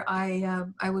earlier,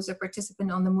 I was a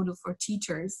participant on the Moodle for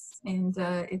Teachers, and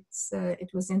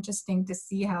it was interesting to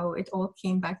see how it all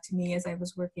came back to me as I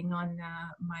was working on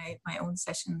my own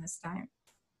session this time.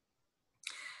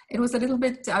 I was a little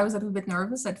bit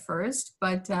nervous at first,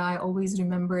 but I always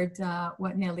remembered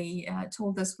what Nelly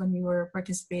told us when we were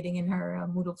participating in her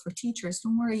Moodle for Teachers.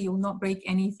 Don't worry, you will not break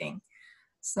anything.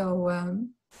 So,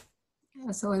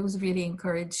 so I was really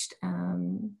encouraged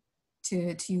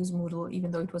to use Moodle,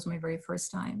 even though it was my very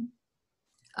first time.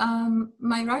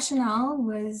 My rationale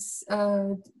was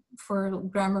for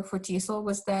Grammar for TESOL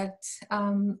was that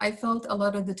I felt a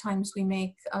lot of the times we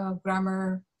make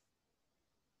grammar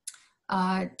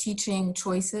teaching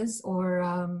choices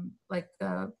or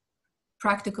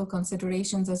practical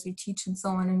considerations as we teach and so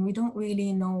on, and we don't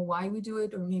really know why we do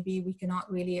it, or maybe we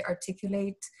cannot really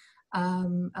articulate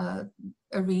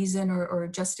a reason or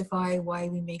justify why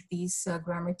we make these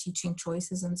grammar teaching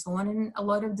choices and so on. And a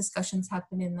lot of discussions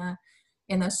happen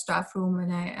in a staff room,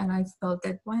 and I felt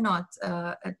that why not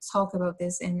talk about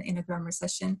this in a grammar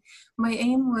session. My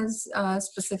aim was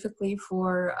specifically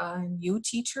for new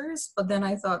teachers, but then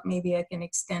I thought maybe I can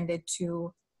extend it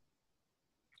to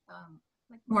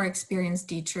more experienced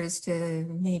teachers to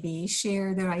maybe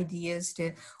share their ideas,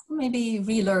 to maybe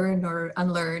relearn or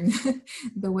unlearn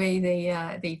the way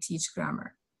they teach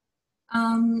grammar.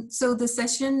 So the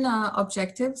session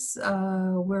objectives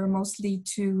were mostly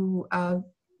to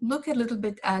look a little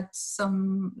bit at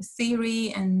some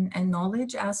theory and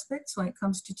knowledge aspects when it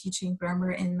comes to teaching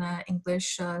grammar in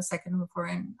English second or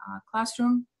foreign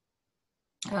classroom,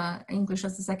 English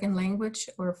as a second language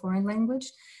or foreign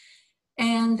language.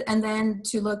 And then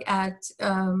to look at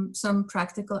some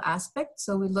practical aspects.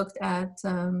 So we looked at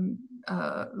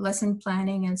lesson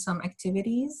planning and some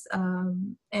activities,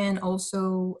 and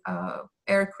also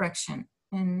error correction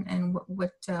and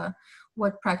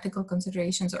what practical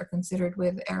considerations are considered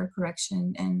with error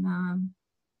correction, and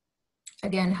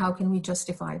again, how can we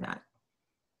justify that?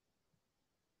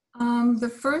 The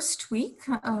first week,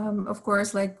 of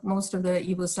course, like most of the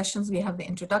EVO sessions, we have the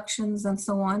introductions and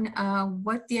so on.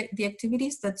 What the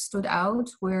activities that stood out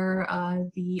were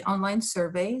the online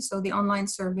survey. So the online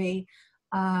survey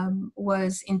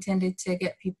was intended to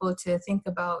get people to think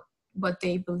about what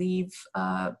they believe,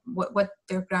 what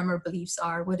their grammar beliefs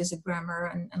are, what is a grammar,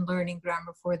 and learning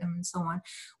grammar for them and so on,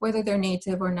 whether they're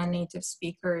native or non-native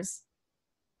speakers.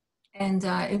 And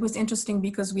it was interesting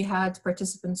because we had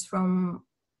participants from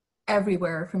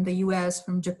everywhere, from the US,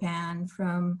 from Japan,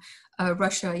 from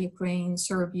Russia, Ukraine,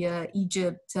 Serbia,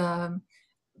 Egypt,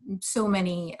 so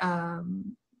many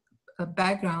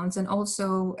backgrounds, and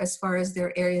also as far as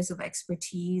their areas of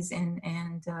expertise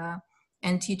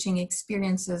and teaching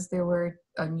experiences. There were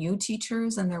new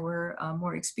teachers and there were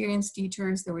more experienced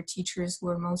teachers. There were teachers who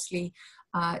were mostly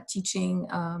teaching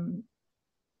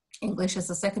English as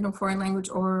a second or foreign language,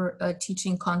 or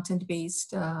teaching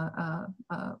content-based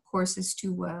courses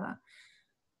to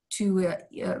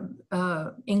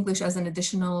English as an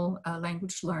additional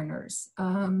language learners.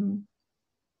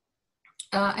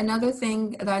 Another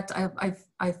thing that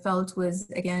I felt was,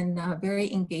 again,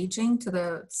 very engaging to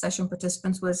the session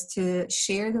participants was to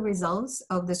share the results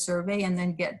of the survey and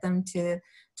then get them to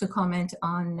comment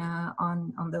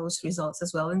on those results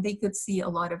as well. And they could see a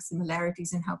lot of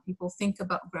similarities in how people think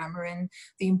about grammar and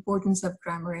the importance of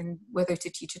grammar and whether to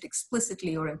teach it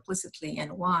explicitly or implicitly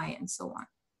and why and so on.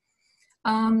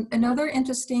 Another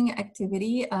interesting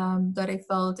activity that I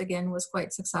felt, again, was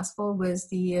quite successful was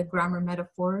the grammar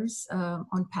metaphors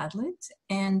on Padlet.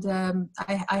 And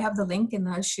I have the link in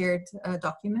the shared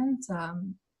document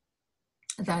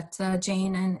that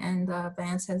Jane and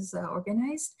Vance has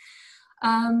organized.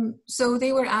 So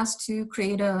they were asked to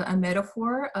create a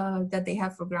metaphor that they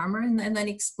have for grammar, and then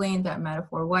explain that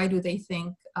metaphor. Why do they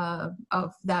think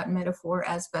of that metaphor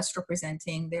as best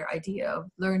representing their idea of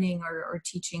learning or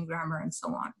teaching grammar and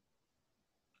so on?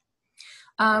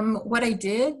 What I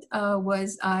did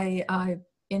was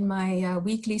in my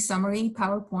weekly summary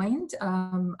PowerPoint,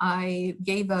 I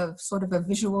gave a sort of a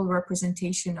visual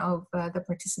representation of the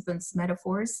participants'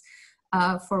 metaphors.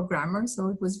 for grammar. So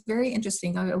it was very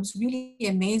interesting. I was really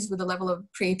amazed with the level of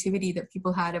creativity that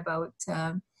people had about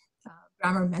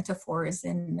grammar metaphors,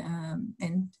 and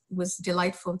it was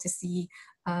delightful to see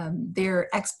their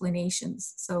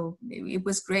explanations. So it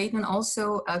was great. And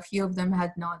also a few of them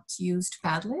had not used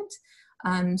Padlet.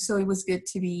 So it was good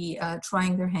to be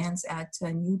trying their hands at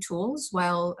new tools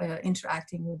while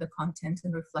interacting with the content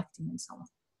and reflecting and so on.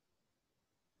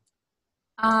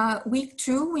 Week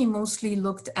 2, we mostly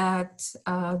looked at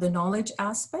the knowledge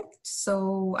aspect.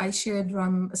 So I shared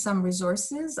some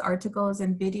resources, articles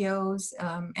and videos,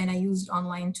 and I used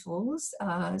online tools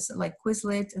so like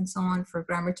Quizlet and so on for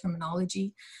grammar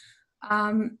terminology.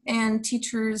 And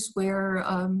teachers were,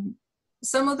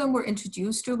 some of them were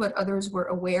introduced to, but others were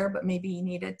aware, but maybe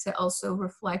needed to also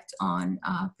reflect on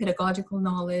pedagogical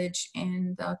knowledge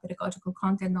and pedagogical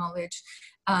content knowledge.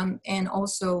 And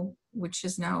also, which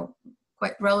is now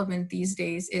quite relevant these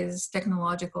days, is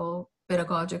technological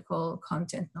pedagogical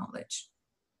content knowledge,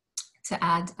 to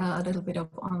add a little bit of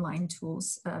online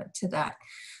tools to that.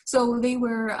 So they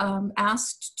were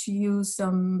asked to use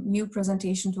some new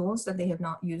presentation tools that they have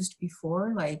not used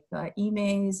before, like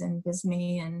eMaze and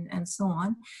Bisme and so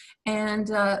on. And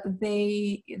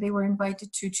they were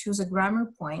invited to choose a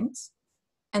grammar point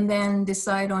and then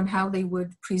decide on how they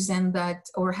would present that,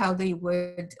 or how they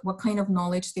would, what kind of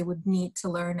knowledge they would need to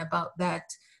learn about that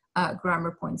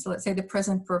grammar point. So let's say the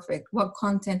present perfect, what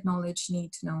content knowledge you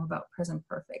need to know about present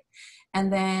perfect?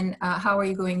 And then how are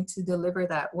you going to deliver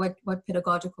that? What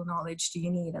pedagogical knowledge do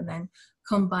you need? And then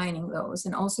combining those,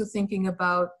 and also thinking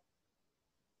about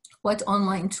what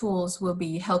online tools will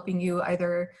be helping you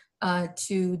either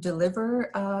to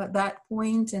deliver that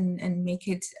point and make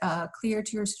it clear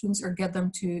to your students, or get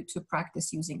them to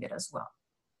practice using it as well.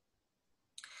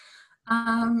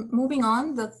 Moving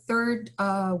on, the third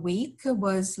week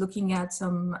was looking at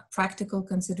some practical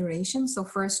considerations. So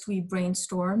first we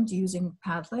brainstormed using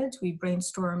Padlet. We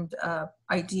brainstormed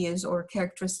ideas or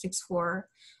characteristics for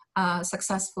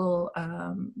successful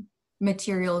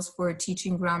materials for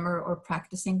teaching grammar or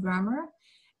practicing grammar.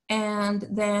 And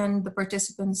then the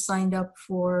participants signed up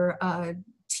for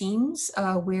teams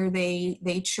where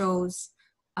they chose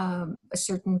a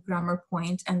certain grammar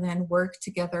point and then work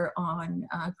together on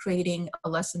creating a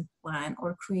lesson plan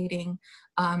or creating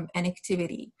an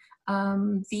activity.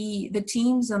 The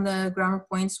teams and the grammar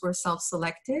points were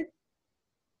self-selected.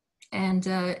 And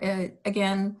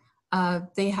again,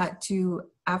 they had to,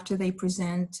 after they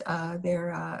present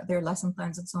their lesson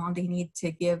plans and so on, they need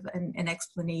to give an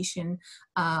explanation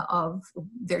of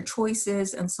their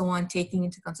choices and so on, taking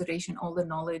into consideration all the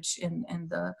knowledge and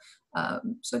the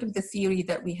sort of the theory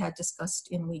that we had discussed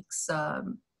in weeks,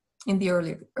 in the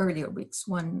earlier weeks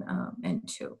 1 and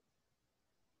 2.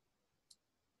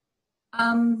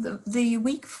 The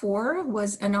week 4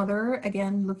 was another,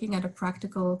 again, looking at a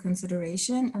practical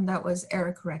consideration, and that was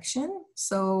error correction.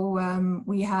 So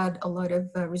we had a lot of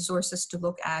resources to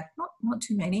look at, not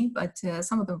too many, but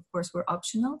some of them, of course, were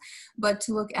optional, but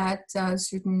to look at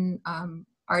certain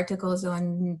articles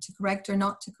on to correct or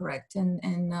not to correct,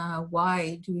 and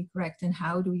why do we correct and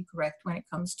how do we correct when it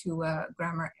comes to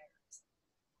grammar errors.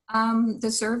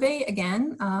 The survey,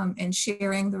 again, and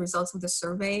sharing the results of the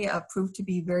survey proved to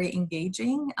be very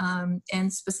engaging.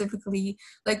 And specifically,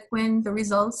 like when the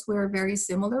results were very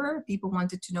similar, people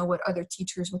wanted to know what other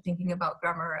teachers were thinking about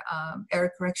grammar,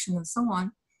 error correction, and so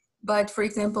on. But for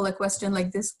example, a question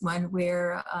like this one,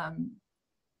 where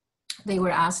they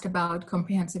were asked about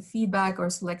comprehensive feedback or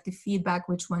selective feedback,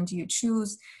 which one do you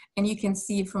choose? And you can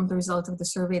see from the result of the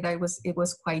survey that it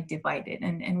was quite divided,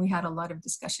 and we had a lot of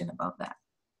discussion about that.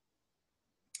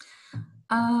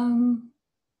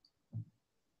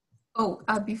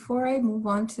 Before I move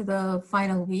on to the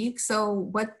final week, so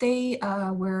what they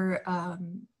were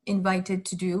invited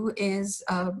to do is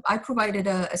I provided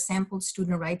a sample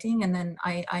student writing, and then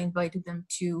I invited them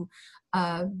to,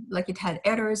 like it had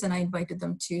errors, and I invited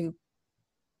them to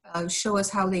show us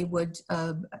how they would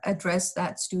address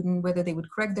that student, whether they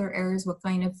would correct their errors, what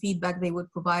kind of feedback they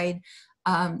would provide,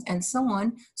 and so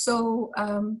on. So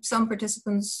some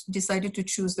participants decided to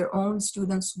choose their own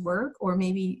students' work, or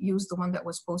maybe use the one that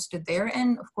was posted there.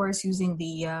 And of course, using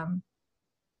the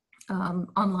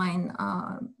online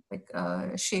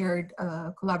shared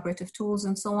collaborative tools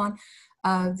and so on,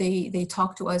 they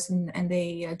talked to us and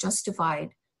they justified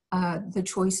the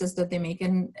choices that they make.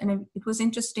 And it was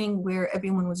interesting where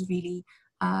everyone was really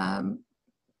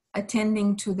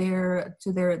attending to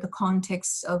the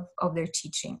context of their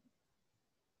teaching.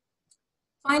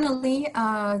 Finally,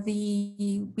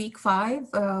 the week 5,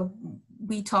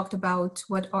 we talked about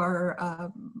what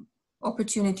our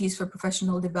opportunities for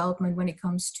professional development when it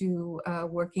comes to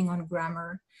working on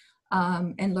grammar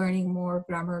and learning more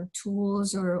grammar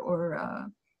tools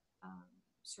or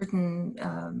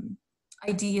certain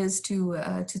ideas to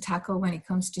tackle when it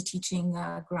comes to teaching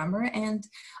grammar. And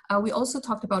we also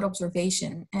talked about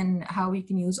observation and how we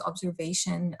can use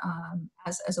observation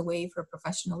as a way for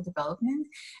professional development.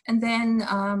 And then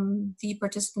the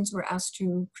participants were asked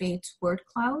to create word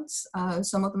clouds.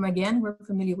 Some of them, again, were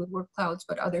familiar with word clouds,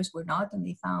 but others were not. And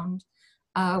they found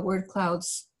word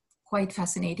clouds quite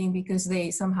fascinating because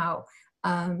they somehow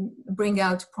bring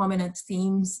out prominent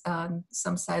themes.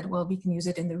 Some said, well, we can use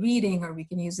it in the reading, or we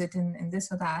can use it in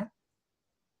this or that.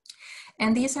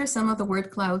 And these are some of the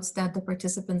word clouds that the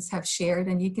participants have shared.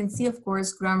 And you can see, of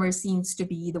course, the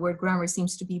word grammar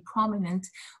seems to be prominent,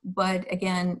 but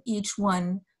again, each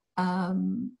one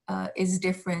is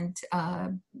different.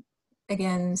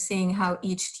 Again, seeing how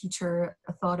each teacher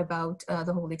thought about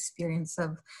the whole experience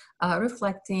of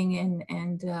reflecting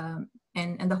and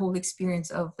the whole experience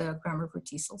of the Grammar for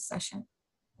TESOL session.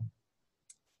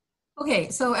 Okay,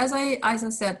 so as I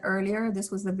said earlier,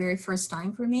 this was the very first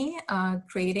time for me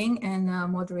creating and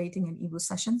moderating an EVO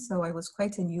session, so I was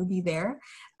quite a newbie there.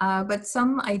 But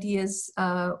some ideas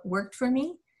worked for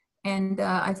me, and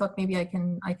I thought maybe I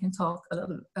can talk a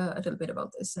little bit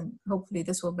about this, and hopefully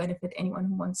this will benefit anyone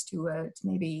who wants to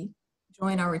maybe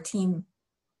join our team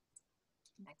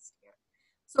next year.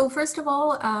 So first of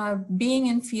all, being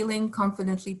and feeling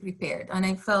confidently prepared, and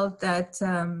I felt that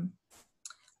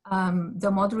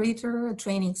the moderator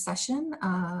training session,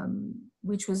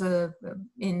 which was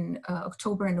in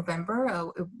October and November,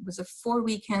 it was a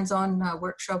 4-week hands-on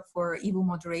workshop for EVO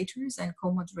moderators and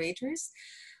co-moderators.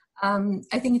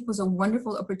 I think it was a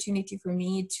wonderful opportunity for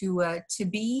me to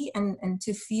be and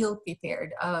to feel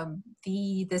prepared.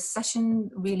 The session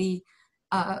really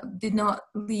did not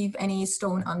leave any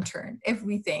stone unturned.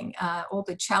 Everything, all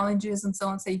the challenges and so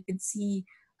on, so you could see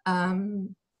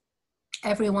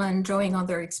everyone drawing on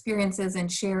their experiences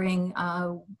and sharing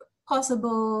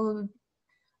possible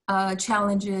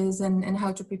challenges and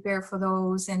how to prepare for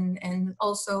those, and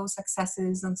also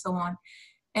successes and so on.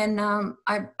 And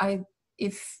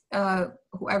if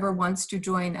whoever wants to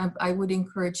join, I would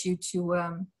encourage you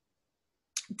to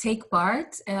take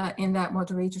part in that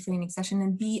moderator training session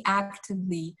and be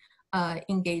actively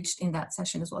engaged in that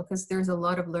session as well, because there's a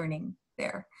lot of learning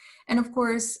there. And of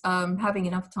course, having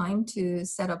enough time to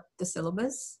set up the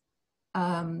syllabus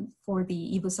for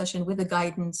the EVO session with the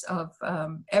guidance of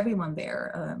everyone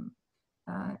there.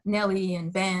 Nelly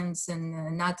and Vance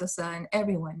and Natasa and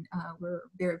everyone were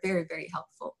very, very, very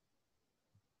helpful.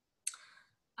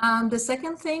 The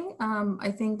second thing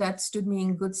I think that stood me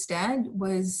in good stead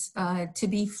was to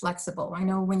be flexible. I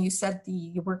know when you said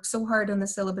you worked so hard on the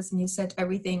syllabus and you said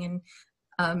everything,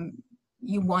 and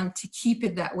you want to keep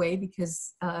it that way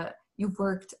because you've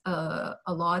worked a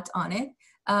lot on it.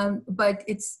 But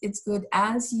it's good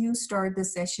as you start the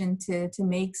session to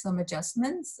make some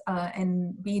adjustments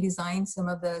and redesign some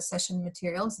of the session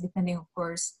materials, depending, of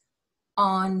course,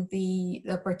 on the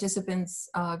participants'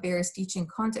 various teaching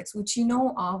contexts, which you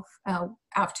know of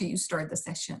after you start the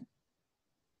session.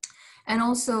 And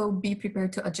also be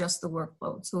prepared to adjust the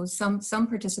workload. So some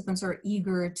participants are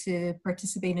eager to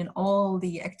participate in all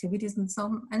the activities, and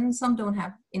some don't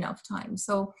have enough time.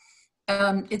 So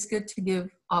it's good to give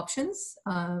options.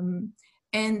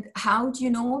 And how do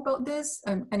you know about this?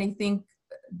 And I think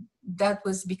that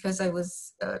was because I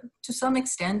was, to some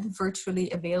extent,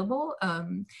 virtually available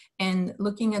and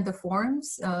looking at the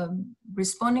forums,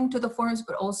 responding to the forums,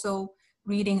 but also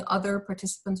reading other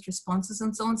participants' responses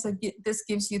and so on. So this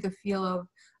gives you the feel of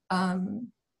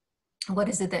what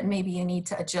is it that maybe you need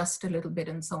to adjust a little bit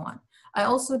and so on. I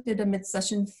also did a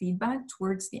mid-session feedback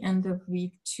towards the end of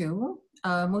week 2.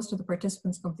 Most of the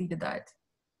participants completed that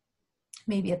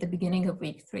maybe at the beginning of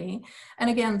week 3. And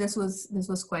again, this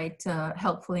was quite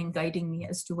helpful in guiding me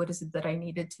as to what is it that I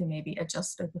needed to maybe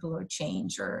adjust a little or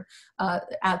change or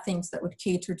add things that would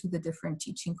cater to the different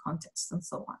teaching contexts and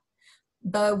so on.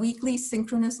 The weekly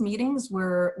synchronous meetings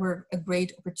were a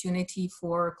great opportunity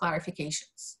for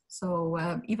clarifications.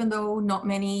 So even though not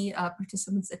many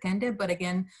participants attended, but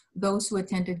again, those who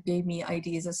attended gave me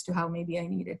ideas as to how maybe I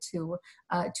needed to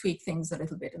tweak things a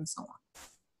little bit and so on.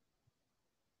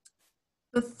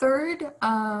 The third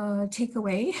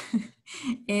takeaway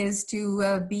is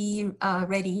to be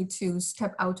ready to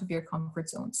step out of your comfort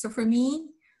zone. So for me,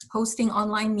 hosting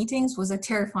online meetings was a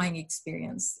terrifying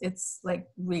experience. It's like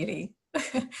really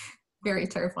very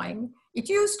terrifying. It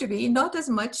used to be, not as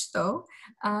much though.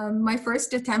 My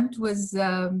first attempt was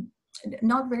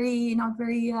not very,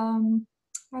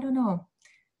 I don't know,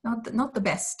 not the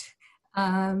best.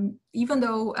 Even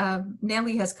though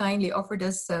Nelly has kindly offered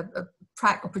us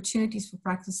opportunities for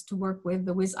practice to work with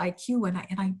the Wiz IQ, and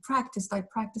I practiced.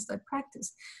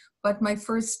 But my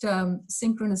first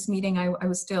synchronous meeting, I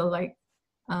was still like,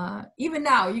 even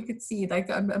now you could see like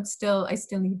I still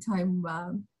need time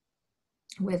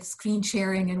with screen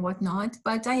sharing and whatnot,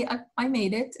 but I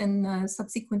made it, and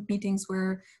subsequent meetings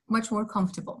were much more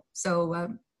comfortable. So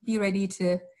be ready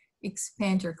to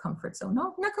expand your comfort zone.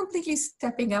 No, not completely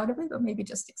stepping out of it, but maybe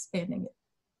just expanding it.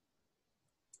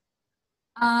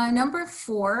 Number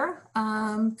 4,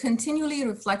 continually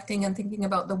reflecting and thinking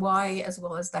about the why as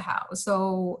well as the how.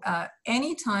 So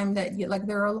anytime that you, like,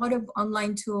 there are a lot of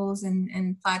online tools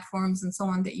and platforms and so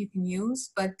on that you can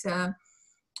use, but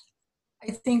I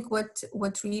think what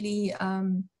really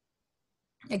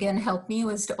again helped me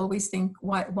was to always think,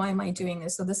 why am I doing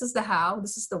this? So this is the how,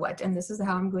 this is the what, and this is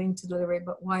how I'm going to deliver it,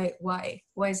 but why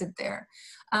is it there?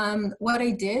 What I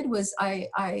did was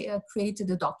I created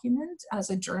a document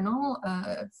as a journal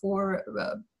for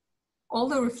all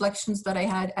the reflections that I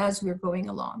had as we're going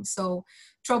along. So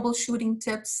troubleshooting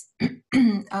tips,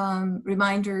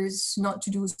 reminders, not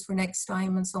to do's for next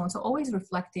time, and so on. So always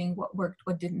reflecting what worked,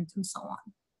 what didn't, and so on.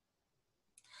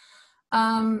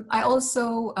 I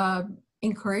also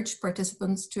encouraged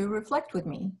participants to reflect with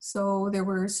me. So there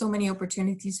were so many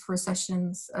opportunities for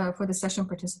sessions, for the session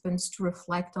participants to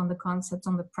reflect on the concepts,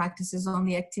 on the practices, on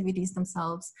the activities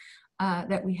themselves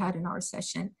that we had in our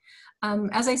session.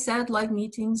 As I said, live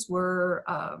meetings were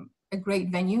a great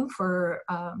venue for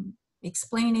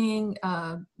explaining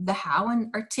the how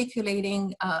and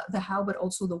articulating the how, but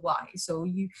also the why. So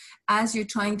as you're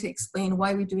trying to explain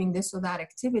why we're doing this or that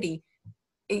activity,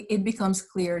 it becomes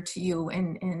clear to you,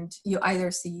 and you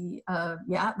either see,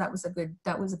 yeah, that was a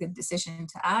good decision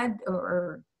to add,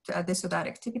 or to add this or that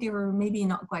activity, or maybe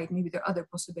not quite, maybe there are other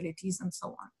possibilities, and so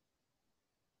on.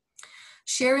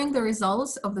 Sharing the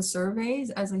results of the surveys,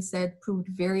 as I said, proved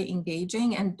very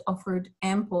engaging and offered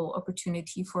ample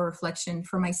opportunity for reflection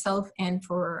for myself and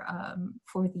for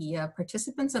the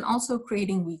participants, and also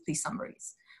creating weekly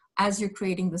summaries. As you're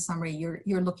creating the summary,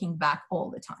 you're looking back all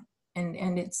the time.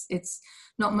 And it's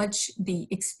not much the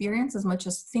experience as much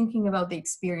as thinking about the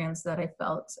experience that I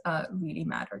felt really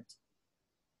mattered.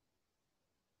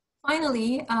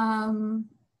 Finally, as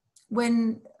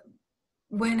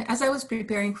I was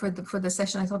preparing for the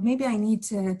session, I thought maybe I need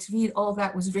to read all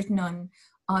that was written on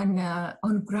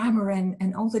grammar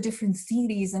and all the different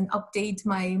theories, and update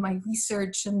my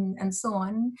research and so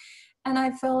on. And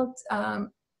I felt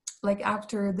like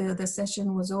after the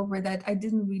session was over that I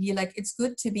didn't really like, it's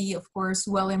good to be, of course,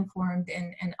 well informed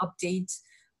and update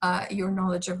your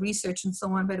knowledge of research and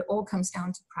so on, but it all comes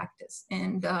down to practice.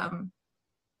 And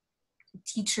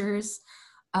teachers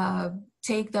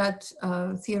take that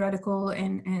theoretical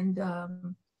and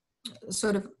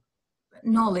sort of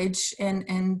knowledge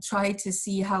and try to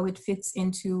see how it fits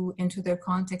into their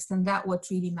context, and that what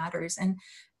really matters. And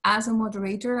as a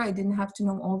moderator, I didn't have to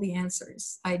know all the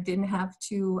answers. I didn't have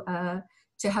to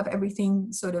have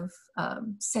everything sort of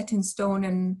set in stone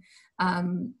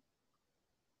and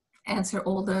answer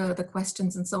all the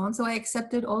questions and so on. So I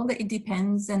accepted all the it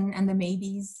depends and the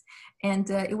maybes. And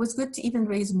it was good to even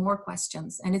raise more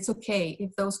questions. And it's okay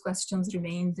if those questions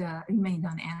remained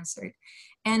unanswered.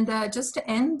 And just to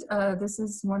end, this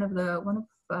is one of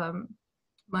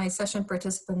my session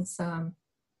participants'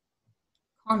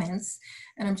 comments,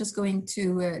 and I'm just going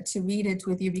to read it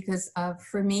with you, because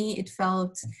for me it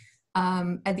felt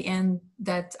at the end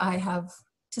that I have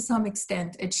to some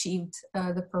extent achieved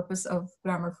the purpose of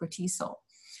Grammar for TESOL.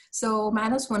 So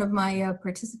Manos, one of my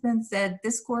participants, said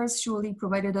this course surely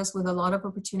provided us with a lot of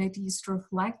opportunities to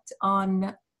reflect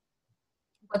on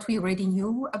what we already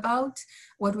knew,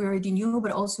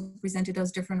 but also presented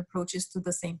us different approaches to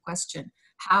the same question: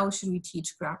 how should we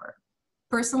teach grammar?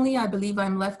 Personally, I believe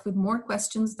I'm left with more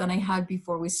questions than I had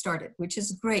before we started, which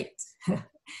is great.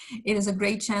 It is a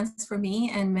great chance for me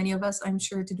and many of us, I'm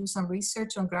sure, to do some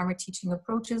research on grammar teaching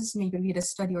approaches, maybe read a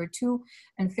study or two,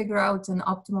 and figure out an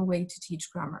optimal way to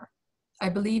teach grammar. I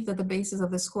believe that the basis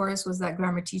of this course was that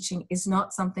grammar teaching is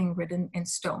not something written in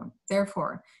stone.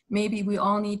 Therefore, maybe we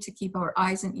all need to keep our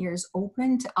eyes and ears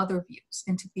open to other views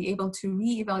and to be able to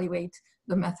reevaluate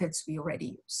the methods we already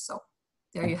use. So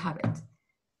there you have it.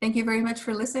 Thank you very much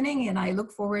for listening, and I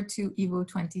look forward to EVO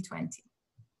 2020.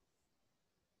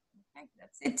 Okay,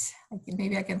 that's it.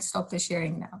 Maybe I can stop the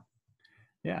sharing now.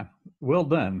 Yeah, well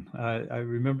done. I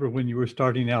remember when you were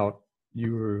starting out,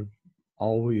 you were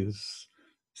always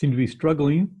seemed to be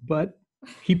struggling, but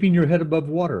keeping your head above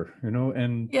water,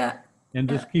 and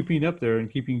just keeping up there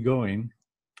and keeping going.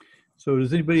 So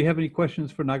does anybody have any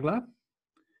questions for Nagla?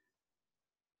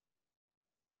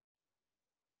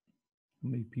 How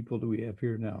many people do we have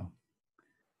here now?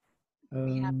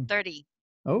 We have 30.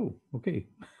 Oh, okay.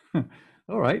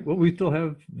 All right. Well, we still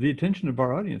have the attention of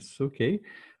our audience. Okay.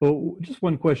 Well, just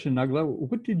one question, Nagla.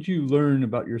 What did you learn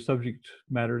about your subject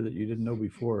matter that you didn't know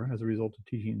before as a result of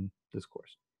teaching this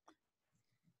course?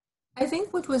 I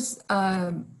think what was,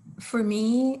 for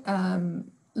me,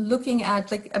 looking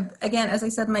at, like, again, as I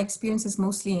said, my experience is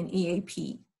mostly in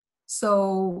EAP.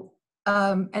 So,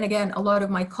 and again, a lot of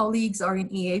my colleagues are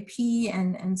in EAP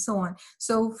and so on.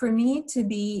 So for me to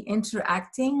be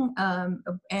interacting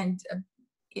and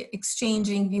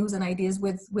exchanging views and ideas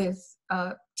with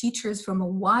teachers from a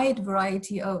wide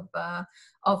variety of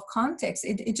contexts,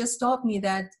 it just taught me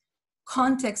that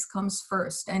context comes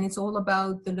first, and it's all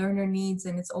about the learner needs,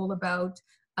 and it's all about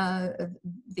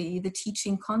the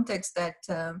teaching context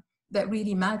that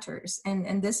really matters,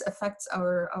 and this affects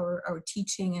our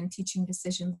teaching and teaching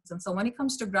decisions. And so when it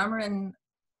comes to grammar and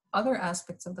other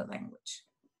aspects of the language.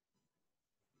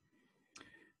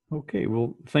 Okay,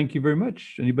 well, thank you very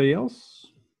much. Anybody else?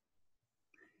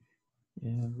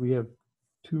 And we have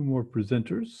 2 more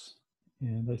presenters,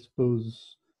 and I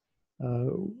suppose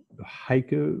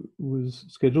Heike was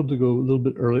scheduled to go a little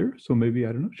bit earlier, so maybe,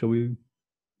 I don't know, shall we,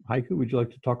 Heike, would you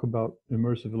like to talk about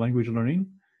immersive language learning?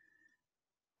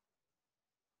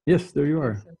 Yes, there you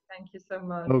are. Thank you so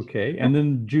much. Okay, and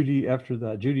then Judy after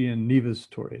that, Judy and Neves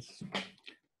Torres.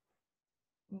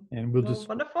 And we'll just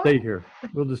stay here.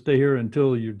 We'll just stay here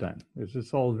until you're done.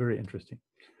 It's all very interesting.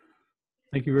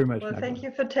 Thank you very much. Well, Nagla. thank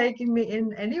you for taking me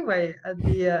in anyway at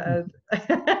the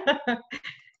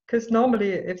because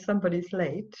normally if somebody's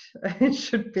late, it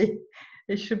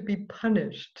should be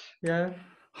punished. Yeah.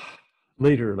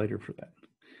 Later for that.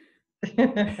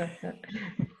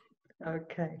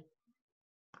 Okay.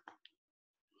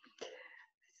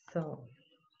 So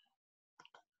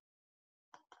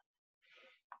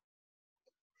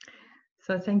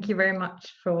thank you very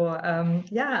much for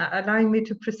allowing me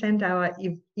to present our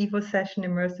EVO session,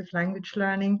 Immersive Language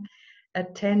Learning,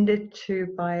 attended to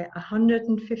by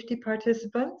 150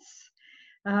 participants.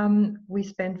 We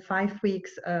spent 5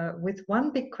 weeks with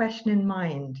one big question in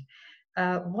mind.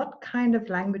 What kind of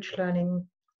language learning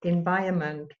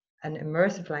environment, an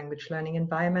immersive language learning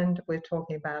environment, we're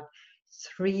talking about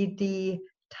 3D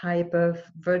type of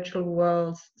virtual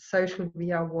worlds, social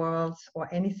VR worlds, or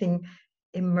anything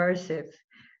immersive,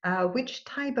 which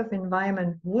type of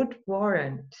environment would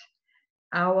warrant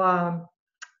our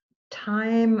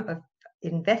time of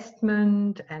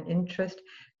investment and interest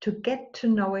to get to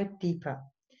know it deeper?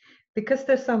 Because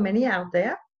there's so many out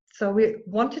there, so we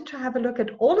wanted to have a look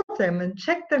at all of them and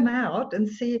check them out and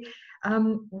see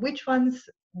which ones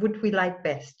would we like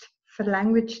best for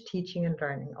language teaching and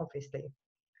learning, obviously.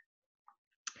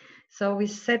 So we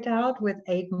set out with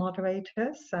 8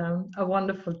 moderators, a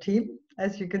wonderful team.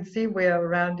 As you can see, we're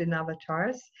around in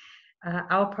avatars.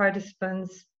 Our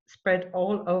participants spread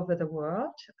all over the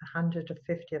world,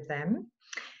 150 of them.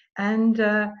 And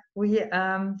we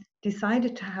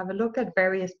decided to have a look at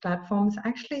various platforms.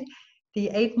 Actually, the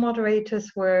 8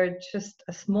 moderators were just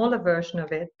a smaller version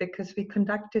of it because we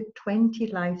conducted 20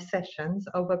 live sessions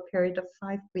over a period of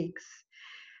 5 weeks.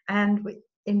 And we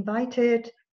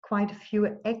invited quite a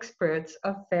few experts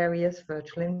of various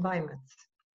virtual environments.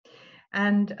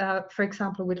 And for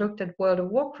example, we looked at World of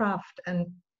Warcraft and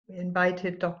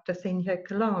invited Dr. Sinja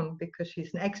Cologne because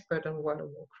she's an expert on World of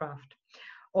Warcraft.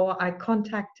 Or I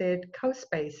contacted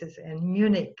CoSpaces in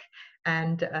Munich,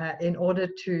 and in order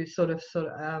to sort of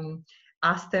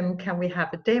ask them, can we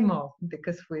have a demo?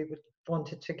 Because we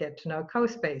wanted to get to know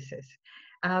CoSpaces.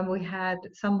 We had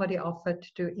somebody offered to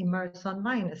do Immerse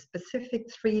Online, a specific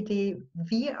 3D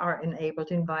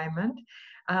VR-enabled environment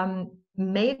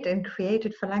made and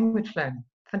created for language learning.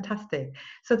 Fantastic.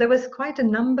 So there was quite a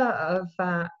number of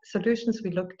solutions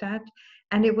we looked at,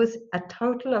 and it was a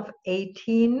total of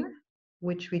 18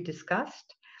 which we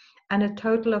discussed, and a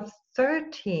total of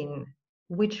 13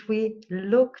 which we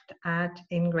looked at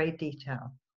in great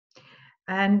detail.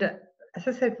 And as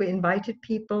I said, we invited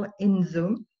people in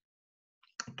Zoom,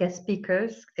 guest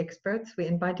speakers, experts. We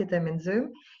invited them in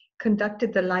Zoom,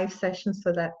 conducted the live session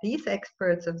so that these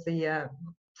experts of the,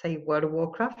 say, World of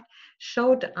Warcraft,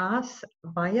 showed us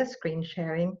via screen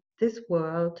sharing this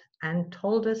world and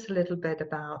told us a little bit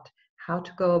about how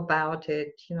to go about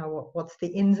it, you know, what's the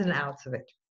ins and outs of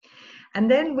it. And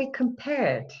then we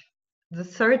compared the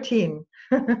 13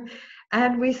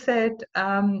 and we said,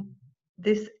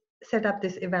 set up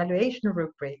this evaluation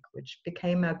rubric, which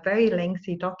became a very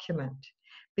lengthy document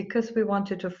because we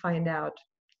wanted to find out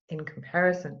in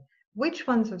comparison which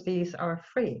ones of these are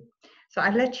free. So I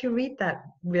let you read that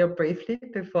real briefly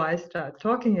before I start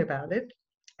talking about it.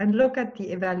 and look at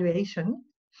the evaluation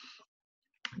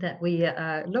that we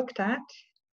looked at.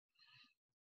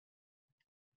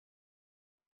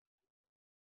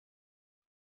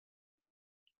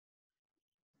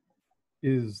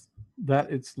 Is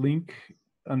that its link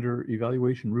under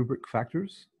evaluation rubric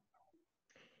factors?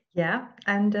 Yeah,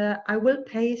 and I will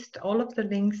paste all of the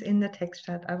links in the text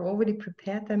chat. I've already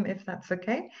prepared them, if that's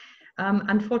okay.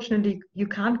 Unfortunately, you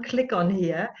can't click on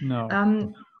here.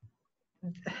 No.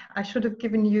 I should have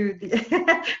given you the...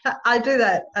 I'll do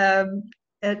that.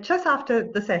 Just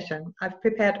after the session, I've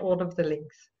prepared all of the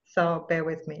links, so bear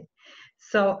with me.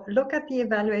 So look at the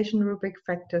evaluation rubric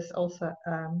factors also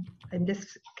in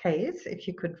this case, if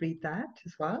you could read that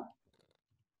as well.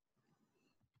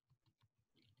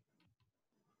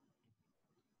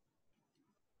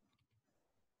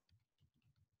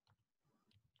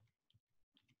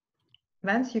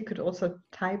 Vance, you could also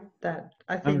type that,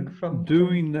 I think, I'm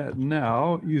doing that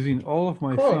now using all of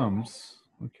my thumbs.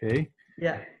 Okay.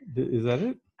 Yeah. Is that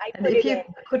it? And if you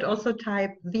could also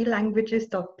type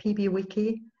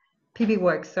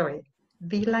vlanguages.pbworks, sorry,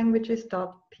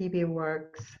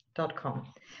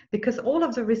 vlanguages.pbworks.com, because all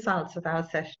of the results of our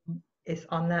session is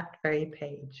on that very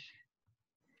page.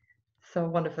 So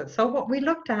wonderful. So what we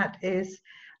looked at is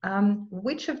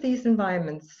which of these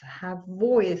environments have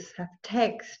voice, have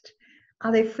text,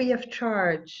 are they free of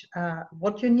charge?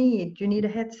 What you need a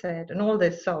headset and all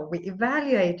this. So we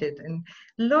evaluated and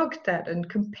looked at and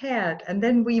compared, and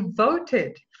then we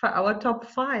voted for our top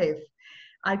 5.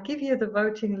 I'll give you the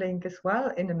voting link as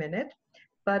well in a minute.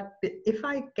 But if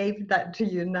I gave that to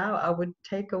you now, I would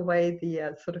take away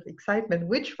the sort of excitement.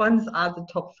 Which ones are the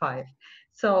top 5?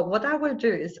 So what I will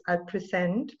do is I'll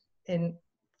present in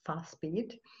fast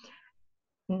speed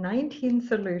 19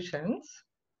 solutions,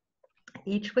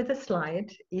 each with a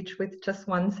slide, each with just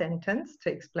one sentence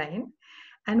to explain.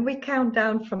 And we count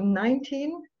down from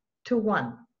 19 to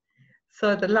 1.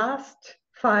 So the last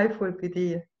 5 will be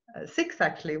the 6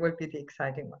 actually will be the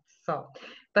exciting ones. So,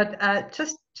 but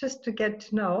just to get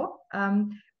to know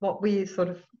what we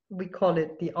call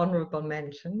it the honorable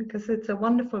mention, because it's a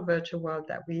wonderful virtual world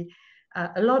that we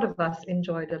a lot of us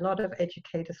enjoyed. A lot of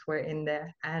educators were in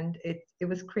there, and it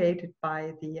was created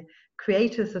by the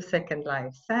creators of Second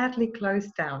Life. Sadly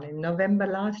closed down in November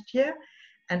last year,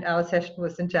 and our session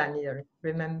was in January,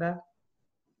 remember?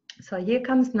 So here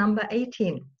comes number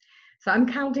 18. So I'm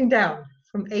counting down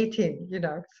from 18, you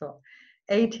know, so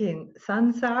 18,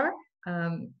 Sansar,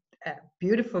 a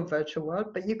beautiful virtual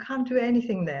world, but you can't do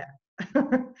anything there.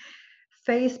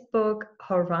 Facebook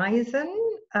Horizon,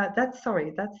 that's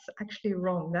actually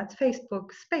wrong. That's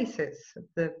Facebook Spaces,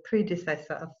 the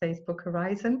predecessor of Facebook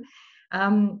Horizon.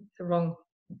 Wrong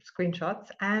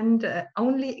screenshots, and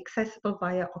only accessible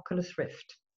via Oculus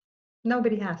Rift.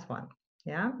 Nobody has one,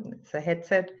 yeah? It's a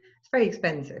headset, it's very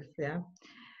expensive, yeah?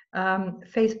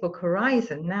 Facebook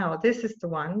Horizon, now this is the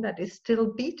one that is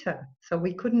still beta, so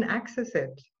we couldn't access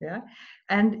it, yeah?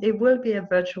 And it will be a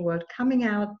virtual world coming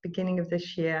out beginning of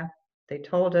this year, they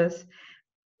told us,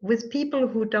 with people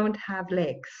who don't have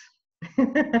legs.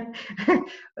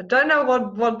 Don't know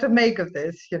what to make of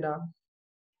this, you know.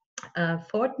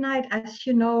 Fortnite, as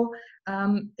you know,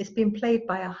 is being played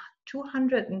by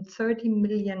 230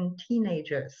 million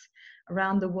teenagers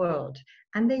around the world,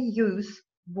 and they use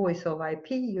voice over IP,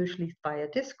 usually via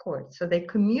Discord. So they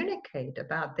communicate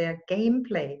about their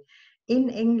gameplay in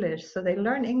English, so they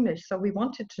learn English. So we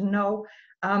wanted to know,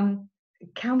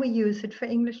 can we use it for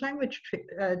English language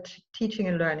teaching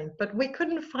and learning? But we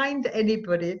couldn't find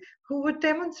anybody who would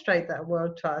demonstrate that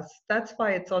world to us. That's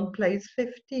why it's on place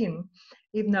 15,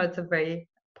 even though it's a very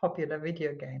popular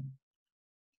video game.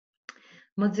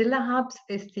 Mozilla Hubs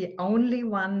is the only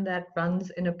one that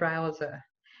runs in a browser.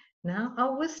 Now, I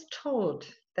was told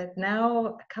that now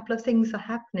a couple of things are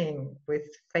happening with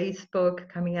Facebook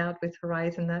coming out with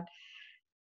Horizon, that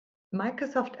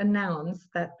Microsoft announced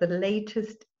that the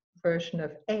latest version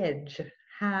of Edge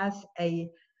has a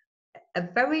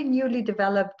very newly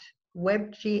developed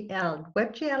WebGL.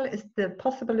 WebGL is the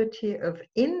possibility of,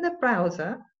 in the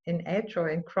browser, in Edge or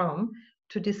in Chrome,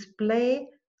 to display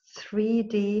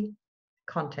 3D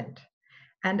content.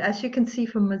 And as you can see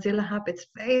from Mozilla Hub, it's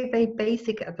very, very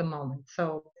basic at the moment.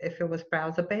 So if it was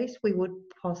browser-based, we would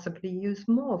possibly use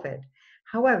more of it.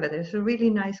 However, there's a really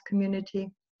nice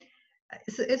community.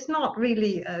 It's not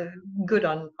really good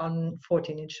on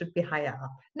 14. It should be higher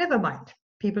up. Never mind.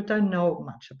 People don't know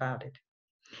much about it.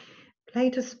 Play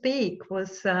to Speak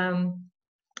was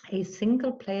a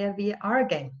single-player VR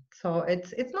game. So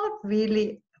it's not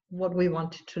really what we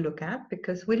wanted to look at,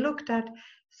 because we looked at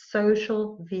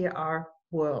social VR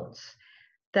worlds.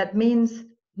 That means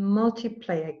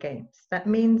multiplayer games. That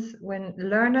means when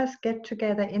learners get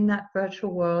together in that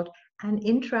virtual world and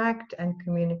interact and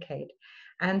communicate.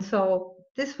 And so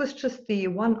this was just the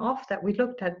one-off that we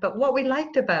looked at, but what we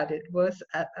liked about it was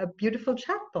a beautiful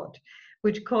chatbot,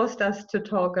 which caused us to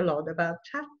talk a lot about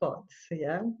chatbots,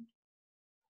 yeah?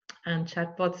 And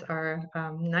chatbots are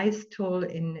a nice tool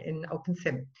in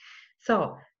OpenSim.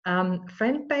 So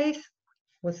FriendBase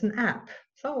was an app.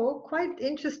 So quite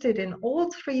interested in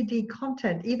all 3D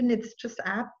content, even it's just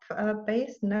app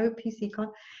based, no PC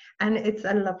content. And it's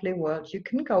a lovely world. You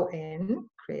can go in,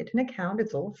 create an account,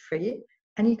 it's all free,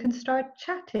 and you can start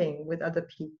chatting with other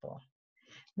people.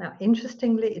 Now,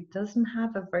 interestingly, it doesn't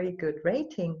have a very good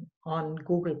rating on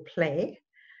Google Play.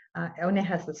 It only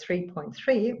has a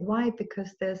 3.3. Why?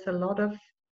 Because there's a lot of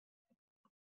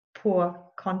poor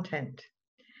content.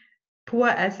 Poor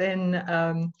as in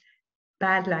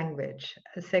bad language,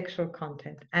 sexual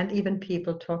content, and even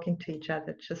people talking to each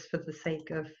other just for the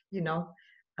sake of,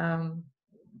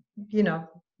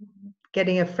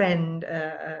 getting a friend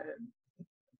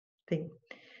thing.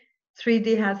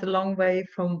 3D has a long way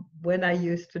from when I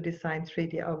used to design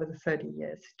 3D over the 30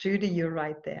 years. Judy, you're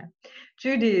right there.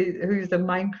 Judy, who's a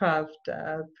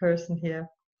Minecraft person here,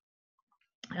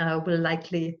 will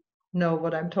likely know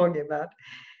what I'm talking about.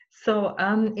 So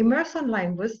Immerse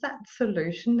Online was that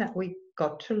solution that we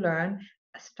got to learn,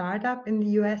 a startup in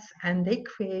the US, and they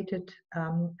created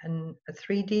a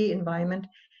 3D environment,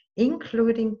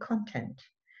 including content.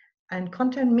 And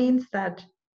content means that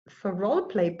for role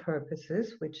play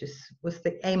purposes, which was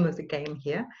the aim of the game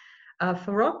here,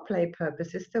 for role play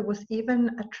purposes, there was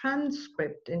even a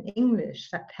transcript in English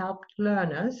that helped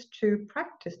learners to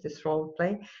practice this role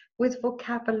play with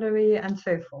vocabulary and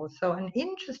so forth. So an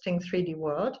interesting 3D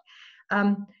world,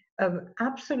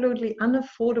 absolutely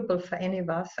unaffordable for any of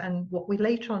us. And what we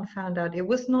later on found out, it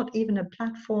was not even a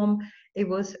platform, it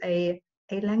was a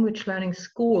language learning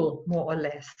school, more or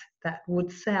less, that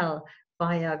would sell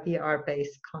via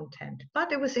VR-based content.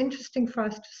 But it was interesting for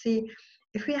us to see,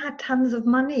 if we had tons of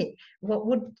money, what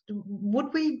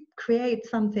would we create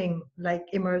something like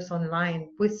Immerse Online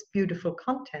with beautiful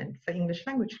content for English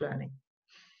language learning?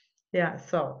 Yeah,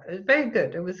 so it was very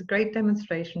good. It was a great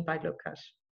demonstration by Lukas.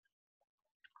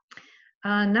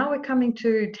 Now we're coming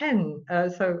to 10.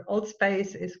 So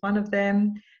AltSpace is one of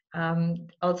them.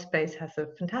 AltSpace has a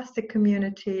fantastic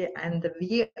community, and the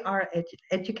VR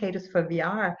educators for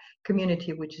VR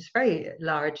community, which is very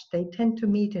large, they tend to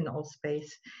meet in AltSpace.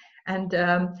 And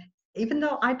even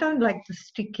though I don't like the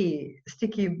sticky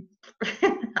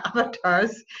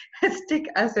avatars, stick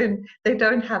as in they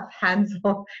don't have hands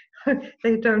or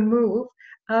they don't move,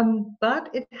 but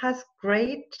it has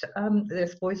great,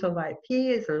 there's voice over IP,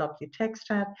 it's a lovely text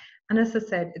chat, and as I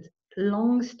said, it's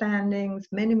long standings,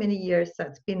 many years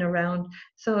that's been around,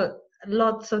 so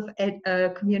lots of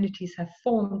communities have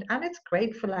formed, and it's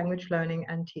great for language learning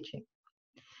and teaching.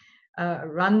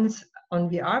 Runs on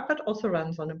VR, but also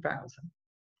runs on a browser.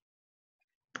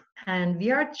 And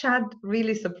VR chat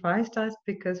really surprised us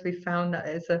because we found that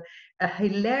it's a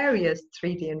hilarious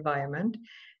 3D environment,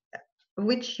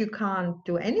 which you can't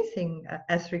do anything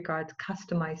as regards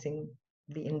customizing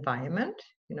the environment.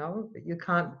 You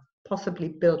can't possibly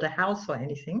build a house or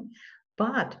anything,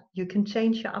 but you can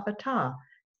change your avatar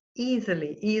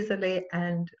easily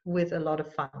and with a lot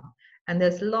of fun. And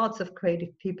there's lots of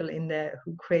creative people in there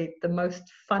who create the most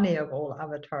funny of all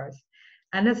avatars.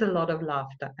 And there's a lot of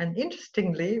laughter. And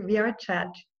interestingly, VR chat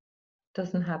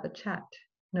doesn't have a chat,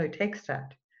 no text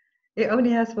chat. It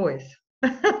only has voice.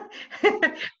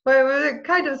 We're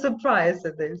kind of surprised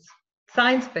at this.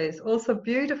 ScienceBase, also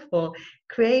beautiful,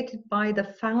 created by the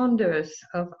founders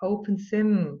of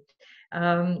OpenSim.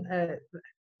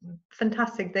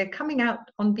 Fantastic. They're coming out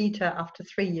on beta after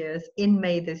 3 years in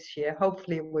May this year.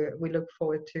 Hopefully we look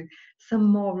forward to some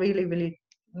more really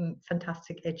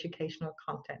fantastic educational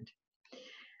content.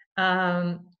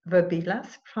 Verbila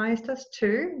surprised us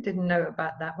too. Didn't know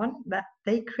about that one. That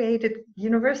they created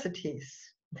universities.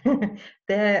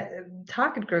 Their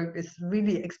target group is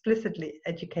really explicitly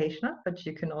educational, but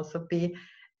you can also be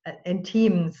in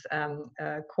teams,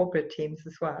 corporate teams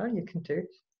as well. You can do.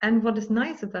 And what is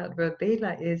nice about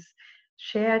Verbila is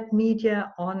shared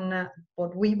media on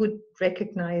what we would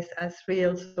recognize as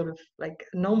real sort of like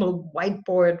normal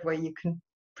whiteboard where you can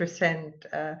present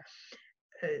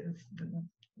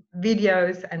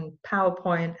videos and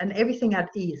PowerPoint and everything at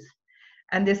ease.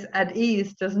 And this at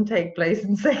ease doesn't take place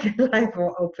in Second Life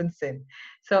or OpenSim.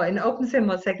 So in OpenSim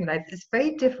or Second Life, it's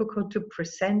very difficult to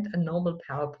present a normal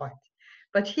PowerPoint.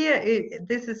 But here,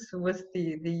 this was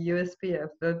the USP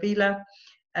of Verbila,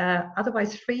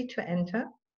 otherwise free to enter.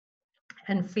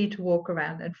 and free to walk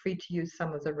around and free to use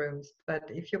some of the rooms. But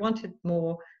if you wanted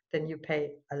more, then you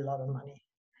pay a lot of money.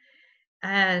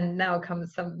 And now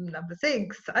comes some number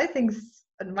 6. I think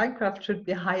Minecraft should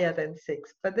be higher than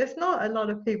 6, but there's not a lot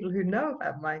of people who know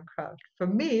about Minecraft. For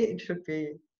me, it should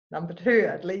be number 2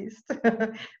 at least.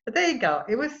 But there you go.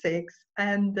 It was 6,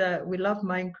 and we love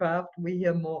Minecraft. We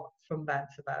hear more from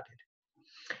bands about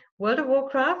it. World of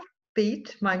Warcraft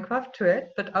beat Minecraft to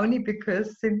it, but only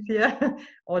because Cynthia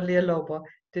or Leah Lobo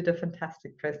did a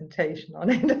fantastic presentation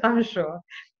on it, I'm sure.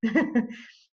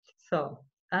 So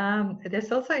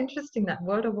it's also interesting that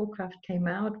World of Warcraft came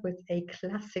out with a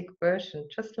classic version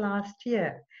just last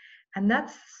year. And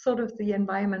that's sort of the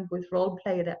environment with role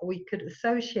play that we could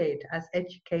associate as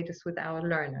educators with our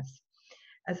learners.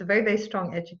 As a very, very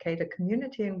strong educator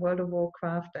community in World of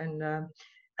Warcraft. And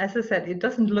as I said, it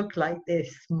doesn't look like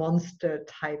this monster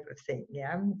type of thing.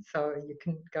 Yeah, so you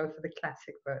can go for the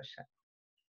classic version.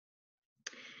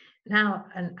 Now,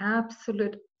 an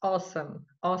absolute awesome,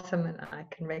 and I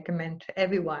can recommend to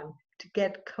everyone to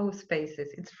get CoSpaces.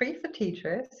 It's free for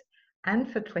teachers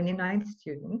and for 29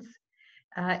 students.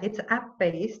 It's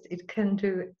app-based. It can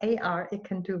do AR, it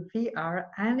can do VR,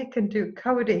 and it can do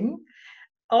coding,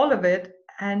 all of it.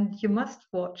 And you must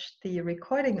watch the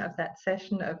recording of that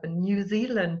session of a New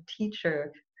Zealand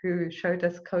teacher who showed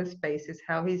us CoSpaces,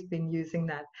 how he's been using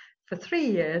that for 3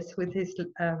 years with his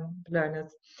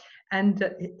learners. And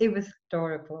it was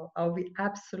adorable. Oh, we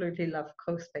absolutely love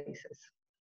CoSpaces.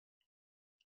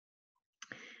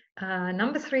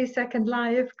 Number 3, Second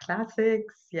Life,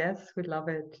 classics. Yes, we love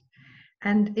it.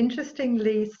 And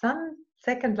interestingly, some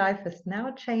Second Life has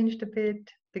now changed a bit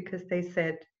because they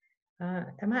said,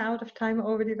 am I out of time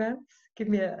already, Vance? Give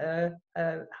me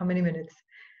how many minutes?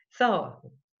 So,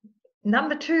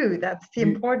 number 2, that's the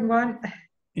important one.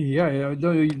 Yeah,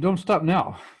 don't stop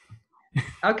now.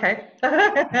 Okay.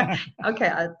 Okay,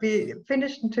 I'll be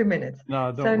finished in 2 minutes.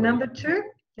 No, don't so worry. Number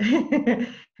 2,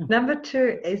 number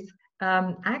 2 is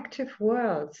Active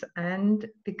Worlds, and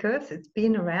because it's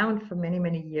been around for many,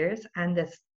 many years, and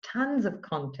there's tons of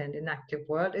content in Active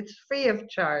World, it's free of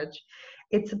charge.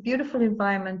 It's a beautiful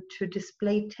environment to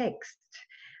display text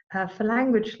for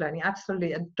language learning,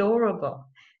 absolutely adorable.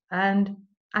 And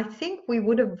I think we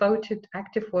would have voted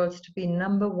Active Worlds to be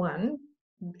number 1,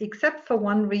 except for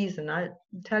one reason. I'll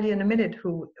tell you in a minute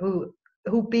who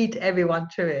beat everyone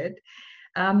to it.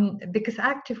 Because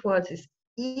Active Worlds is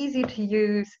easy to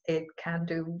use. It can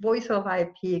do voice over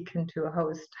IP. It can do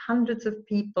host hundreds of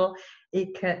people.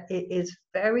 It is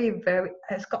very,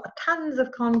 it's got tons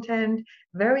of content,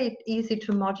 very easy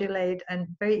to modulate and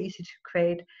very easy to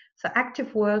create. So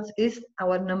Active Worlds is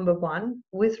our number 1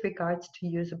 with regards to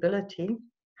usability.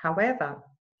 However,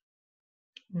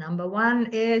 number 1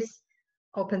 is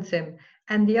OpenSim.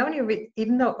 And the only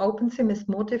even though OpenSim is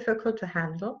more difficult to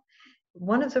handle,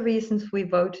 one of the reasons we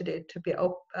voted it to be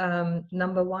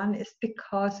number 1 is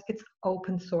because it's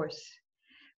open source,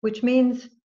 which means,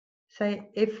 say,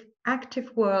 if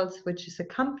Active Worlds, which is a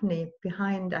company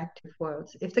behind Active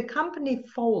Worlds, if the company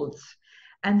folds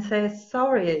and says,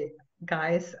 sorry,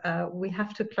 guys, we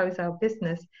have to close our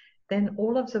business, then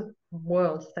all of the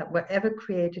worlds that were ever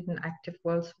created in Active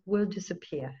Worlds will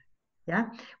disappear. Yeah,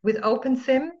 with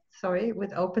OpenSim,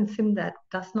 that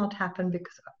does not happen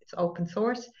because it's open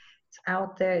source. It's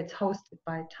out there, it's hosted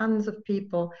by tons of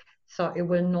people, so it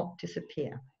will not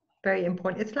disappear. Very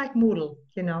important. It's like Moodle,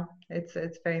 you know, it's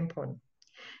very important.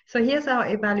 So here's our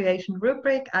evaluation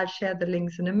rubric. I'll share the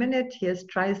links in a minute. Here's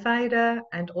TriCider,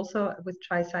 and also with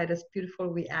TriCider, it's beautiful.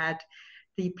 We add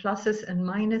the pluses and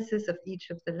minuses of each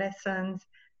of the lessons,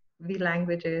 the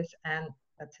languages, and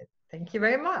that's it. Thank you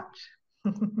very much.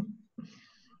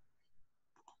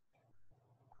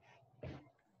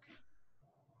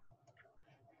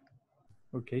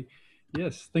 Okay.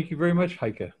 Yes. Thank you very much,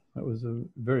 Heike. That was a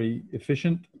very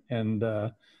efficient and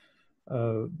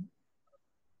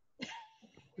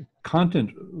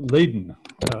content-laden.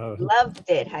 Loved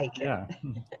it, Heike. Yeah.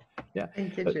 Yeah.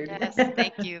 Thank you, Judy. Yes,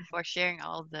 thank you for sharing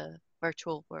all the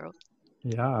virtual world.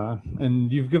 Yeah.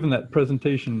 And you've given that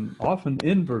presentation often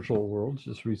in virtual worlds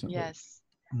just recently. Yes.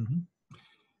 Mm-hmm.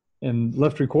 And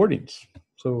left recordings.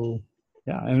 So,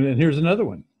 yeah. And here's another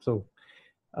one. So,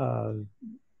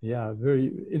 yeah,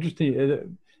 very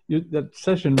interesting. That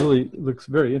session really looks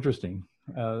very interesting.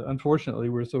 Unfortunately,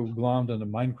 we're so glommed into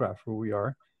Minecraft where we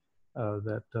are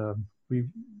that we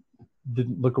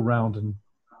didn't look around and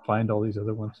find all these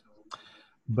other ones.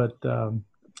 But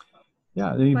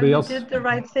yeah, anybody else? You did the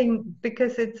right thing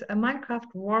because it's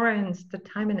Minecraft warrants the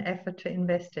time and effort to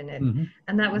invest in it,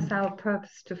 and that was our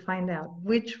purpose, to find out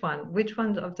which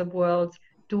ones of the worlds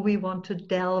do we want to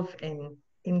delve in.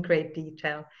 in great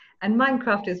detail. And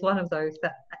Minecraft is one of those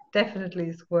that definitely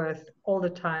is worth all the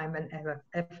time and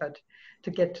effort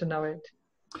to get to know it.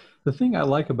 The thing I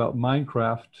like about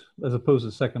Minecraft, as opposed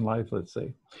to Second Life, let's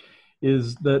say,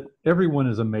 is that everyone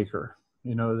is a maker.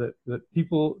 You know, that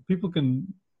people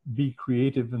can be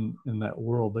creative in that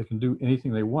world. They can do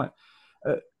anything they want.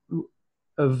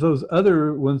 Of those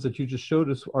other ones that you just showed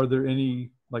us, are there any,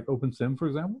 like OpenSim, for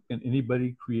example? Can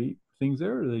anybody create things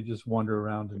there, or do they just wander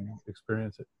around and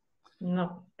experience it?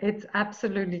 No, it's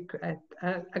absolutely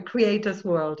a creator's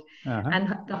world.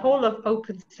 And the whole of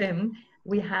OpenSim,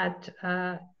 we had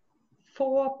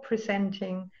 4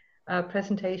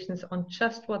 presentations on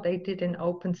just what they did in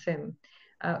OpenSim.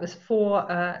 It was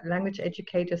 4 language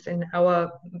educators in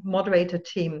our moderator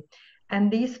team. And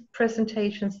these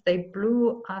presentations, they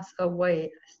blew us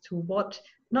away as to what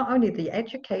not only the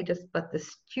educators, but the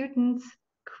students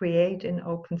create in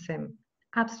OpenSim.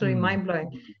 Absolutely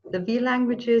mind-blowing. The V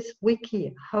Languages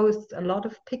Wiki hosts a lot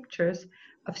of pictures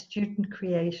of student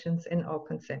creations in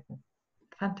OpenSim.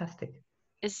 Fantastic.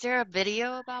 Is there a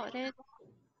video about it?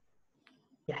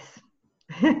 Yes.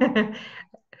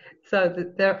 So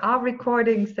there are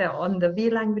recordings there on the V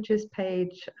Languages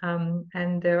page,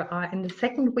 and there are, in the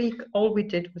second week, all we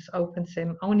did was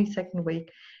OpenSim, only second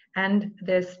week. And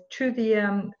there's to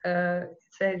the,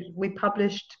 we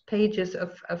published pages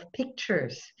of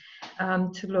pictures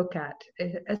to look at.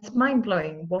 It's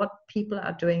mind-blowing what people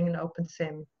are doing in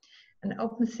OpenSim. And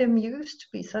OpenSim used to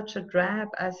be such a drab,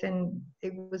 as in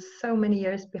it was so many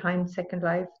years behind Second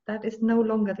Life. That is no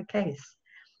longer the case.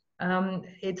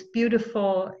 It's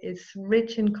beautiful, it's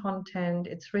rich in content,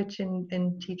 it's rich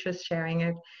in teachers sharing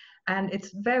it, and it's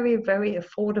very, very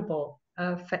affordable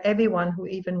for everyone who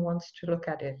even wants to look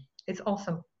at it. It's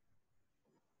awesome.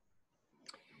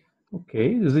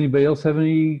 Okay, does anybody else have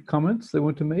any comments they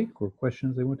want to make or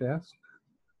questions they want to ask?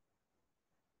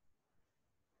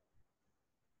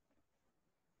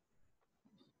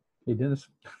 Hey, Dennis.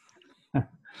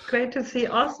 Great to see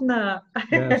Osna.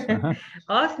 Yes,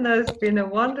 Osna has been a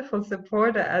wonderful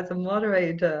supporter as a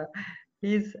moderator.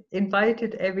 He's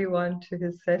invited everyone to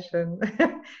his session,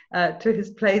 to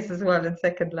his place as well in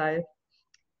Second Life.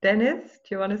 Dennis,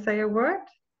 do you want to say a word?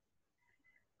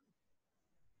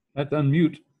 That's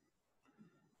unmute.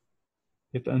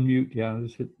 You have to unmute, yeah,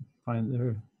 just hit find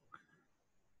there.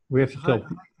 We have to tell.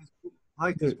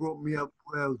 Heike has brought me up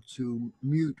well to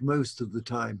mute most of the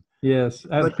time. Yes,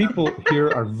 But people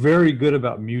here are very good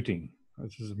about muting.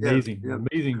 This is amazing, yeah.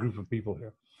 amazing group of people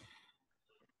here.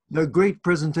 No, great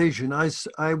presentation.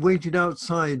 I waited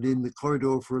outside in the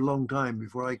corridor for a long time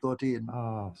before I got in.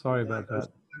 Oh, sorry about that.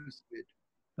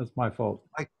 That's my fault.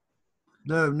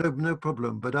 No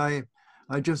problem. But I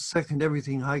just second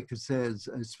everything Heike says,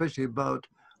 especially about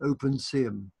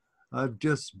OpenSim. I've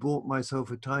just bought myself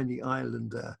a tiny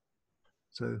island there.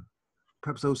 So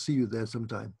perhaps I'll see you there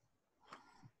sometime.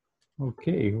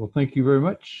 Okay, well, thank you very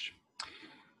much.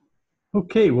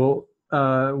 Okay, well,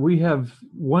 we have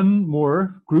one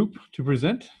more group to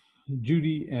present,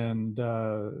 Judy and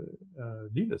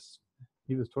Nevis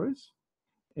Torres,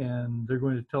 and they're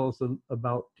going to tell us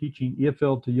about teaching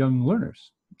EFL to young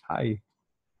learners. Hi,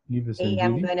 Nevis and Hey, Judy.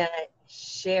 I'm gonna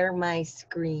share my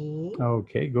screen.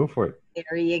 Okay, go for it.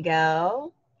 There you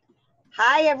go.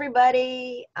 Hi,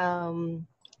 everybody.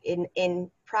 In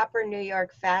proper New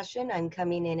York fashion, I'm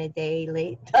coming in a day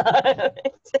late.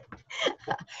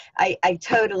 I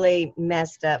totally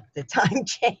messed up the time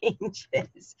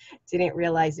changes. Didn't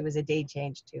realize it was a day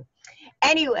change too.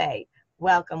 Anyway,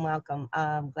 welcome.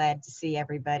 I'm glad to see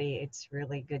everybody. It's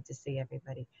really good to see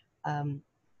everybody.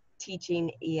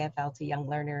 Teaching EFL to young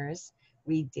learners,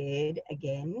 we did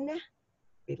again.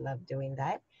 We love doing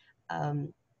that.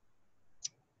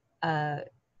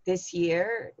 This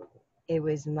year, it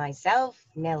was myself,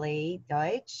 Nellie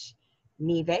Deutsch,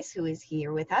 Nevis, who is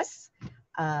here with us,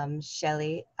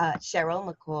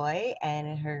 Cheryl McCoy,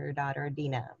 and her daughter,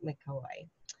 Dina McCoy.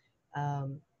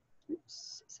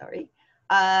 Oops, sorry.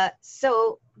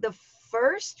 So the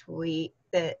first week,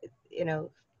 to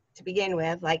begin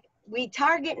with, like, we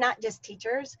target not just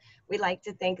teachers. We like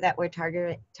to think that we're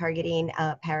targeting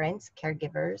parents,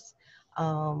 caregivers,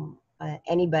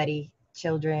 anybody,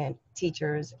 children,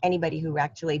 teachers, anybody who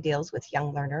actually deals with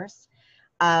young learners.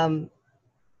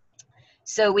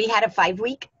 So we had a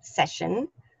 5-week session.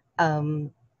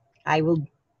 I will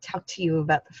talk to you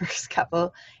about the first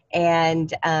couple,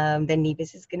 and then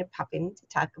Nevis is going to pop in to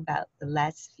talk about the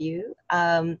last few.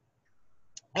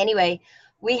 Anyway,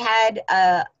 we had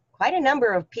quite a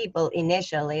number of people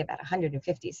initially, about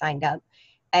 150 signed up,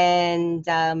 and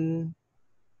they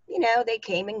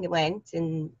came and went,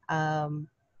 and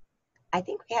I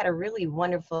think we had a really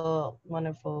wonderful,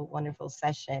 wonderful, wonderful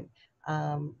session.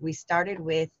 We started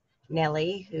with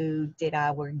Nellie, who did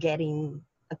our getting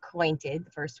acquainted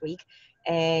the first week,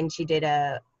 and she did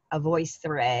a voice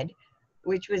thread,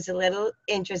 which was a little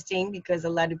interesting because a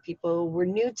lot of people were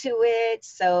new to it,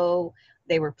 so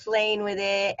they were playing with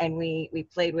it, and we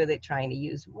played with it, trying to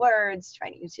use words,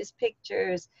 trying to use just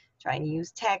pictures, trying to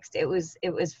use text. It was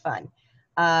fun.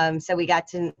 So we got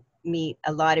to meet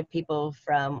a lot of people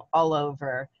from all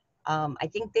over. I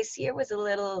think this year was a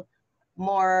little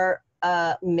more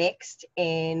mixed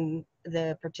in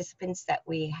the participants that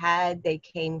we had. They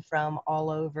came from all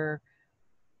over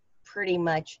pretty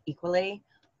much equally.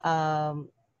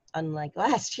 Unlike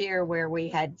last year where we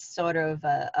had sort of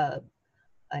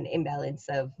an imbalance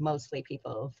of mostly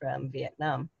people from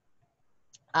Vietnam.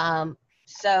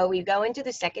 So we go into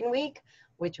the second week,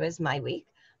 which was my week,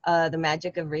 the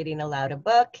magic of reading aloud a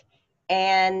book.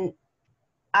 And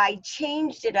I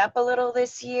changed it up a little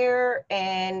this year.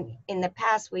 And in the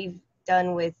past, we've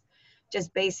done with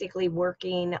just basically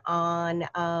working on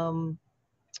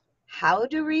how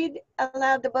to read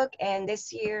aloud the book. And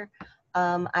this year,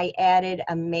 I added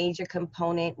a major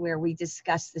component where we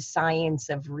discussed the science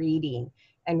of reading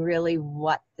and really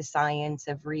what the science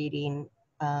of reading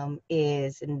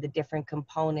is and the different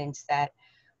components that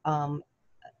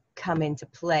come into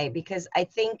play. Because I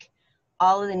think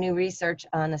all of the new research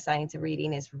on the science of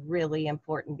reading is really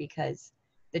important, because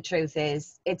the truth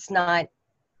is it's not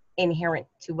inherent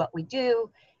to what we do.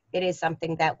 It is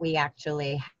something that we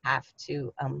actually have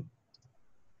to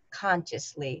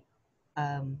consciously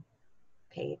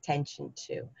pay attention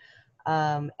to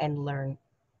and learn.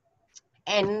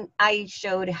 And I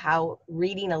showed how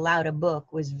reading aloud a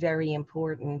book was very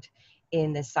important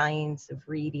in the science of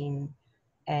reading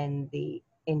and the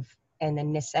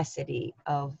necessity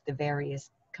of the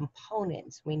various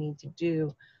components we need to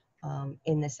do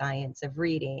in the science of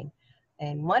reading.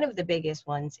 And one of the biggest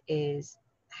ones is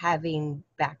having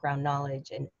background knowledge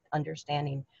and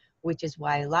understanding, which is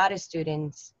why a lot of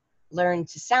students learn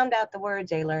to sound out the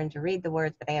words, they learn to read the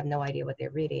words, but they have no idea what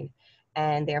they're reading.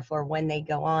 And therefore, when they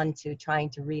go on to trying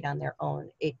to read on their own,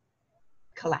 it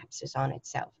collapses on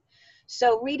itself.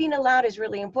 So reading aloud is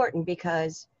really important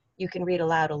because you can read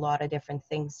aloud a lot of different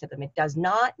things to them. It does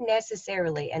not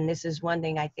necessarily, and this is one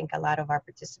thing I think a lot of our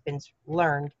participants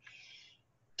learned,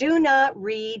 do not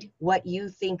read what you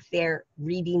think their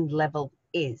reading level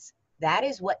is. That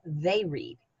is what they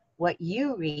read. What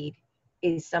you read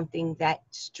is something that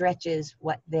stretches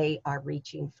what they are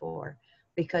reaching for,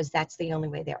 because that's the only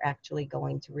way they're actually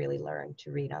going to really learn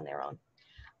to read on their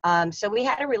own. So we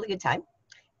had a really good time,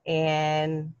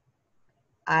 and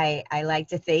I like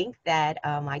to think that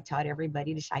I taught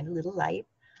everybody to shine a little light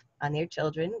on their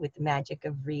children with the magic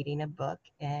of reading a book,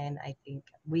 and I think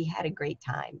we had a great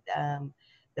time.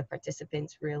 The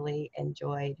participants really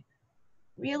enjoyed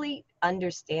really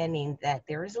understanding that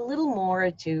there is a little more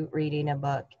to reading a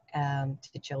book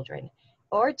to children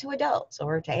or to adults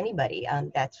or to anybody.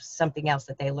 That's something else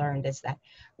that they learned, is that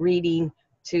reading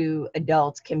to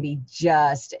adults can be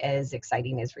just as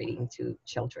exciting as reading to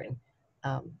children.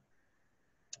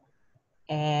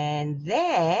 And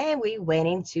then we went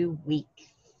into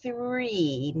week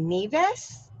 3.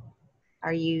 Neves,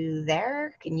 are you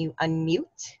there? Can you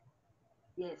unmute?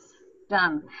 Yes,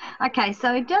 done. Okay,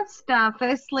 so just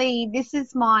firstly, this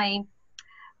is my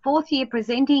 4th year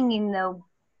presenting in the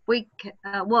week,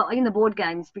 well, in the board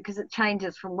games, because it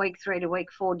changes from week 3 to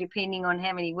week 4, depending on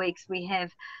how many weeks we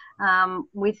have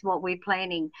with what we're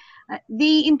planning.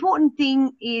 The important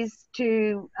thing is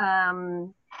to,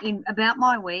 about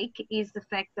my week, is the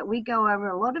fact that we go over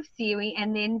a lot of theory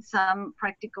and then some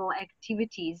practical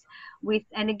activities with,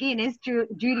 and again, as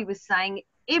Judy was saying,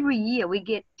 every year we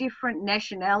get different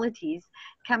nationalities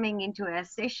coming into our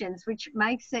sessions, which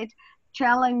makes it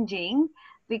challenging,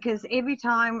 because every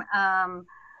time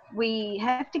we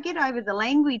have to get over the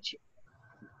language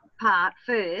part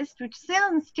first, which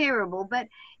sounds terrible, but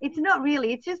it's not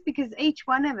really. It's just because each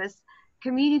one of us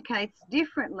communicates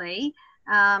differently.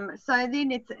 So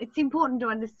then it's important to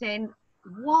understand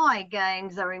why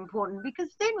games are important, because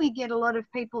then we get a lot of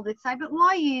people that say, but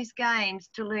why use games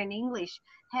to learn English?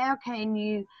 How can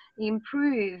you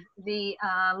improve the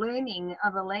learning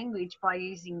of a language by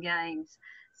using games?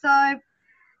 So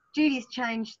Judy's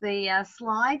changed the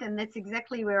slide, and that's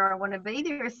exactly where I want to be.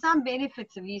 There are some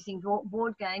benefits of using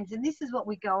board games, and this is what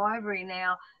we go over in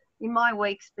my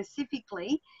week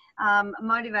specifically,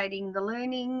 motivating the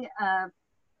learning.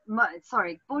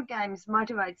 Board games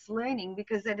motivates learning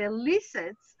because it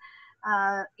elicits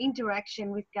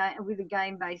interaction with a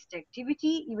game-based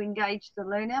activity. You engage the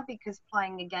learner because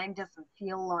playing a game doesn't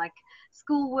feel like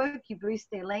schoolwork. You boost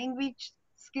their language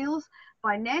skills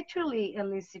by naturally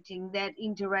eliciting that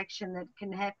interaction that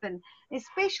can happen.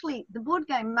 Especially the board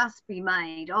game must be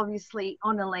made obviously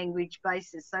on a language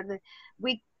basis, so that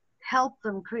we help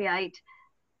them create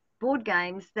board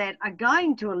games that are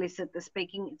going to elicit the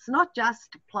speaking. It's not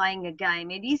just playing a game,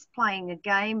 it is playing a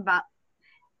game, but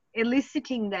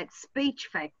eliciting that speech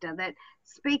factor, that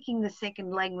speaking the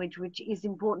second language, which is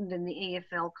important in the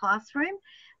EFL classroom,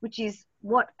 which is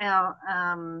what our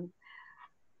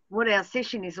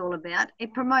session is all about.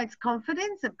 It promotes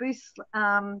confidence, it boosts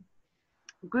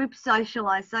group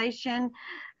socialization,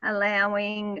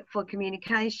 allowing for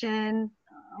communication.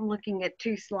 I'm looking at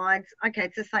 2 slides. Okay,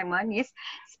 it's the same one, yes.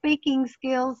 Speaking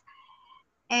skills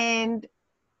and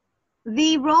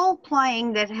the role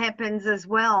playing that happens as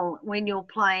well when you're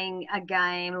playing a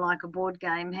game like a board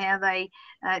game, how they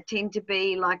tend to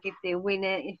be like if they're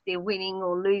winning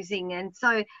or losing. And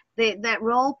so that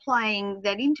role playing,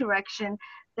 that interaction,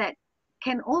 that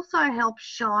can also help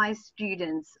shy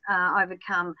students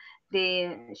overcome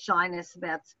their shyness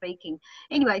about speaking.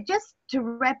 Anyway, just to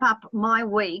wrap up my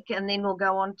week, and then we'll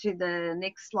go on to the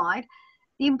next slide.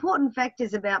 The important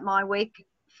factors about my week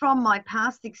from my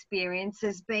past experience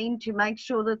has been to make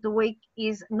sure that the week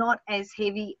is not as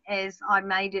heavy as I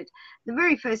made it. The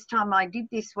very first time I did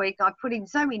this week, I put in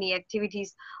so many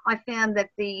activities, I found that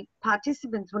the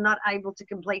participants were not able to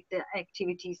complete the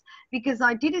activities because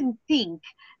I didn't think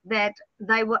that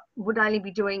they would only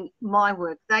be doing my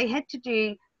work. They had to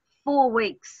do 4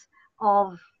 weeks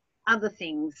of other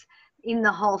things in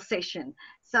the whole session.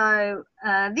 So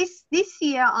this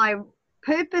year I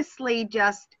purposely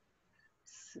just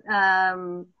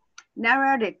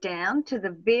narrowed it down to the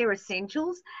bare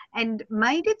essentials and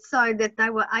made it so that they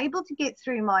were able to get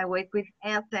through my week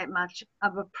without that much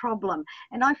of a problem.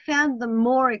 And I found them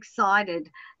more excited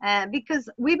because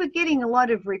we were getting a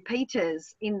lot of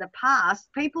repeaters in the past,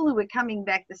 people who were coming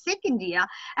back the second year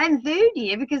and third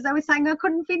year because they were saying I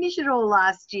couldn't finish it all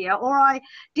last year, or I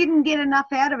didn't get enough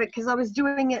out of it because I was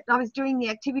doing the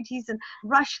activities and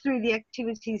rushed through the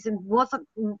activities and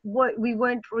we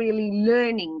weren't really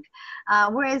learning.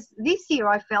 Whereas this year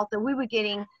I felt that we were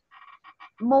getting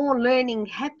more learning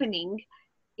happening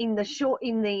in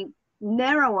the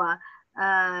narrower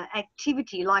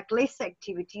activity, like less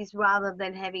activities rather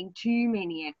than having too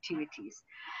many activities.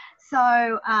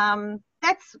 So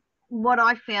that's what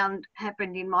I found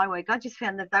happened in my week. I just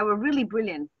found that they were really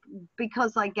brilliant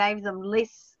because I gave them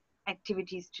less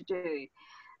activities to do.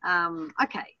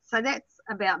 Okay, so that's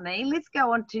about me. Let's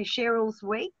go on to Cheryl's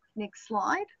week. Next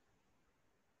slide.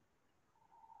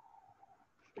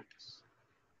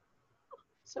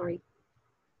 Sorry.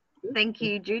 Thank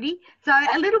you, Judy. So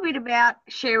a little bit about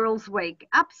Cheryl's week.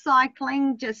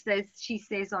 Upcycling, just as she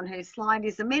says on her slide,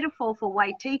 is a metaphor for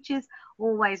way teachers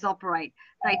always operate.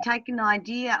 They take an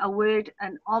idea, a word,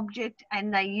 an object,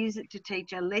 and they use it to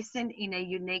teach a lesson in a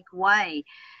unique way.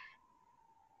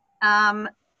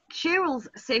 Cheryl's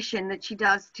session that she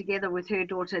does together with her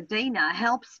daughter Dina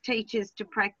helps teachers to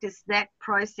practice that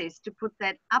process, to put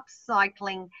that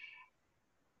upcycling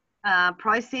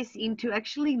process into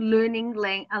actually learning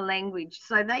a language.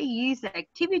 So they use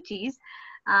activities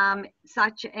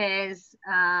such as,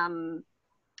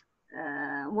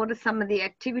 what are some of the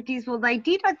activities? Well, they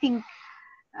did, I think,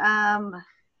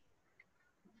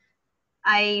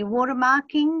 a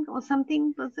watermarking or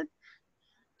something, was it?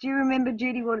 Do you remember,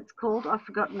 Judy, what it's called? I've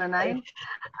forgotten the name.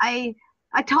 A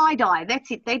tie-dye,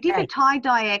 that's it. They did a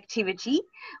tie-dye activity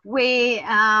where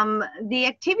the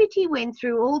activity went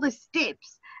through all the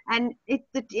steps, and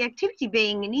the activity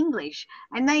being in English,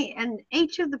 and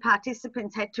each of the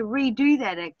participants had to redo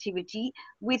that activity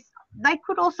they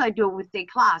could also do it with their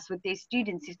class, with their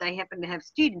students if they happen to have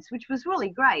students, which was really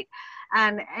great.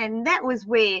 And that was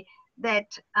where that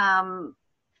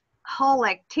whole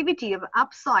activity of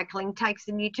upcycling takes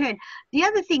a new turn. The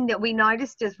other thing that we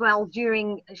noticed as well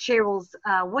during Cheryl's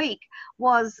week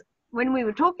was when we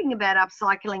were talking about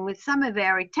upcycling with some of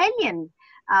our Italian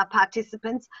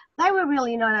participants, they were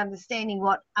really not understanding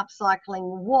what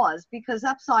upcycling was, because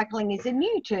upcycling is a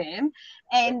new term,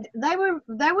 and they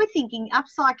were thinking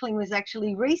upcycling was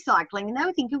actually recycling, and they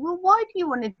were thinking, well, why do you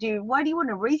want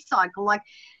to recycle? Like,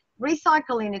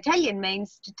 recycle in Italian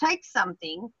means to take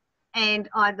something and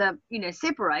either,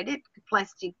 separate it,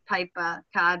 plastic, paper,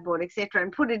 cardboard, etc.,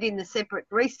 and put it in the separate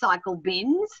recycle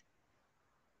bins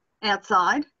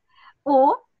outside,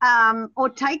 or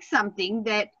take something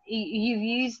that you've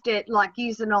used it, like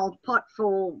use an old pot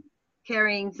for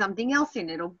carrying something else in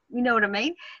it, or you know what I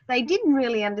mean? They didn't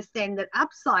really understand that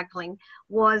upcycling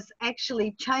was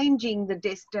actually changing the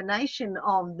destination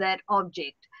of that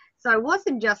object. So it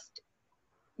wasn't just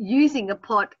using a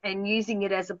pot and using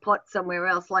it as a pot somewhere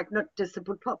else, like not just to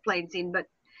put pot plants in, but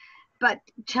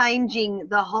changing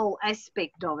the whole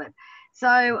aspect of it.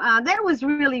 So that was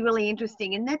really, really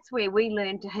interesting. And that's where we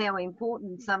learned how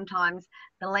important sometimes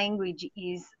the language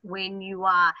is when you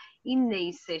are in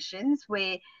these sessions,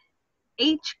 where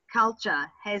each culture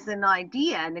has an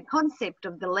idea and a concept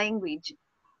of the language.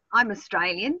 I'm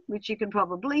Australian, which you can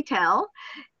probably tell.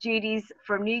 Judy's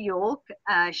from New York.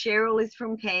 Cheryl is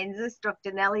from Kansas.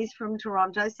 Dr. Nellie's from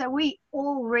Toronto. So we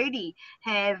already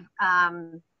have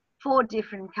 4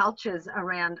 different cultures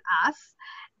around us,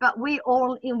 but we're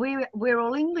all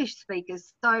English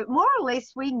speakers. So more or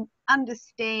less we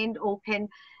understand or can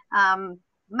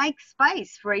make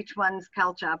space for each one's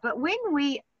culture. But when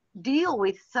we deal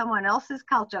with someone else's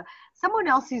culture, someone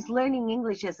else is learning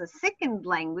English as a second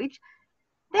language,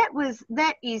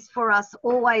 that is for us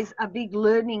always a big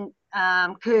learning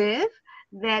curve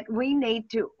that we need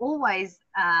to always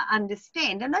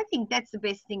understand. And I think that's the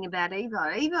best thing about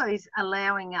EVO. EVO is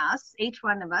allowing us, each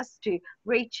one of us, to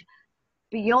reach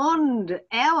beyond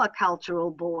our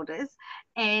cultural borders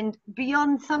and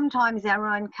beyond sometimes our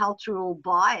own cultural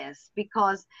bias,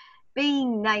 because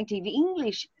being native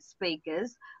English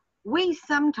speakers, we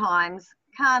sometimes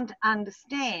can't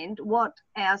understand what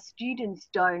our students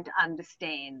don't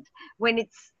understand when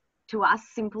it's, to us,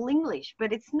 simple English.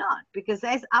 But it's not, because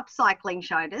as upcycling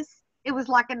showed us, it was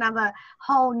like another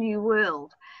whole new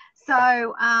world.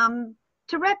 So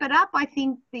to wrap it up, I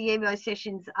think the EVO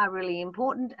sessions are really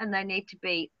important and they need to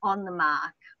be on the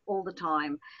mark all the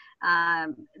time.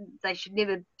 They should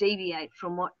never deviate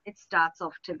from what it starts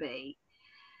off to be.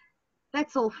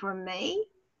 That's all from me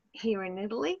here in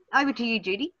Italy. Over to you,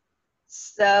 Judy.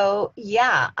 So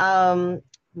yeah,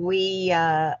 we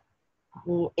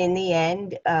in the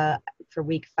end, for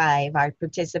week 5, our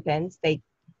participants, they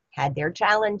had their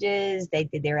challenges, they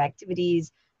did their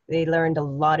activities, they learned a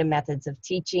lot of methods of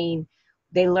teaching,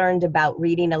 they learned about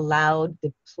reading aloud,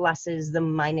 the pluses, the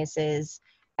minuses,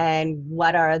 and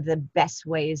what are the best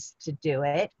ways to do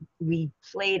it. We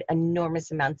played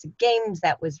enormous amounts of games.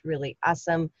 That was really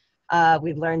awesome.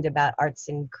 We learned about arts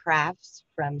and crafts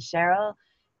from Cheryl,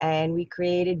 and we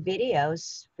created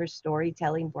videos for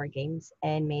storytelling, board games,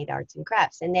 and made arts and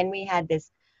crafts. And then we had this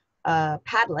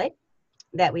Padlet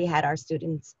that we had our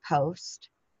students post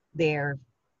their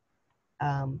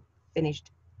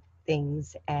finished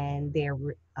things and their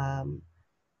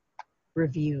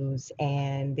reviews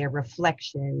and their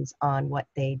reflections on what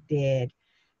they did.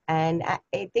 And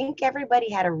I think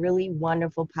everybody had a really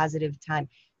wonderful, positive time.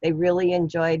 They really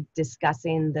enjoyed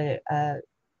discussing the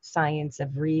science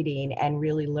of reading and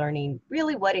really learning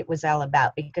really what it was all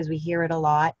about, because we hear it a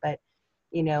lot, but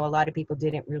you know, a lot of people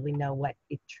didn't really know what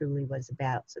it truly was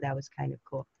about. So that was kind of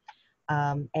cool.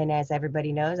 And as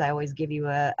everybody knows, I always give you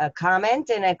a comment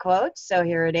and a quote. So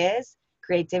here it is.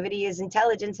 Creativity is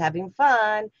intelligence, having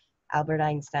fun. Albert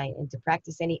Einstein. And to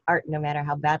practice any art, no matter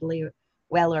how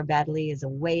well or badly, is a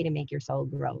way to make your soul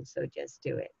grow. So just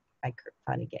do it. By Kurt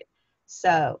Vonnegut.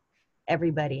 So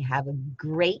everybody have a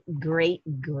great, great,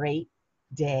 great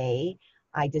day.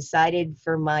 I decided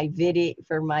for my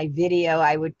video,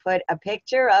 I would put a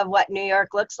picture of what New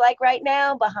York looks like right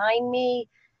now behind me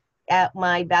at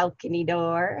my balcony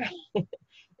door.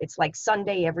 It's like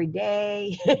Sunday every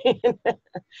day,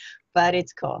 but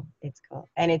it's cool. It's cool.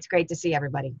 And it's great to see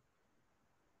everybody.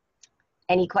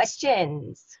 Any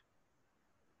questions?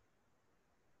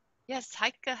 Yes,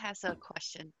 Heike has a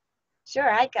question.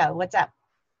 Sure, Heike, what's up?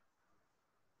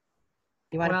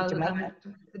 You want Well, to put your mic up?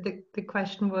 the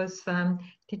question was,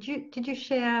 did you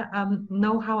share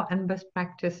know-how and best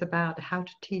practice about how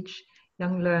to teach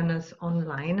young learners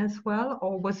online as well,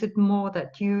 or was it more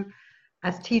that you,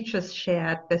 as teachers,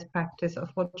 shared best practice of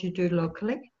what you do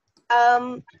locally?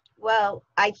 Well,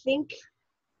 I think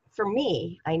for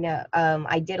me, I know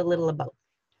I did a little of both.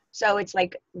 So it's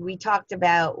like we talked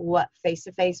about what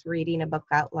face-to-face reading a book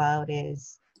out loud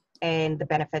is and the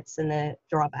benefits and the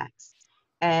drawbacks.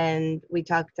 And we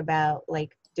talked about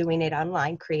like doing it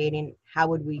online, how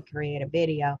would we create a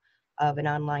video of an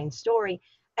online story,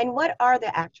 and what are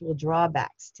the actual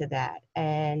drawbacks to that.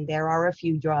 And there are a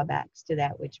few drawbacks to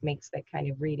that, which makes that kind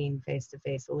of reading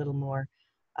face-to-face a little more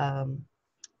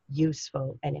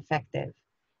useful and effective.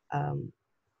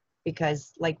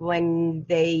 Because like when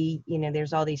they, you know,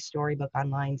 there's all these storybook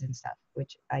onlines and stuff,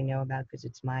 which I know about because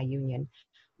it's my union.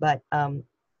 But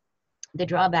the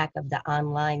drawback of the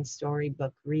online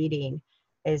storybook reading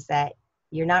is that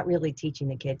you're not really teaching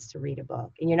the kids to read a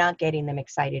book, and you're not getting them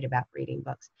excited about reading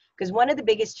books. Because one of the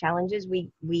biggest challenges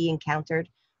we encountered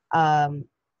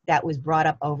that was brought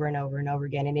up over and over and over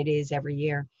again, and it is every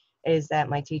year, is that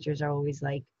my teachers are always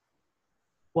like,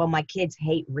 well, my kids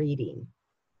hate reading.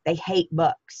 They hate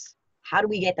books. How do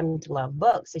we get them to love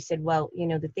books? I said, well, you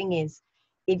know, the thing is,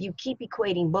 if you keep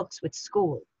equating books with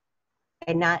school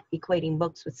and not equating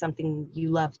books with something you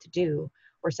love to do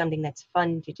or something that's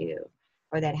fun to do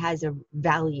or that has a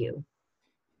value,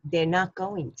 they're not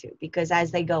going to, because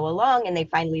as they go along and they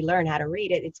finally learn how to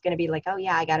read it, it's going to be like, oh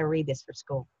yeah, I got to read this for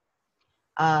school.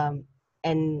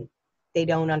 And they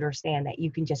don't understand that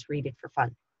you can just read it for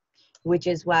fun, which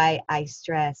is why I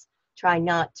stress, try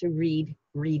not to read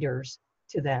readers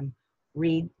to them,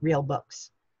 read real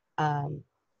books.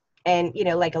 And, you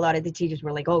know, like a lot of the teachers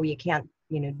were like, oh, you can't,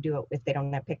 you know, do it if they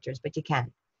don't have pictures, but you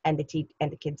can. And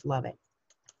the kids love it.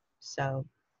 So,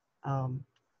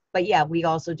 but yeah, we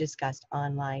also discussed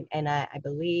online, and I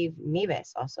believe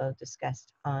Nevis also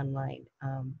discussed online.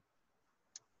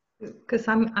 Because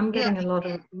I'm getting a lot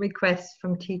of requests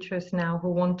from teachers now who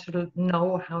want to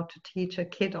know how to teach a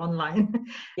kid online.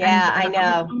 Yeah, And, I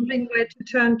know. I'm wondering where to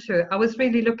turn to. I was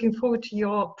really looking forward to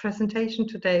your presentation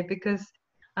today because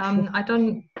I'm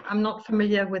not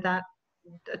familiar with that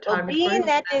Well, target being group.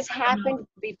 that this happened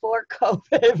before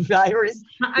COVID virus,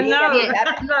 I know.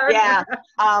 yeah.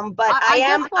 But I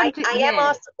am yeah.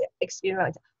 also, excuse me,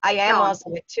 I am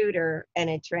also a tutor and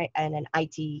an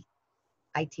IT.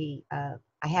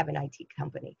 I have an IT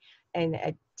company and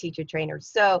a teacher trainer.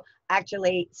 So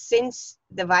actually, since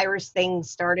the virus thing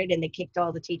started and they kicked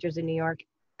all the teachers in New York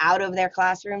out of their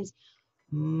classrooms,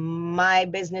 my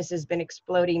business has been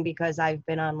exploding because I've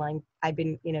been online. I've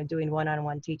been, you know, doing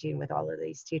one-on-one teaching with all of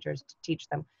these teachers to teach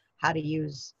them how to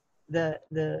use the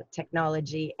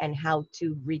technology and how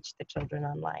to reach the children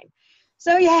online.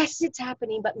 So yes, it's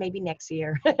happening, but maybe next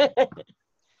year.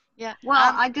 Yeah.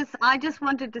 Well, I just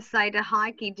wanted to say to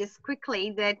Heike just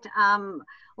quickly that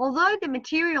although the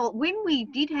material, when we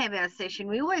did have our session,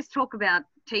 we always talk about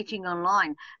teaching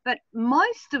online, but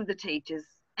most of the teachers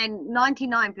and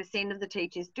 99% of the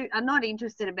teachers are not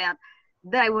interested about,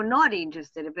 they were not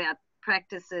interested about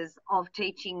practices of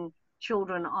teaching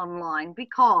children online,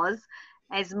 because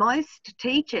as most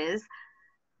teachers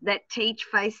that teach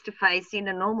face-to-face in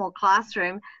a normal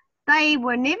classroom, they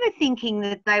were never thinking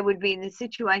that they would be in the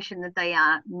situation that they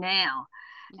are now.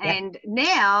 Yep. And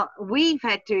now we've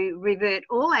had to revert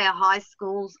all our high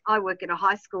schools. I work at a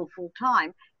high school full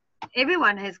time.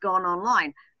 Everyone has gone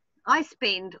online. I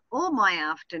spend all my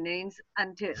afternoons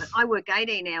until I work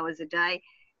 18 hours a day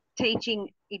teaching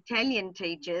Italian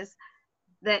teachers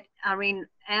that are in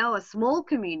our small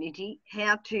community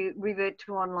how to revert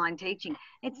to online teaching.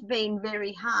 It's been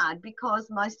very hard because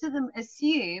most of them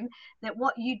assume that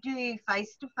what you do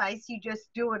face to face, you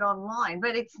just do it online,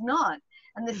 but it's not.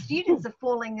 And the students are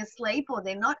falling asleep, or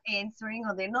they're not answering,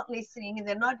 or they're not listening, and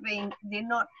they're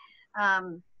not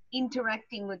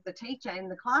interacting with the teacher in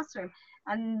the classroom.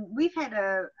 And we've had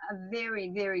a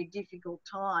very, very difficult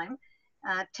time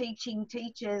teaching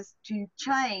teachers to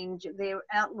change their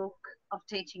outlook of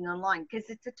teaching online, because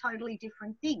it's a totally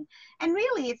different thing. And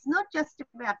really, it's not just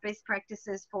about best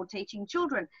practices for teaching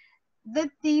children. The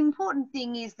important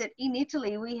thing is that in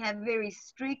Italy, we have a very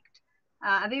strict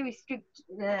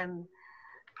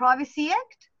Privacy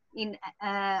Act in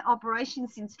operation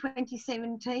since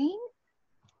 2017.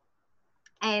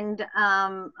 And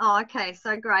okay,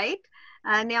 so great.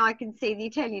 Now I can see the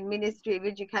Italian Ministry of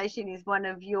Education is one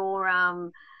of your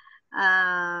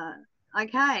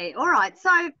okay, all right.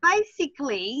 So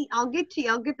basically, I'll get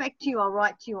back to you. I'll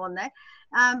write to you on that.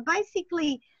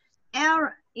 Basically,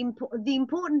 the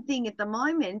important thing at the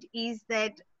moment is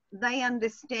that they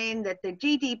understand that the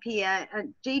GDPR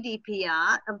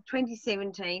of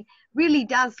 2017 really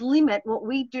does limit what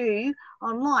we do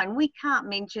online. We can't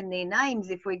mention their names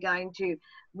if we're going to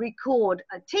record.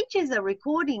 Teachers are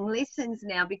recording lessons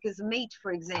now because of Meet,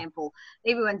 for example.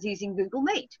 Everyone's using Google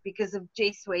Meet because of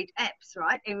G Suite apps,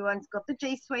 right? Everyone's got the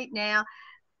G Suite now.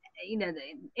 You know,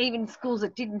 even schools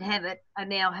that didn't have it have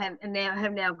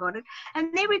now got it,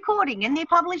 and they're recording and they're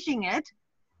publishing it.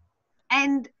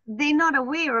 And they're not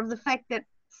aware of the fact that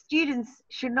students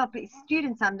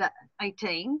under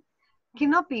 18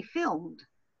 cannot be filmed,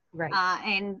 right?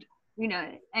 And you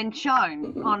know, and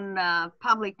shown on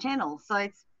public channels. So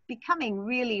it's becoming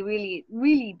really, really,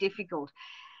 really difficult.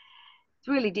 It's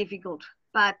really difficult,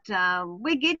 but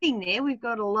we're getting there. We've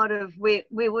got a lot of.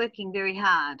 We're working very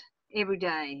hard every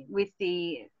day with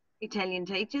the Italian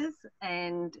teachers,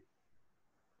 and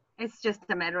it's just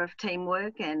a matter of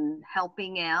teamwork and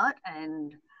helping out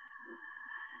and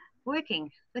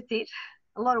working. That's it.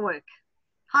 A lot of work.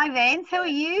 Hi, Vance. How are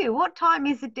you? What time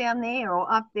is it down there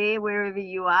or up there, wherever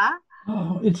you are?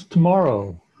 Oh, it's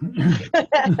tomorrow.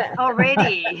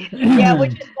 Already. Yeah,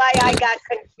 which is why I got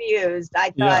confused.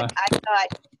 Yeah. I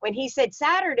thought when he said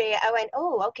Saturday, I went,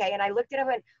 oh, okay. And I looked it up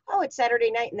and went, oh, it's Saturday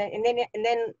night. And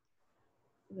then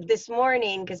this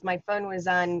morning, because my phone was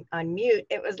on mute,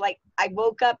 it was like I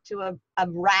woke up to a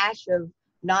rash of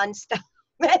nonstop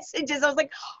messages. I was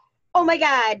like, oh my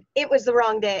God, it was the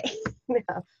wrong day. No.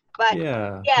 But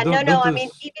Yeah. no. I mean,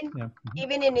 Yeah.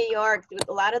 even in New York,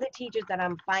 a lot of the teachers that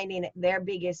I'm finding, their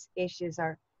biggest issues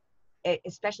are,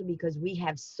 especially because we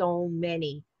have so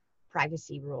many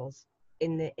privacy rules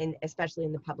especially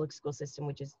in the public school system,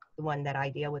 which is the one that I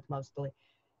deal with mostly.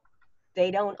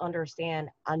 They don't understand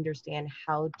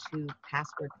how to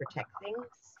password protect things.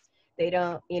 They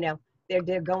don't,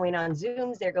 they're going on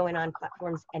Zooms, they're going on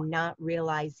platforms and not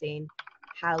realizing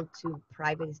how to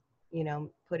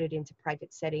put it into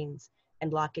private settings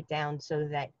and lock it down so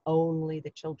that only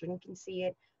the children can see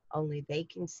it, only they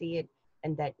can see it,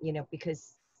 and that,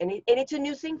 because, and it's a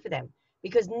new thing for them,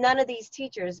 because none of these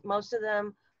teachers, most of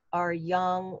them are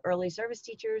young, early service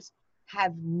teachers,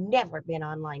 have never been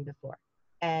online before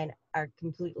and are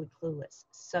completely clueless.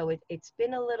 So it's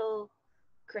been a little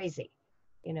crazy,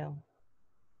 Yeah.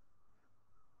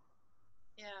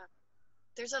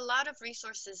 There's a lot of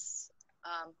resources,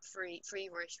 free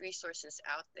resources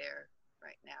out there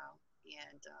right now.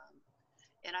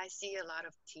 And I see a lot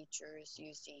of teachers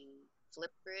using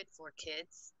Flipgrid for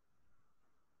kids.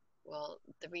 Well,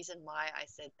 the reason why I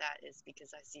said that is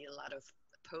because I see a lot of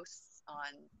posts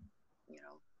on,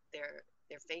 their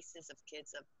faces of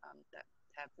kids that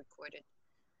have recorded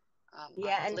on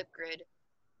Flipgrid.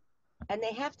 And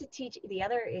they have to teach. The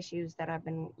other issues that I've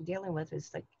been dealing with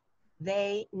is like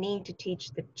they need to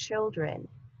teach the children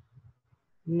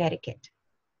netiquette,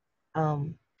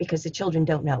 because the children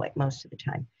don't know it most of the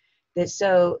time.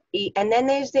 And then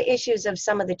there's the issues of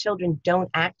some of the children don't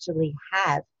actually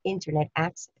have internet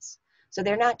access. So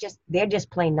they're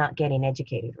just plain not getting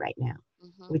educated right now,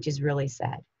 which is really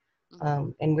sad.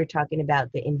 And we're talking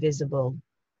about the invisible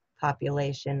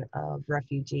population of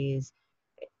refugees,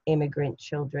 immigrant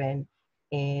children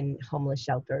in homeless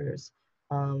shelters,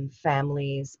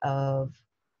 families of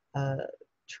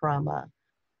trauma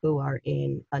who are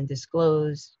in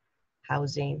undisclosed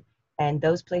housing. And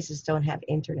those places don't have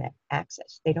internet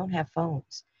access. They don't have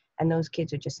phones. And those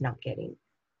kids are just not getting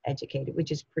educated,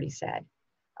 which is pretty sad.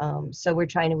 So we're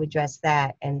trying to address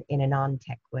that and in a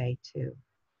non-tech way too.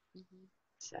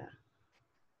 So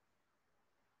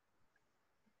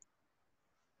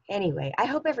anyway, I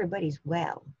hope everybody's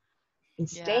well and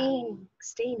staying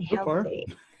So far. healthy.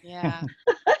 Yeah.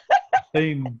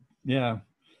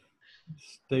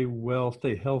 Stay well,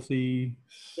 stay healthy.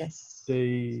 Yes.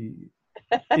 Stay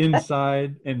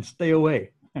inside and stay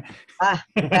away.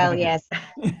 Well, yes.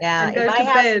 Yeah. And go to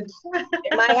bed.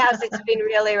 In my house, it's been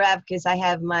really rough because I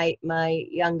have my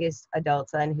youngest adult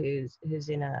son who's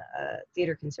in a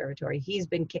theater conservatory. He's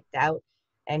been kicked out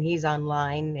and he's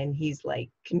online and he's like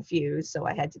confused. So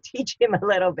I had to teach him a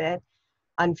little bit.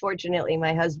 Unfortunately,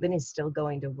 my husband is still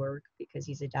going to work because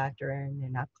he's a doctor and they're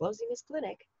not closing his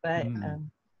clinic. But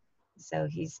so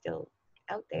he's still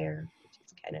out there, which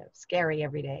is kind of scary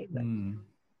every day. But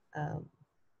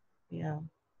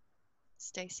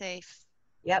stay safe.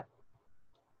 Yep.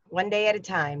 One day at a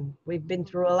time. We've been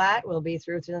through a lot. We'll be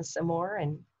through some more,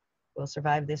 and we'll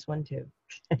survive this one too.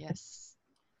 Yes.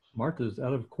 Martha's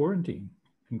out of quarantine.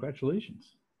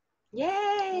 Congratulations.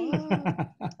 Yay!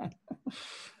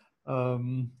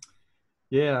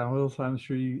 Yeah, well, I'm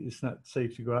sure it's not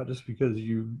safe to go out just because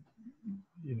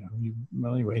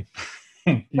well, anyway,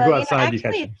 go outside,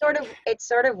 actually, it's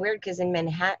sort of weird because in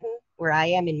Manhattan, where I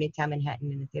am in Midtown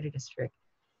Manhattan in the theater district,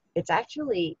 it's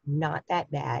actually not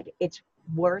that bad. It's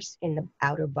worse in the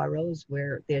outer boroughs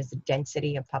where there's a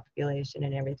density of population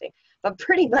and everything. But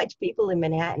pretty much people in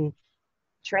Manhattan,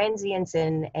 transients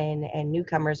and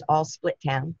newcomers all split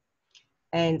town.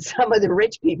 And some of the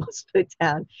rich people split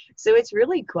town. So it's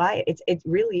really quiet. It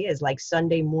really is like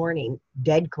Sunday morning,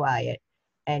 dead quiet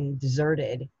and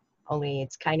deserted. Only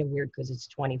it's kind of weird because it's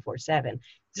 24/7.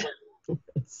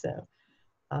 So,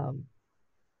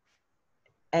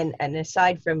 and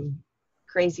aside from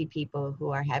crazy people who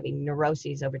are having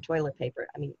neuroses over toilet paper,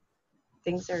 I mean,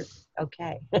 things are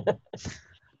okay.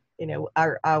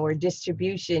 Our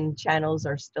distribution channels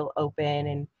are still open,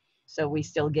 and so we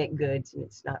still get goods, and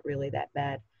it's not really that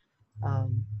bad.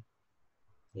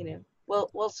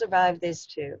 We'll survive this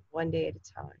too, one day at a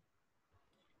time.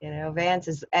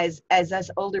 Vance, as us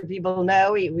older people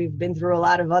know, we've been through a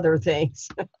lot of other things.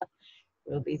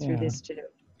 We'll be through this too.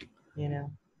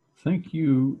 Thank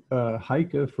you,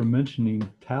 Heike, for mentioning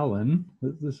Talon.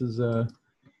 This is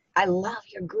I love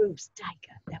your groups,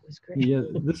 Taika. That was great. yeah,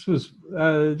 this was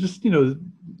just,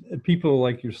 people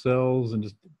like yourselves and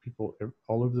just people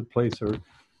all over the place are,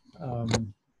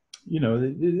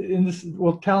 in this,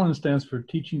 well, Talon stands for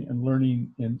Teaching and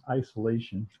Learning in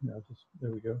Isolation.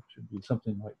 There we go. Should be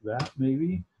something like that,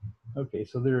 maybe. Okay,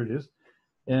 so there it is.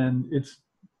 And it's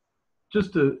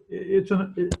just it's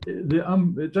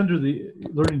under the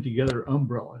Learning Together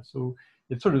umbrella. So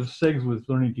it sort of segs with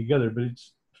Learning Together, but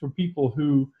it's for people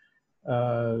who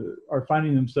are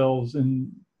finding themselves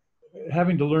in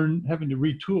having to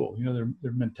retool,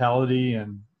 their mentality,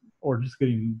 or just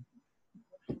getting,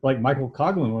 like Michael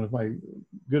Coughlin, one of my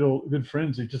good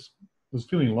friends, who just was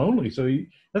feeling lonely. So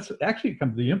that's actually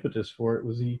come to the impetus for it.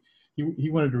 Was he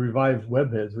wanted to revive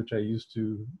Webheads, which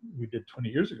we did 20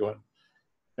 years ago, and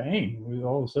bang,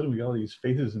 all of a sudden we got all these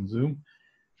faces in Zoom.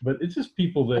 But it's just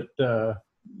people that the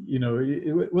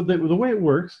way it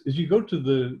works is you go to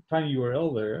the tiny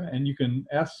URL there, and you can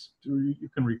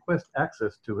request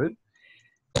access to it.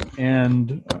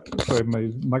 And sorry,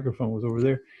 my microphone was over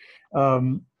there.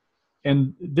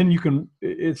 And then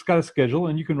it's got a schedule,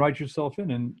 and you can write yourself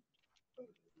in. And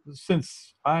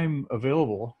since I'm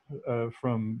available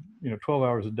from 12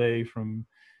 hours a day, from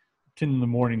 10 in the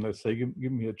morning, let's say,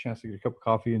 give me a chance to get a cup of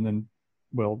coffee, and then,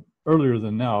 well, earlier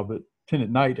than now, but 10 at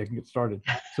night I can get started.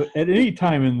 So at any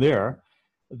time in there,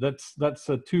 that's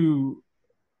a 2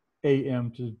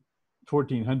 a.m. to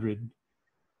 1400.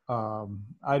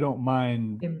 I don't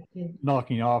mind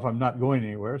knocking off. I'm not going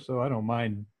anywhere, so I don't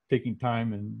mind taking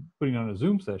time and putting on a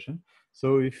Zoom session.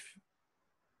 So if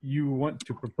you want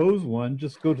to propose one,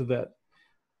 just go to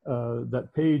that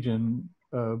page and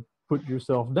put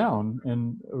yourself down.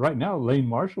 And right now, Lane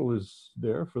Marshall is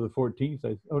there for the 14th.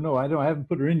 I haven't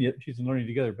put her in yet. She's in Learning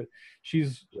Together, but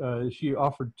she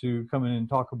offered to come in and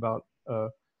talk about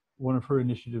one of her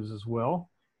initiatives as well.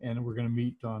 And we're going to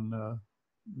meet on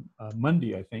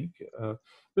Monday, I think.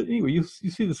 But anyway, you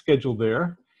see the schedule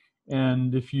there.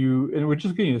 And and we're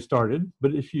just getting it started,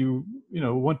 but if you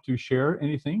want to share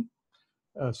anything,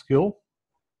 skill,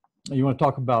 you want to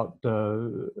talk about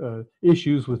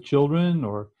issues with children,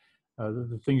 or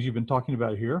the things you've been talking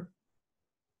about here,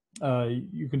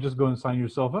 you can just go and sign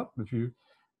yourself up. If you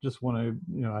just want to,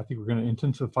 I think we're going to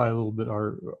intensify a little bit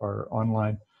our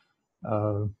online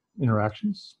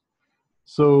interactions.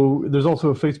 So there's also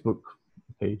a Facebook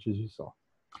page, as you saw.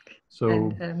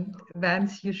 So and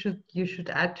Vance, you should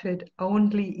add to it,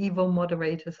 only EVO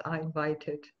moderators are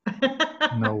invited.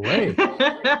 No way.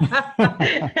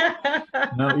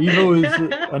 No, EVO is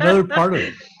another part of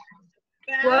it.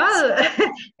 Well,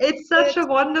 it's such a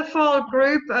wonderful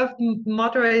group of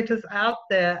moderators out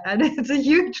there, and it's a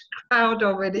huge crowd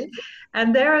already,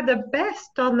 and they're the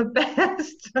best on the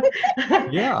best.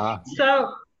 Yeah.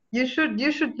 So you should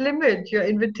limit your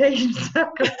invitation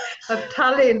circle of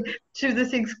Tallinn to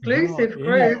this exclusive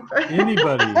group.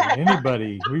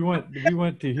 Anybody. We want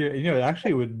to hear.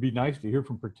 Actually, it would be nice to hear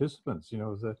from participants.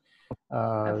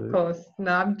 Of course.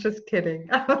 No, I'm just kidding.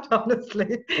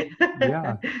 Honestly.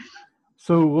 Yeah.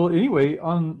 So, well, anyway,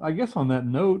 I guess on that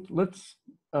note, let's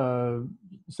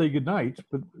say goodnight,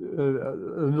 but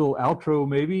a little outro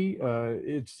maybe.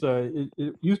 It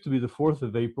used to be the 4th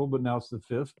of April, but now it's the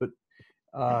 5th, but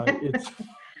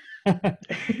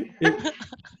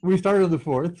we started on the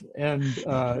 4th, and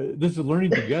this is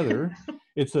Learning Together.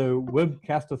 It's a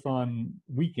webcastathon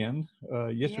weekend.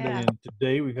 Yesterday and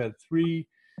today we've had 3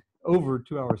 over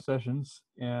 2-hour sessions,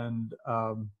 and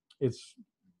it's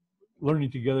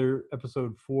Learning Together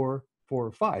episode 4, 4,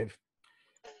 or 5.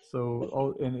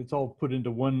 So and it's all put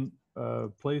into one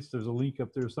place. There's a link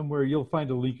up there somewhere. You'll find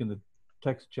a link in the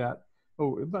text chat.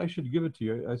 Oh, I should give it to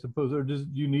you, I suppose. Or do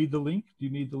you need the link? Do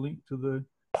you need the link to the?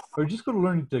 Or just go to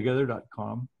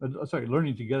learningtogether.com. Sorry,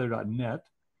 learningtogether.net,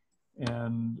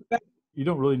 and you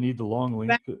don't really need the long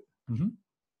link.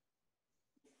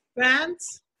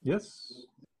 Vance? Yes.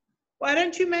 Why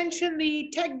don't you mention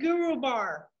the Tech Guru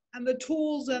Bar and the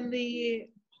tools and the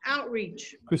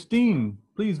outreach? Christine,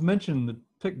 please mention the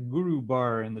Tech Guru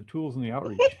Bar and the tools and the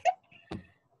outreach.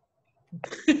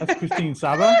 That's Christine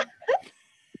Saba.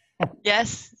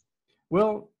 Yes.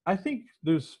 Well, I think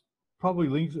there's probably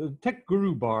links. Tech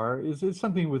Guru Bar is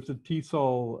something with the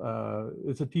TESOL.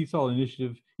 It's a TESOL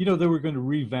initiative. They were going to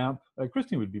revamp.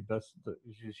 Christine would be best.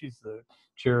 She's the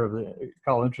chair of the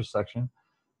College Interest section.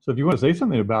 So if you want to say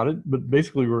something about it, but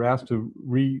basically we're asked to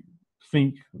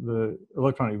rethink the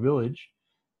electronic village,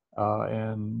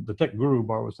 and the Tech Guru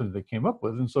Bar was something they came up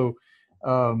with, and so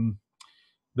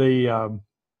they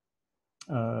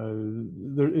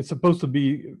it's supposed to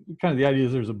be kind of, the idea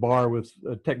is there's a bar with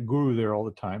a tech guru there all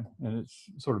the time, and it's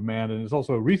sort of manned, and it's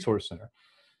also a resource center.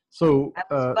 So I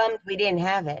was bummed we didn't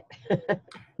have it.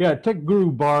 yeah,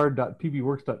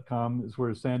 techgurubar.pbworks.com is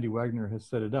where Sandy Wagner has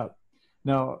set it up.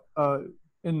 Now,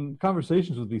 in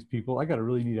conversations with these people, I got a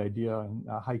really neat idea, and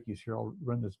Heike's here, I'll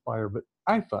run this by her, but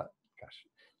I thought, gosh,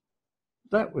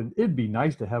 it'd be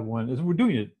nice to have one, as we're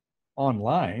doing it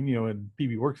online, you know, and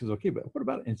PBWorks is okay, but what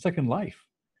about in Second Life?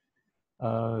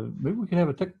 Maybe we could have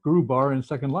a Tech Guru bar in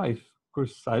Second Life. Of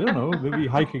course, I don't know, maybe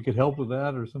Heike could help with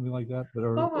that or something like that, but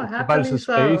or provide us a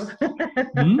space.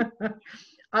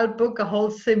 I'll book a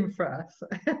whole sim for us.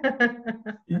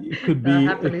 It could be.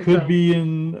 It could be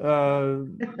in.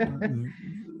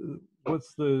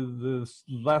 What's the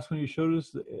last one you showed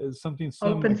us? Something sim.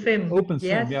 Open Sim. Open Sim.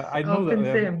 Yes, Yeah, I know Open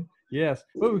that. Sim. Yes.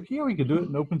 Well, yeah, we could do it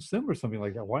in Open Sim or something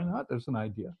like that. Why not? There's an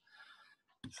idea.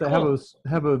 So Cool.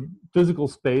 have a physical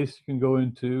space you can go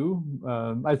into.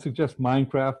 I'd suggest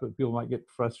Minecraft, but people might get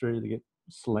frustrated, they get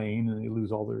slain, and they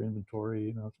lose all their inventory.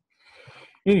 You know.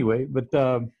 Anyway, but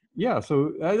yeah.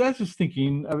 So I was just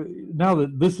thinking. Now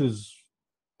that this is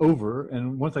over,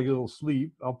 and once I get a little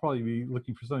sleep, I'll probably be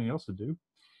looking for something else to do.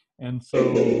 And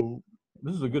so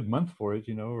this is a good month for it,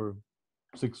 you know, or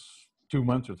 2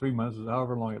 months or 3 months,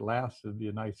 however long it lasts. It'd be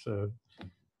a nice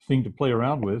thing to play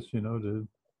around with, you know.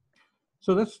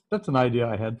 So that's an idea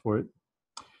I had for it.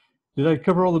 Did I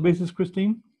cover all the bases,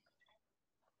 Christine?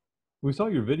 We saw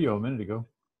your video a minute ago.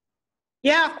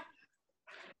 Yeah.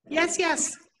 Yes,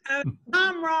 yes.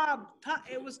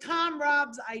 It was Tom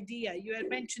Rob's idea. You had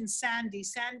mentioned Sandy.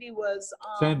 Sandy was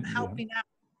helping out,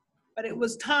 but it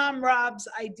was Tom Rob's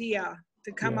idea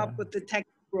to come up with the Tech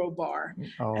Grow Bar.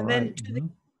 All then right.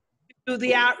 do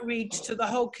the outreach to the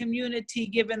whole community,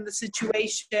 given the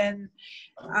situation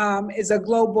is a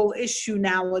global issue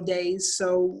nowadays.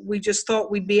 So we just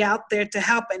thought we'd be out there to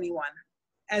help anyone.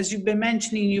 As you've been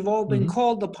mentioning, you've all been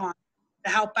called upon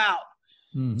to help out.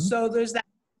 So there's that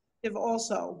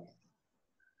also.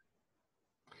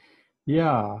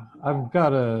 Yeah, I've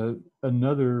got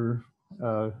another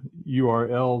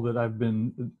URL that I've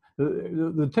been,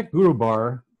 the Tech Guru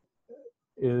Bar,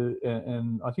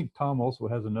 and I think Tom also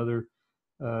has another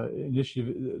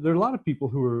initiative. There are a lot of people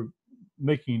who are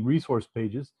making resource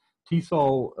pages.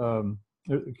 TESOL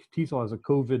has a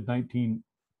COVID-19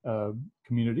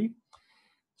 community.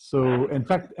 So in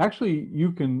fact, actually,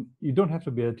 you don't have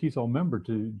to be a TESOL member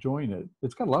to join it.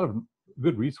 It's got a lot of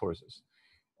good resources.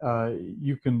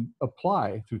 You can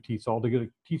apply through TESOL to get a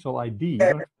TESOL ID. You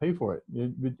don't have to pay for it.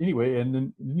 But anyway, and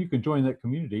then you can join that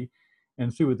community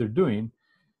and see what they're doing.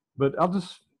 But I'll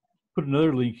just put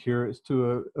another link here. It's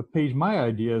to a page. My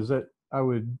idea is that I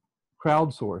would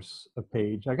crowdsource a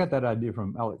page. I got that idea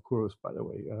from Alec Kouros, by the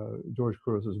way, George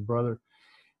Kouros' brother,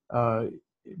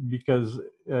 because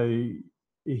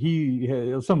he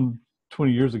had, some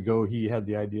 20 years ago, he had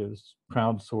the idea to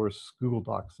crowdsource Google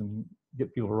Docs and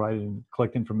get people to write and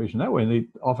collect information that way, and they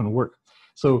often work.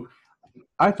 So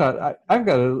I thought I've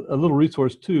got a little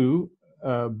resource too,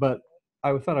 but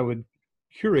I thought I would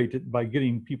curate it by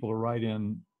getting people to write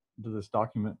in to this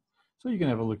document. So you can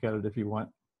have a look at it if you want.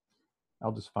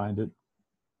 I'll just find it.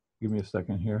 Give me a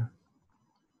second here.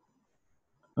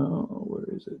 Oh, where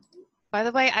is it? By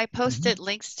the way, I posted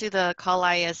links to the Call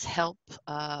IS Help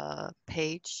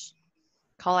page.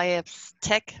 Call IS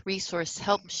Tech Resource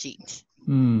Help Sheet.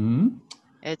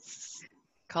 It's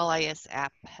Call IS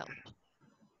App Help.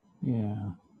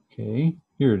 Yeah. Okay.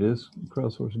 Here it is.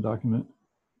 Crowdsourcing document.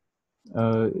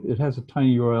 It has a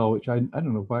tiny URL, which I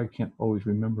don't know why I can't always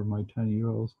remember my tiny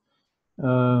URLs.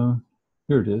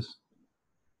 Here it is.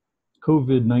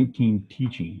 COVID-19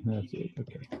 teaching. That's it.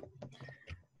 Okay.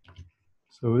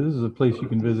 So this is a place you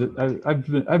can visit.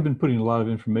 I've been putting a lot of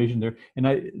information there,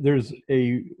 and there's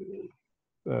a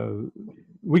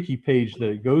wiki page that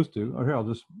it goes to. Or here, I'll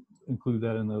just include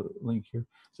that in the link here.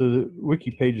 So the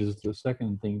wiki page is the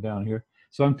second thing down here.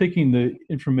 So I'm taking the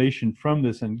information from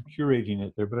this and curating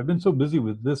it there. But I've been so busy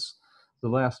with this the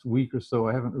last week or so,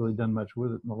 I haven't really done much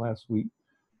with it in the last week.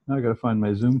 Now I got to find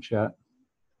my Zoom chat.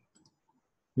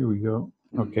 Here we go.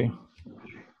 Okay.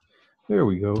 There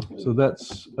we go. So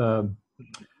that's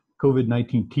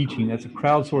COVID-19 teaching. That's a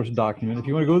crowdsourced document. If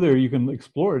you want to go there, you can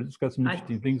explore it. It's got some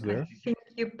interesting things there. I think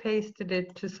you pasted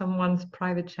it to someone's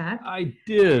private chat. I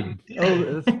did.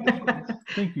 Oh,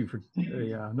 thank you for,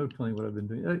 yeah, no telling what I've been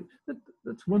doing.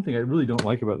 That's one thing I really don't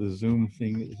like about the Zoom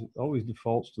thing, is it always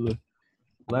defaults to the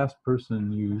last person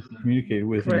you communicated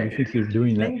with, and you think they're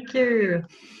doing that. Thank you.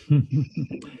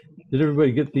 Did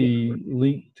everybody get the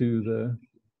link to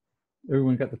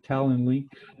everyone got the Talon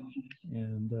link?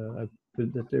 And I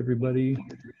put that to everybody.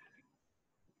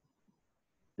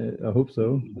 I hope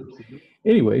so.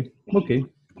 Anyway, okay.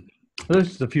 There's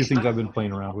just a few things I've been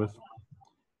playing around with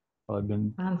while I've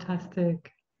been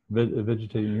Fantastic.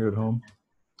 vegetating here at home.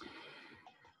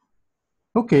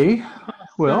 Okay,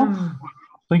 well,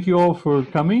 thank you all for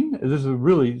coming. This is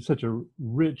really such a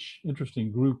rich,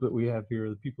 interesting group that we have here,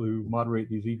 the people who moderate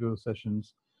these EVO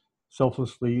sessions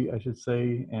selflessly, I should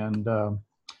say. And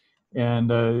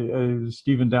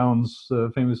Stephen Downes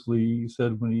famously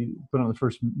said when he put on the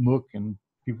first MOOC and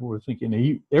people were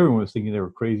thinking, everyone was thinking they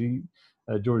were crazy.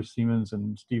 George Siemens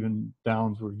and Stephen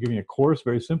Downes were giving a course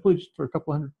very simply just for a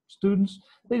couple hundred students.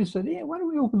 They just said, yeah, why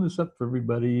don't we open this up for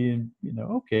everybody? And,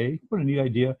 okay, what a neat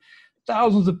idea.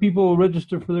 Thousands of people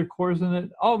register for their course,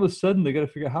 and all of a sudden they got to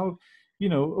figure out how,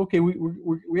 okay,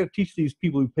 we have to teach these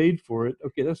people who paid for it.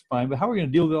 Okay, that's fine, but how are we going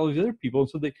to deal with all these other people? And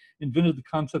so they invented the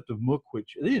concept of MOOC,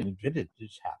 which they didn't invent it, it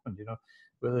just happened,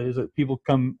 But it is that people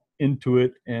come into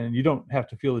it, and you don't have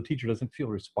to feel, the teacher doesn't feel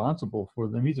responsible for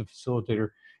them. He's a facilitator,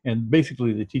 and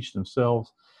basically they teach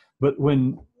themselves. But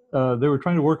when they were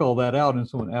trying to work all that out, and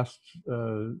someone asked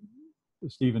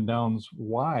Stephen Downes,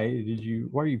 why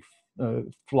are you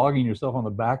flogging yourself on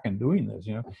the back and doing this?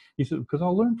 He said, because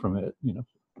I'll learn from it.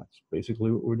 That's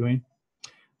basically what we're doing.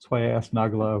 That's why I asked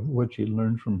Nagala what she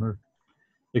learned from her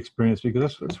experience,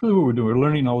 because that's really what we're doing. We're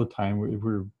learning all the time.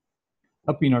 We're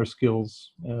upping our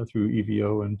skills through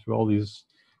EVO and through all these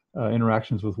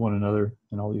interactions with one another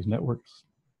and all these networks.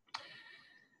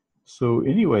 So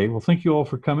anyway, well, thank you all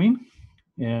for coming,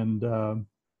 and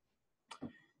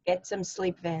get some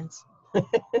sleep, Vance. What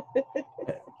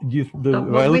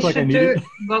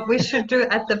we should do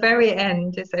at the very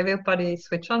end is everybody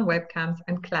switch on webcams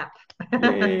and clap.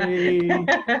 Yay!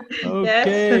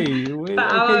 Okay.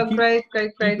 Great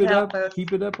helpers.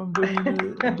 Keep it up. I'm doing a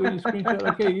screenshot.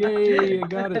 Okay, yay! I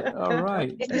got it. All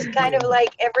right. This is kind of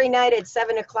like every night at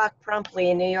 7 o'clock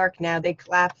promptly in New York now. They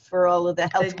clap for all of the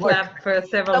health work. Clap for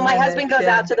several So my minutes, husband goes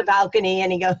out to the balcony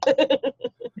and he goes.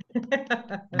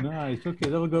 Nice. Okay,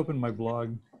 that'll go up in my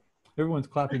blog. Everyone's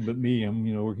clapping but me. I'm,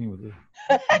 working with it.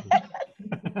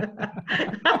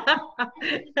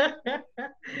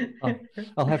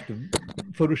 I'll have to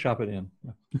Photoshop it in.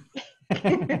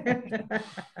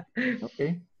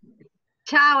 Okay.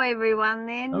 Ciao, everyone,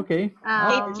 then. Okay. Keep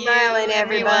smiling,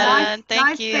 everyone.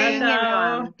 Nice seeing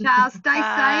everyone. Ciao. Stay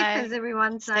Bye. safe, as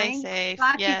everyone's saying. Stay safe.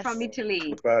 Baci Yes. from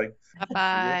Italy. Bye.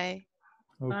 Bye-bye.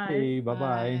 Okay,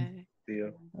 bye-bye. See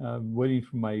ya. I'm waiting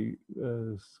for my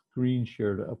screen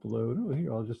share to upload. Oh,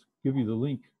 here, I'll just give you the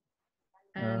link.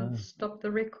 And stop the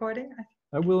recording.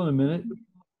 I will in a minute.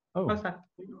 Oh, what's that?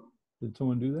 Did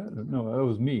someone do that? No, that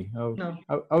was me. No.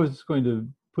 I was just going to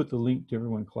put the link to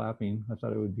everyone clapping. I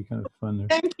thought it would be kind of fun there.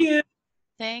 Thank you.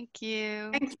 Thank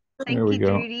you. There we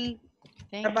go. Judy.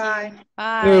 Bye-bye.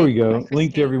 Bye. There we go.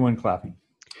 Link to everyone clapping.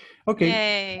 Okay.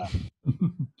 Yay.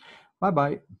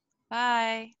 Bye-bye.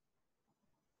 Bye.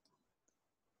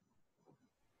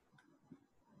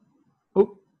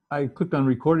 Oh, I clicked on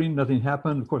recording. Nothing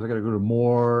happened. Of course, I got to go to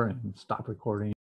more and stop recording.